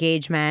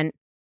engagement,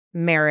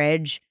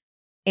 marriage,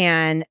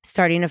 and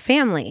starting a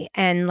family.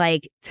 And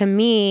to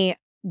me,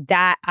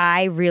 that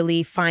I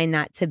really find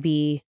that to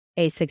be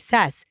a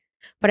success.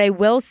 But I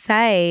will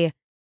say,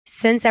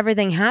 since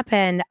everything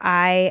happened,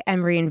 I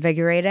am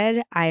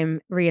reinvigorated. I'm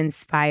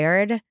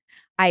re-inspired.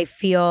 I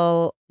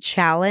feel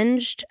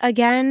challenged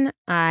again.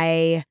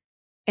 I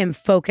am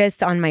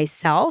focused on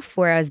myself,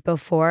 whereas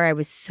before I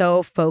was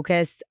so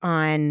focused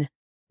on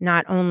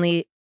not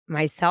only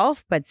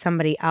myself, but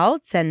somebody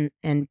else and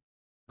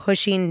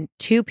pushing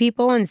two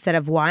people instead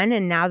of one.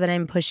 And now that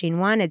I'm pushing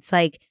one, it's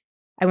I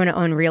want to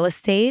own real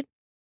estate.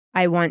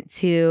 I want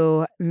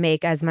to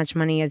make as much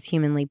money as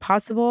humanly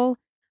possible.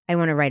 I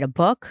want to write a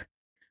book,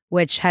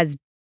 which has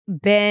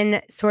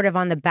been sort of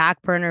on the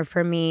back burner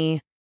for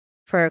me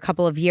for a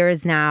couple of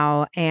years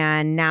now.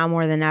 And now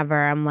more than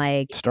ever, I'm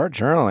like, start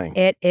journaling.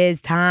 It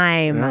is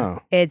time. Yeah.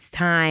 It's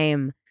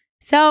time.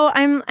 So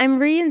I'm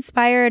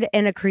re-inspired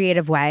in a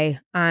creative way.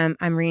 I'm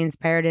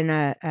re-inspired in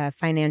a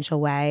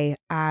financial way.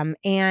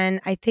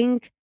 And I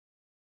think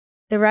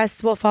the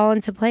rest will fall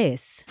into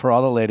place. For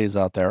all the ladies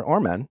out there, or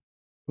men,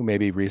 who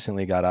maybe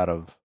recently got out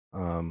of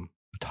a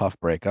tough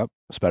breakup,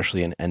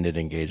 especially an ended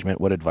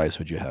engagement, what advice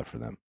would you have for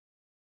them?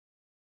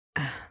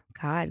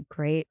 God,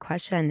 great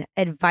question.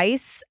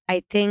 Advice,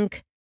 I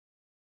think,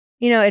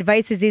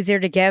 advice is easier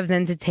to give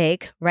than to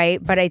take,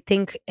 right? But I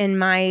think in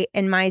my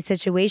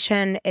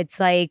situation, it's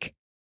like,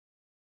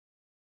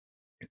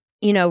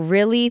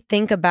 really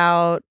think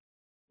about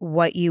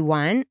what you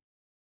want,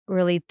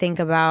 really think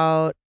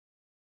about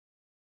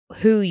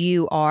who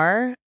you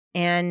are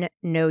and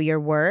know your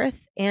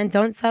worth, and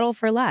don't settle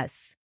for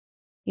less.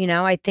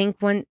 I think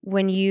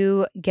when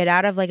you get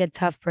out of like a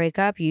tough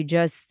breakup, you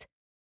just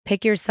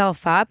pick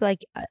yourself up.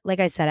 Like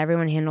I said,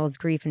 everyone handles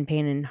grief and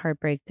pain and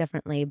heartbreak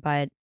differently,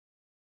 but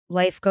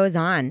life goes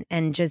on,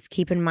 and just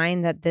keep in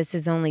mind that this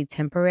is only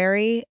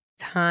temporary.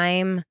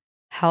 Time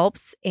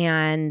helps,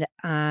 and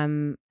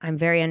I'm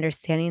very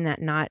understanding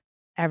that not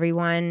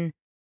everyone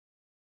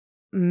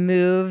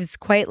moves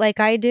quite like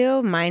I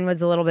do. Mine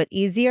was a little bit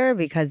easier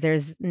because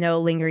there's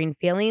no lingering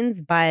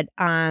feelings, but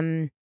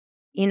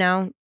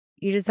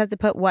you just have to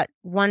put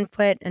one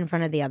foot in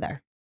front of the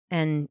other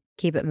and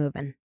keep it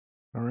moving.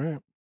 All right.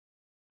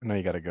 I know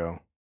you got to go.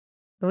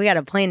 But we got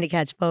a plane to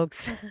catch,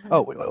 folks.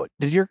 Oh, wait. What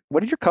did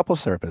your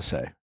couples therapist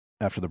say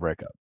after the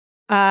breakup?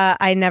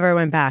 I never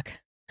went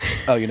back.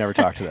 Oh, you never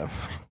talked to them?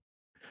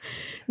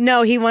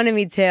 No, he wanted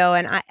me to.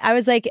 And I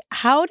was like,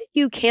 how did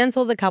you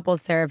cancel the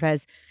couples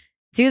therapist,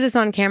 do this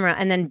on camera,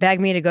 and then beg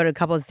me to go to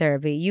couples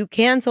therapy? You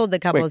canceled the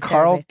couples therapy.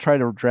 Carl tried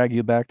to drag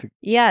you back to...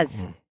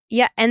 Yes.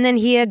 Yeah. And then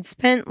he had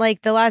spent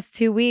like the last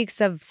 2 weeks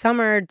of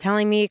summer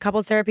telling me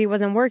couples therapy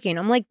wasn't working.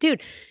 I'm like,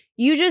 dude,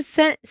 you just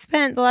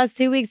spent the last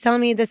 2 weeks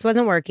telling me this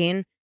wasn't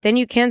working. Then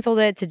you canceled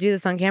it to do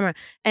this on camera.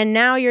 And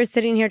now you're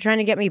sitting here trying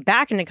to get me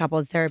back into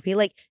couples therapy.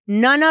 Like,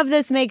 none of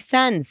this makes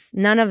sense.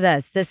 None of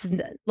this. This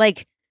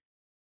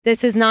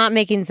is not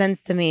making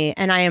sense to me.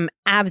 And I am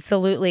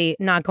absolutely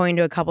not going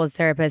to a couples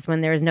therapist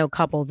when there's no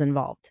couples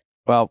involved.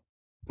 Well,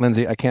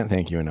 Lindsay, I can't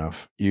thank you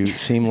enough. You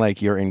seem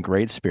like you're in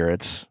great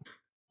spirits,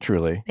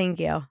 truly. Thank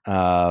you.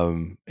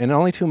 In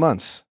only 2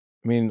 months.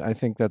 I mean, I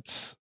think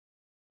that's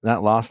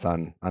not lost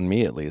on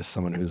me, at least.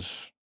 Someone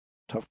who's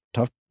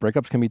tough.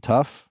 Breakups can be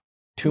tough.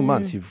 2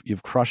 months,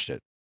 you've crushed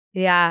it.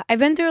 Yeah, I've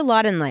been through a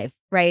lot in life,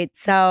 right?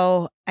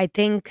 So I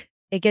think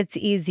it gets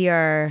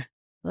easier,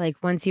 like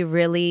once you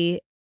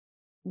really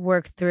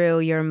work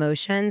through your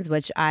emotions,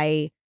 which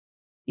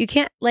you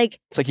can't like.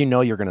 It's like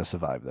you're going to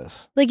survive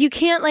this. Like you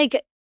can't like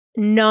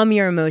numb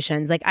your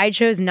emotions. Like I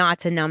chose not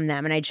to numb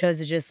them, and I chose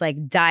to just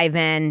like dive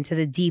into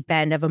the deep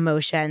end of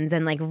emotions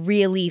and like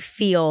really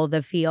feel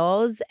the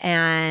feels.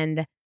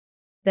 And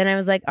then I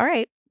was like, all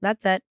right,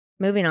 that's it.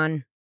 Moving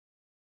on.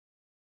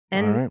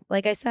 And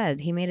like I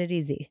said, he made it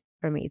easy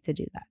for me to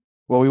do that.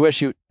 Well, we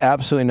wish you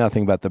absolutely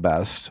nothing but the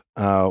best.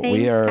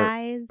 We are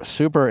guys.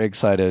 Super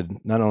excited.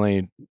 Not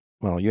only,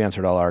 well, you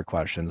answered all our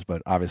questions,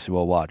 but obviously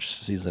we'll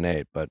watch season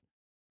 8. But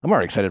I'm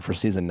already excited for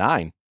season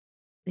 9.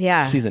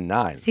 Yeah. Season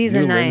 9.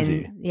 Season New 9.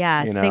 Lindsay,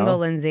 yeah. Single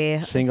Lindsay.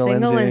 Single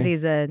Lindsay.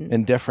 Lindsay's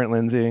Indifferent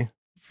Lindsay.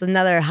 It's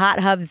another hot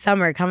hub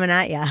summer coming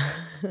at ya.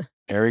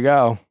 There we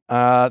go.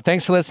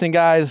 Thanks for listening,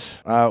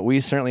 guys. We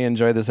certainly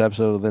enjoyed this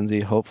episode with Lindsay.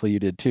 Hopefully you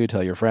did too.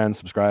 Tell your friends,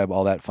 subscribe,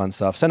 all that fun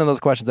stuff. Send in those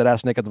questions at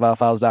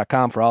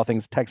AskNick@thevilefiles.com for all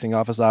things texting,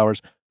 office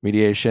hours,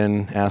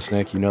 mediation. Ask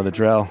Nick, you know the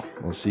drill.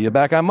 We'll see you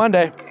back on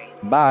Monday.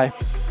 Bye.